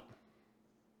number or not?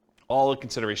 All the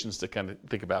considerations to kind of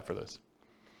think about for this.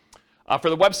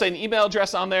 For the website and email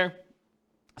address on there,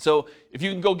 so if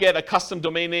you can go get a custom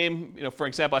domain name, for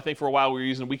example, I think for a while we were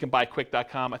using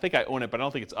wecanbuyquick.com. I think I own it, but I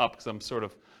don't think it's up because I'm sort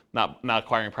of not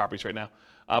acquiring properties right now.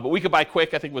 But We Can Buy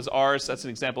Quick, I think, was ours. That's an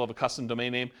example of a custom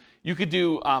domain name. You could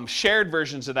do shared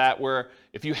versions of that where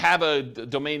if you have a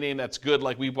domain name that's good,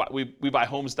 like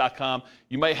WeBuyHomes.com,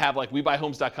 you might have like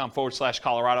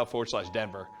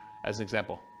WeBuyHomes.com/Colorado/Denver as an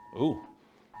example. Ooh,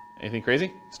 anything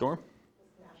crazy? Storm?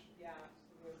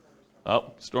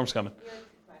 Oh, storm's coming.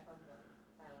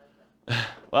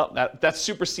 Well, that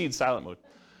supersedes silent mode.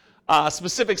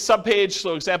 Specific subpage,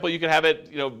 so example, you could have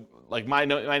it, like my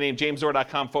name,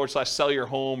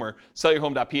 jamesorr.com/sellyourhome or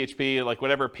sellyourhome.php, like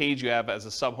whatever page you have as a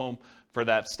subhome for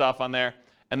that stuff on there.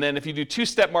 And then if you do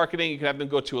 2-step marketing, you can have them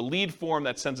go to a lead form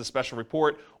that sends a special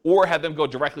report, or have them go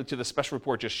directly to the special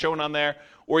report just shown on there,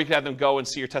 or you can have them go and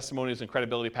see your testimonials and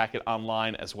credibility packet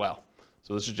online as well.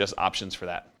 So those are just options for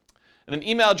that. And then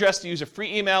email address, do you use a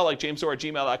free email like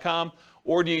jamesorr@gmail.com,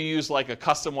 or do you use like a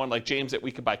custom one like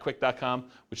james@wecanbuyquick.com,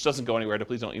 which doesn't go anywhere, so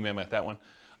please don't email me at that one.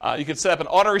 You can set up an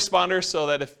autoresponder so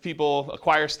that if people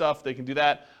acquire stuff, they can do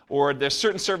that. Or there's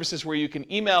certain services where you can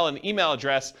email an email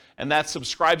address, and that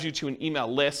subscribes you to an email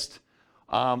list,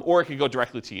 or it can go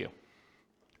directly to you,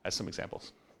 as some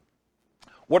examples.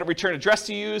 What return address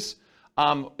to use?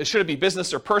 Should it be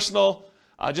business or personal?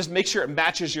 Just make sure it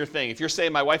matches your thing. If you're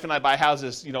saying my wife and I buy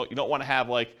houses, you don't want to have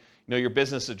like your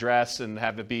business address and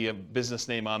have it be a business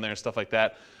name on there and stuff like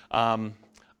that.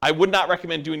 I would not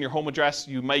recommend doing your home address.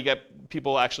 You might get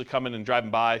people actually coming and driving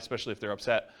by, especially if they're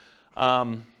upset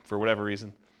for whatever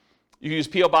reason. You can use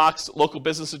P.O. Box, local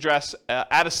business address,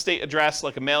 out-of-state address,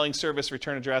 like a mailing service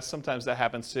return address. Sometimes that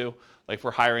happens too, like if we're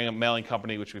hiring a mailing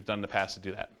company, which we've done in the past to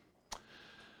do that.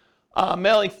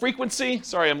 Mailing frequency.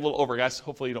 Sorry, I'm a little over, guys.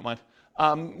 Hopefully you don't mind.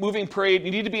 Moving parade,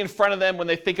 you need to be in front of them when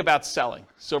they think about selling.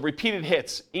 So repeated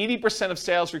hits. 80% of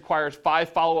sales requires 5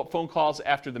 follow-up phone calls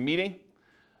after the meeting.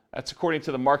 That's according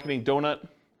to the marketing donut.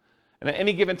 And at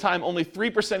any given time, only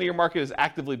 3% of your market is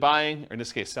actively buying, or in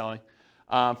this case, selling.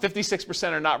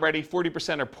 56% are not ready.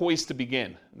 40% are poised to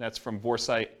begin. And that's from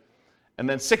Vorsight. And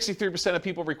then 63% of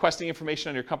people requesting information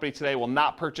on your company today will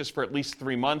not purchase for at least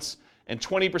 3 months. And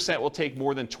 20% will take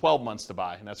more than 12 months to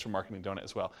buy, and that's from Marketing Donut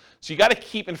as well. So you got to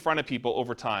keep in front of people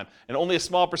over time, and only a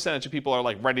small percentage of people are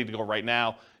like ready to go right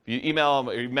now. If you email them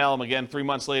or email them again 3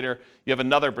 months later, you have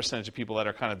another percentage of people that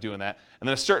are kind of doing that. And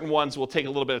then certain ones will take a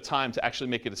little bit of time to actually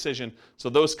make a decision, so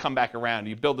those come back around.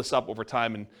 You build this up over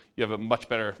time, and you have a much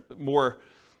better, more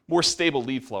stable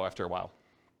lead flow after a while.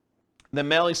 Then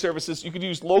mailing services, you could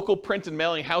use local print and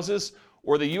mailing houses,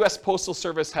 or the U.S. Postal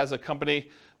Service has a company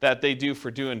that they do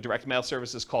for doing direct mail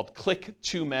services called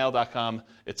click2mail.com.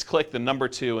 It's click the number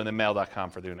 2 and then mail.com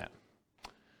for doing that.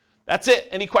 That's it.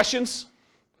 Any questions?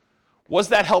 Was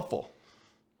that helpful?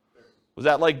 Was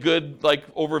that like good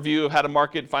overview of how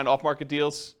to find off-market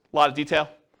deals? A lot of detail?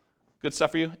 Good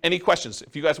stuff for you? Any questions?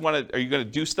 If you guys want to, are you going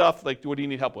to do stuff? What do you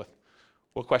need help with?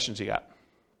 What questions you got?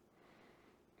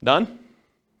 None?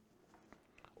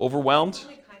 Overwhelmed? It's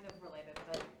only kind of related,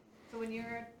 but so when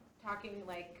you're talking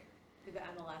to the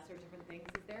MLS or different things,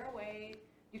 is there a way,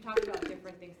 you talked about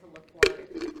different things to look for if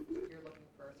you're looking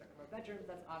for a certain number of bedrooms,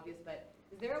 that's obvious, but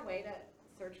is there a way to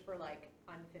search for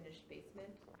unfinished basement?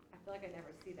 I feel like I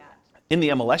never see that. In the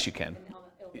MLS you can,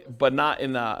 but not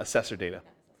in assessor data.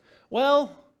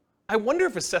 Well, I wonder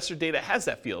if assessor data has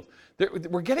that field.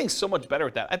 We're getting so much better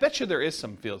at that. I bet you there is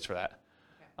some fields for that.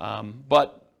 Okay.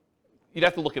 But you'd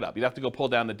have to look it up. You'd have to go pull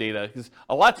down the data, because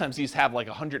a lot of times these have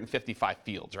 155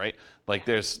 fields, right?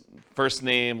 There's first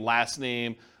name, last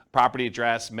name, property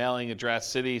address, mailing address,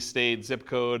 city, state, zip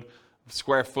code,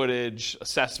 square footage,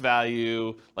 assessed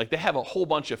value. They have a whole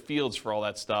bunch of fields for all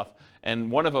that stuff, and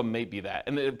one of them may be that.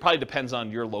 And it probably depends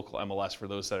on your local MLS for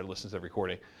those that are listening to the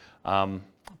recording.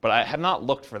 But I have not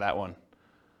looked for that one.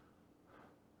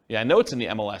 Yeah, I know it's in the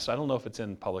MLS, so I don't know if it's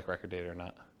in public record data or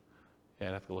not. Yeah,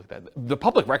 I'd have to look at that. The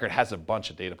public record has a bunch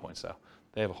of data points, though.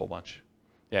 They have a whole bunch.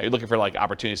 Yeah, you're looking for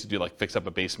opportunities to do fix up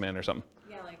a basement or something.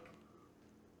 Yeah, I think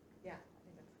that's.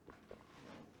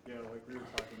 Yeah, we were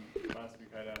talking last week.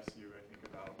 I'd asked you, I think,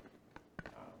 about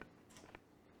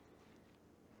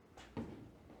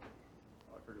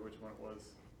I forget which one it was.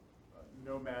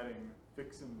 Nomading,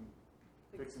 fix and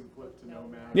flip to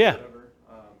nomad. Yeah. Or whatever.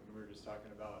 We were just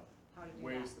talking about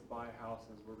ways to buy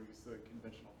houses where we use the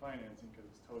conventional financing because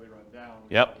it's totally run down.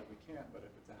 We probably can't, but if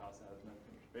it's a house that has an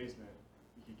unfinished basement,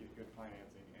 you can get good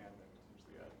financing and then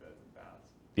potentially add beds and baths.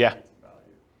 Yeah. Create some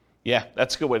value. Yeah,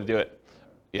 that's a good way to do it.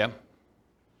 Yeah.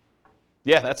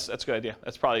 Yeah, that's a good idea.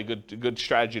 That's probably a good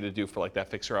strategy to do for that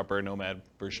fixer-upper nomad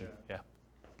version. Yeah.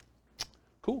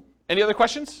 Cool. Any other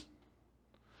questions?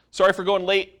 Sorry for going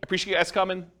late. I appreciate you guys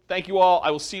coming. Thank you all.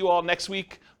 I will see you all next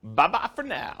week. Bye-bye for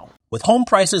now. With home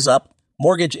prices up,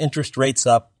 mortgage interest rates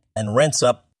up, and rents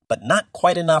up, but not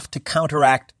quite enough to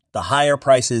counteract the higher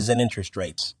prices and interest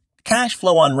rates, cash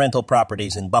flow on rental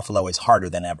properties in Buffalo is harder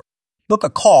than ever. Book a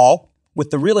call with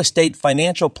the Real Estate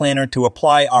Financial Planner to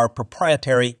apply our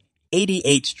proprietary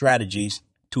 88 strategies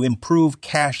to improve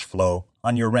cash flow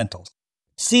on your rentals.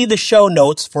 See the show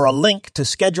notes for a link to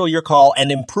schedule your call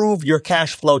and improve your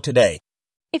cash flow today.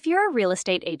 If you're a real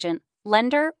estate agent,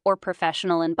 lender, or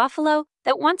professional in Buffalo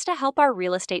that wants to help our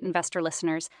real estate investor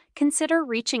listeners, consider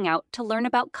reaching out to learn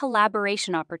about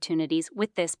collaboration opportunities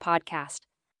with this podcast.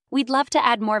 We'd love to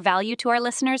add more value to our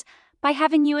listeners by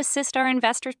having you assist our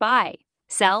investors buy,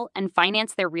 sell, and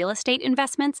finance their real estate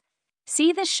investments.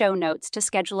 See the show notes to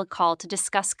schedule a call to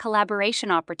discuss collaboration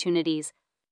opportunities.